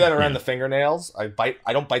I do that around the fingernails. I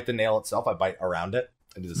don't bite the nail itself. I bite around it.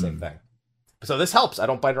 I do the same thing. So this helps. I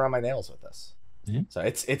don't bite around my nails with this. Yeah. So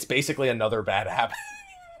it's basically another bad habit.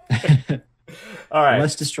 All right.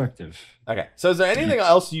 Less destructive. Okay. So is there anything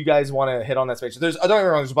else you guys want to hit on that space? Don't get me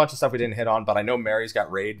wrong, there's a bunch of stuff we didn't hit on, but I know Mary's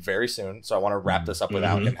got raid very soon, so I want to wrap this up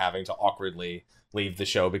without him having to awkwardly leave the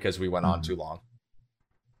show because we went on too long.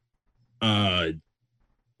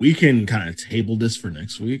 We can kind of table this for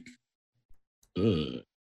next week. The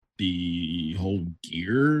whole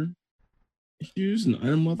gear issues and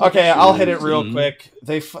item level. Okay, I'll hit it real quick.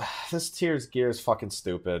 This tier's gear is fucking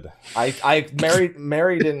stupid.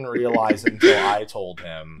 Mary didn't realize until I told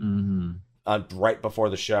him right before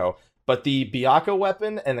the show. But the Byakuya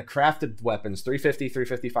weapon and the crafted weapons, 350,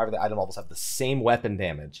 355 of the item levels have the same weapon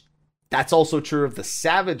damage. That's also true of the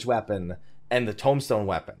Savage weapon and the Tombstone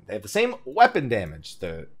weapon. They have the same weapon damage.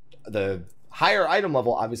 The higher item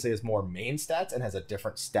level obviously has more main stats and has a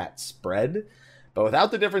different stat spread. But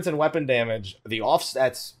without the difference in weapon damage, the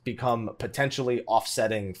offsets become potentially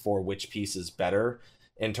offsetting for which piece is better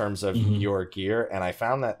in terms of your gear. And I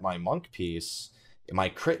found that my monk piece, my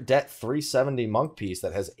crit det 370 monk piece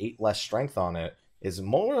that has 8 less strength on it is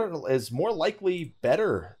more likely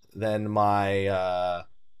better than my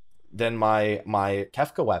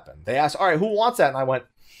Kefka weapon. They asked, all right, who wants that? And I went,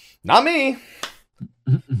 not me.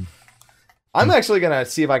 I'm actually gonna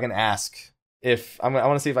see if I can ask I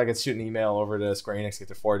want to see if I can shoot an email over to Square Enix, get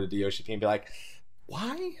to forward to DOCP and be like,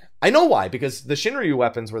 why? I know why, because the Shinryu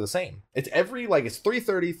weapons were the same. It's it's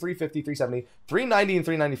 330, 350, 370, 390, and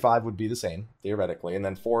 395 would be the same, theoretically. And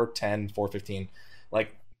then 410, 415.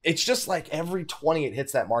 Like, it's just like every 20 it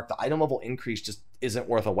hits that mark, the item level increase just isn't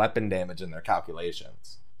worth a weapon damage in their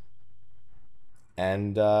calculations.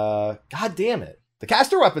 And, god damn it. The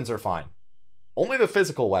caster weapons are fine. Only the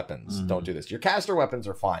physical weapons don't do this. Your caster weapons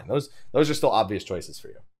are fine. Those are still obvious choices for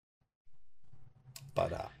you.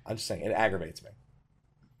 But I'm just saying, it aggravates me.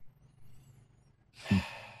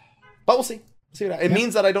 But we'll see. It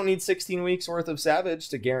means that I don't need 16 weeks worth of Savage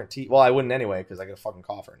to guarantee. Well, I wouldn't anyway because I get a fucking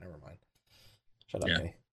coffer. Never mind. Shut up,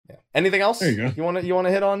 me. Yeah. Anything else? There you go. You want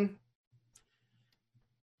to hit on?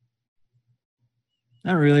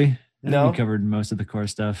 Not really. I No. think we covered most of the core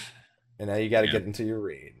stuff. And now you got to get into your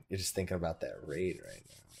raid. You're just thinking about that raid right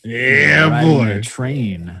now. Yeah, Riding boy. the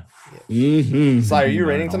train. Mm-hmm. Sly, are you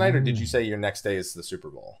raiding tonight, or did you say your next day is the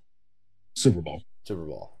Super Bowl? Super Bowl. Super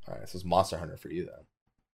Bowl. All right, this is Monster Hunter for you then.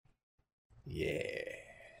 Yeah,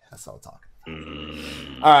 that's all I'm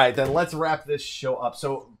talking. All right, then let's wrap this show up.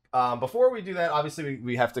 So before we do that, obviously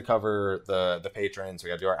we have to cover the patrons. We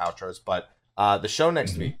got to do our outros, but the show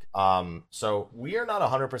next week. So we are not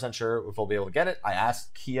 100% sure if we'll be able to get it. I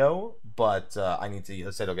asked Keo, but I need to.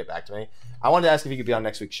 He said he'll get back to me. I wanted to ask if he could be on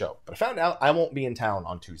next week's show, but I found out I won't be in town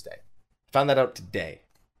on Tuesday. Found that out today.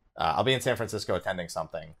 I'll be in San Francisco attending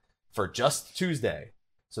something for just Tuesday.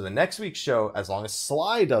 So the next week's show, as long as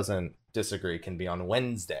Sly doesn't disagree, can be on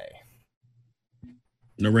Wednesday.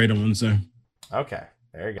 No raid on Wednesday. Okay,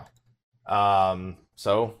 there you go.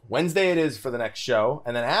 So Wednesday it is for the next show,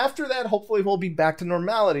 and then after that, hopefully we'll be back to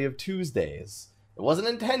normality of Tuesdays. It wasn't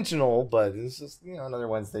intentional, but it's just another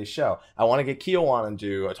Wednesday show. I want to get Keo on and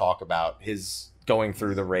do a talk about his going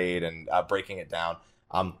through the raid and breaking it down.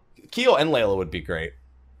 Keo and Layla would be great.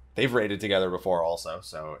 They've raided together before also,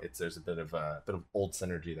 so there's a bit of old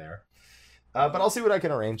synergy there. But I'll see what I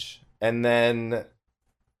can arrange. And then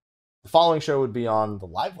the following show would be on the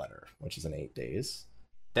live letter, which is in 8 days.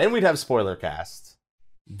 Then we'd have Spoiler Cast.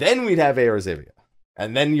 Then we'd have Aerzivia.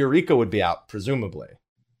 And then Eureka would be out, presumably.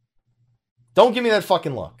 Don't give me that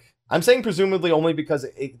fucking look. I'm saying presumably only because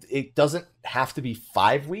it doesn't have to be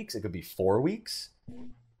 5 weeks. It could be 4 weeks.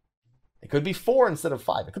 It could be 4 instead of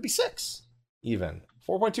 5. It could be 6, even.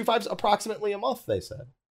 4.25 is approximately a month, they said.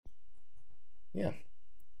 Yeah.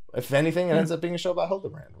 If anything, it ends up being a show about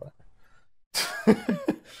Hildebrand.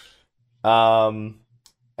 Whatever.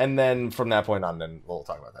 And then from that point on, then we'll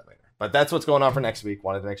talk about that later. But that's what's going on for next week.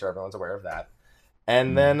 Wanted to make sure everyone's aware of that.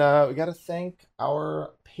 And then we got to thank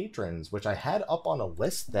our patrons, which I had up on a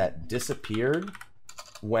list that disappeared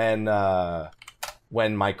when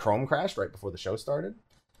my Chrome crashed right before the show started.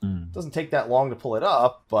 It doesn't take that long to pull it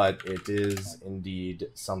up, but it is indeed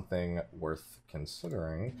something worth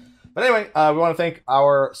considering. But anyway, we want to thank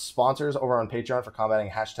our sponsors over on Patreon for combating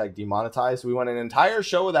hashtag demonetized. We went an entire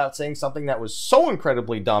show without saying something that was so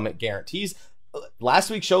incredibly dumb it guarantees. Last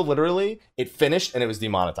week's show, literally, it finished and it was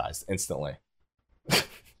demonetized instantly.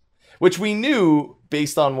 Which we knew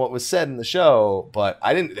based on what was said in the show, but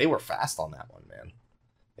they were fast on that one, man.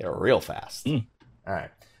 They were real fast. All right.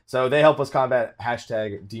 So they help us combat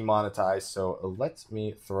hashtag demonetized. So let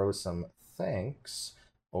me throw some thanks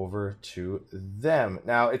over to them.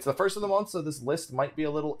 Now, it's the first of the month, so this list might be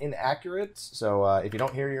a little inaccurate. So if you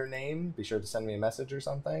don't hear your name, be sure to send me a message or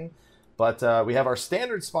something. But we have our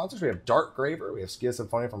standard sponsors. We have Dark Graver. We have Skia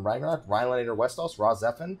Symphonia from Ragnarok, Rhinelander Westos, Raw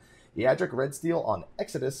Zephyn, Eadric Redsteel on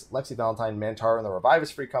Exodus, Lexi Valentine, Mantaro, and the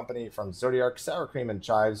Revivus Free Company from Zodiark, Sour Cream and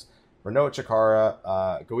Chives, Renault Chikara,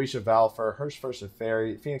 Goisha Valfer, Hirsch First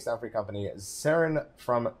Fairy, Phoenix Down Free Company, Saren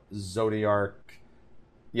from Zodiark.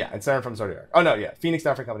 Yeah, and Saren from Zodiark. Oh, no, yeah. Phoenix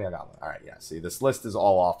Down Free Company, I got one. All right, yeah. See, this list is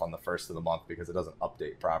all off on the first of the month because it doesn't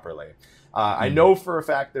update properly. I know for a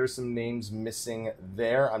fact there's some names missing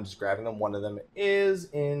there. I'm just grabbing them. One of them is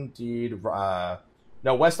indeed...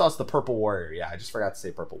 No, Westos the Purple Warrior. Yeah, I just forgot to say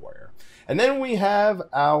Purple Warrior. And then we have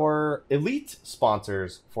our elite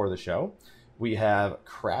sponsors for the show. We have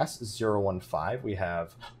Crass015. We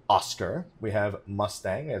have Oscar. We have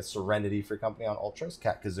Mustang. We have Serenity Free Company on Ultras.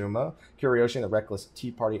 Kat Kazuma. Kurioshi and the Reckless Tea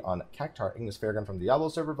Party on Cactar. Ignis Fairgun from Diablo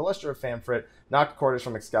Server. Velestra of Famfrit. Naka Cordes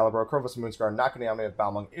from Excalibur. Corvus Moonscar. Nakaniami of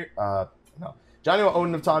Balmung. Johnny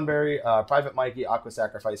Odin of Tonberry, Private Mikey, Aqua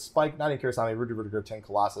Sacrifice, Spike, Nani Kurasami, Rudy Rudiger, Tin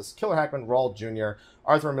Colossus, Killer Hackman, Rawl Jr.,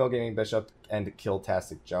 Arthur Mill Gaming Bishop, and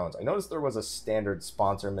Killtastic Jones. I noticed there was a standard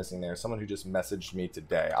sponsor missing there, someone who just messaged me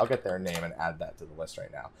today. I'll get their name and add that to the list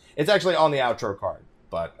right now. It's actually on the outro card,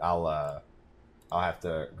 but I'll have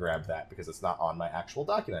to grab that because it's not on my actual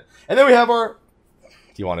document. And then we have our...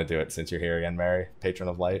 Do you want to do it since you're here again, Mary? Patron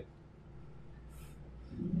of Light?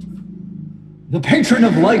 The Patron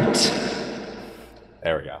of Light.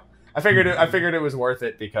 There we go. I figured it was worth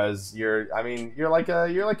it because you're like a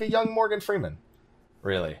young Morgan Freeman,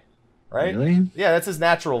 really, right? Really? Yeah, that's his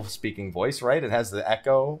natural speaking voice, right? It has the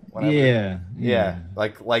echo. Yeah.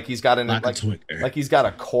 Like he's got he's got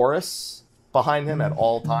a chorus behind him at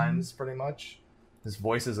all times, pretty much. His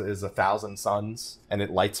voice is 1,000 suns, and it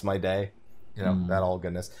lights my day. You know, that all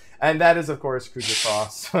goodness. And that is, of course, Kuja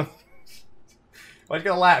Cross. Why are you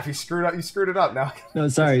gonna laugh? You screwed it up now. No,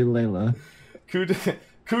 sorry, Layla.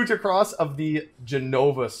 Kuja Cross of the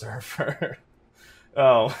Genova server.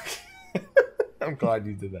 Oh, I'm glad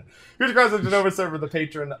you did that. Kuja Cross of the Genova server, the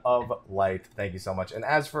Patron of Light. Thank you so much. And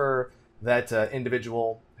as for that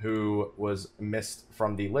individual who was missed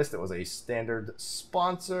from the list, it was a standard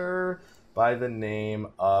sponsor by the name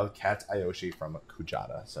of Kat Ayoshi from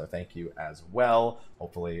Kujata. So thank you as well.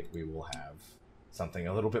 Hopefully we will have something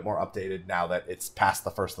a little bit more updated now that it's past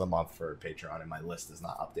the first of the month for Patreon and my list is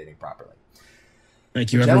not updating properly.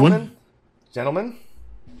 Thank you, everyone. Gentlemen,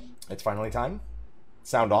 it's finally time.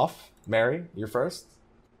 Sound off. Mary, you're first.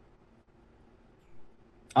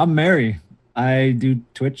 I'm Mary. I do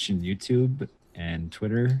Twitch and YouTube and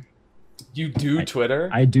Twitter. You do Twitter?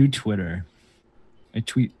 I do Twitter. I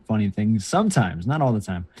tweet funny things sometimes, not all the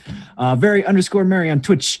time. Very_Mary on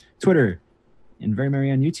Twitch, Twitter, and Very Mary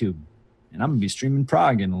on YouTube. And I'm going to be streaming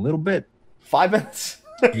Prague in a little bit. 5 minutes.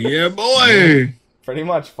 Yeah, boy. Pretty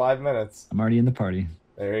much 5 minutes. I'm already in the party.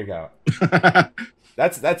 There you go.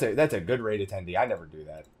 That's a good raid attendee. I never do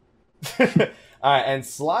that. All right, and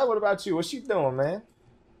Sly, what about you? What's you doing, man?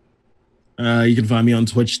 You can find me on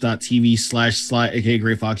twitch.tv/Sly, aka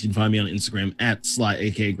Gray Fox. You can find me on Instagram at Sly,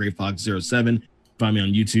 aka Gray Fox07. Find me on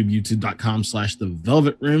YouTube, youtube.com/The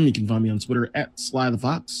Velvet Room. You can find me on Twitter at Sly the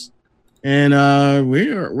Fox. And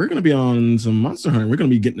we're gonna be on some Monster Hunter. We're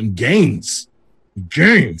gonna be getting them gains.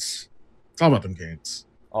 Gains. It's all about them gains.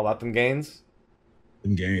 All about them gains?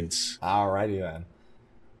 Them gains. Alrighty then.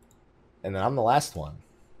 And then I'm the last one.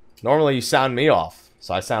 Normally you sound me off,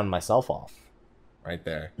 so I sound myself off. Right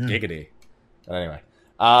there. Yeah. Giggity. But anyway.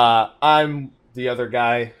 I'm the other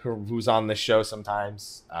guy who's on this show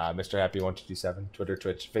sometimes. Mr. Happy1227. Twitter,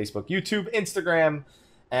 Twitch, Facebook, YouTube, Instagram.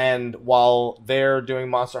 And while they're doing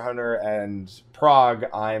Monster Hunter and Prague,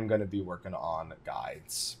 I'm going to be working on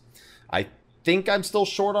guides. I think I'm still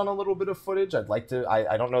short on a little bit of footage. I'd like to...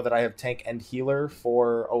 I don't know that I have tank and healer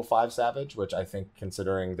for 05 Savage, which I think,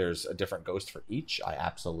 considering there's a different ghost for each, I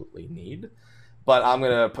absolutely need. But I'm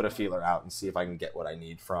going to put a feeler out and see if I can get what I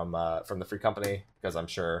need from the free company, because I'm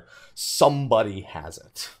sure somebody has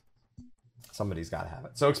it. Somebody's got to have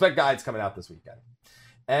it. So expect guides coming out this weekend.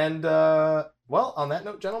 And, well, on that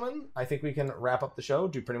note, gentlemen, I think we can wrap up the show,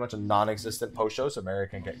 do pretty much a non-existent post-show so Mary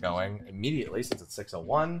can get going immediately since it's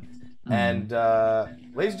 6:01. And,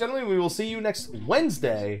 ladies and gentlemen, we will see you next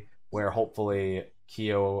Wednesday, where hopefully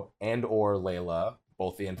Keo and or Layla,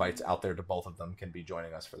 both the invites out there to both of them, can be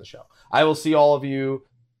joining us for the show. I will see all of you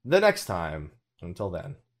the next time. Until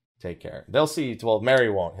then, take care. They'll see you. Well, Mary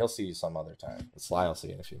won't. He'll see you some other time. Sly will see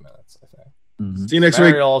you in a few minutes, I think. Mm-hmm. See you next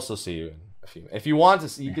Mary week. will also see you in a few minutes. If you want to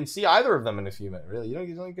see, you can see either of them in a few minutes. Really, you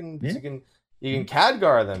can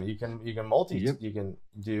Khadgar them. You can multi. Yep. You can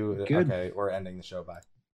do. Good. Okay, we're ending the show. Bye.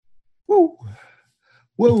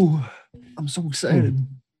 Whoa! I'm so excited.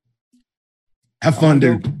 Have fun,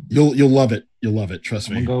 dude. You'll love it. You'll love it. Trust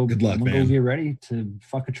me. Good luck, man. Go get ready to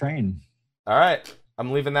fuck a train. All right.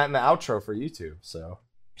 I'm leaving that in the outro for you two. So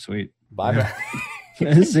sweet. Bye.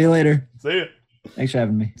 Yeah. See you later. See you. Thanks for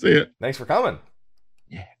having me. See ya. Thanks for coming.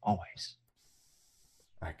 Yeah, always.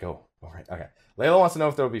 All right, go. All right. Okay. Layla wants to know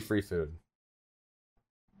if there will be free food.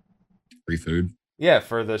 Free food? Yeah,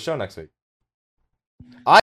 for the show next week.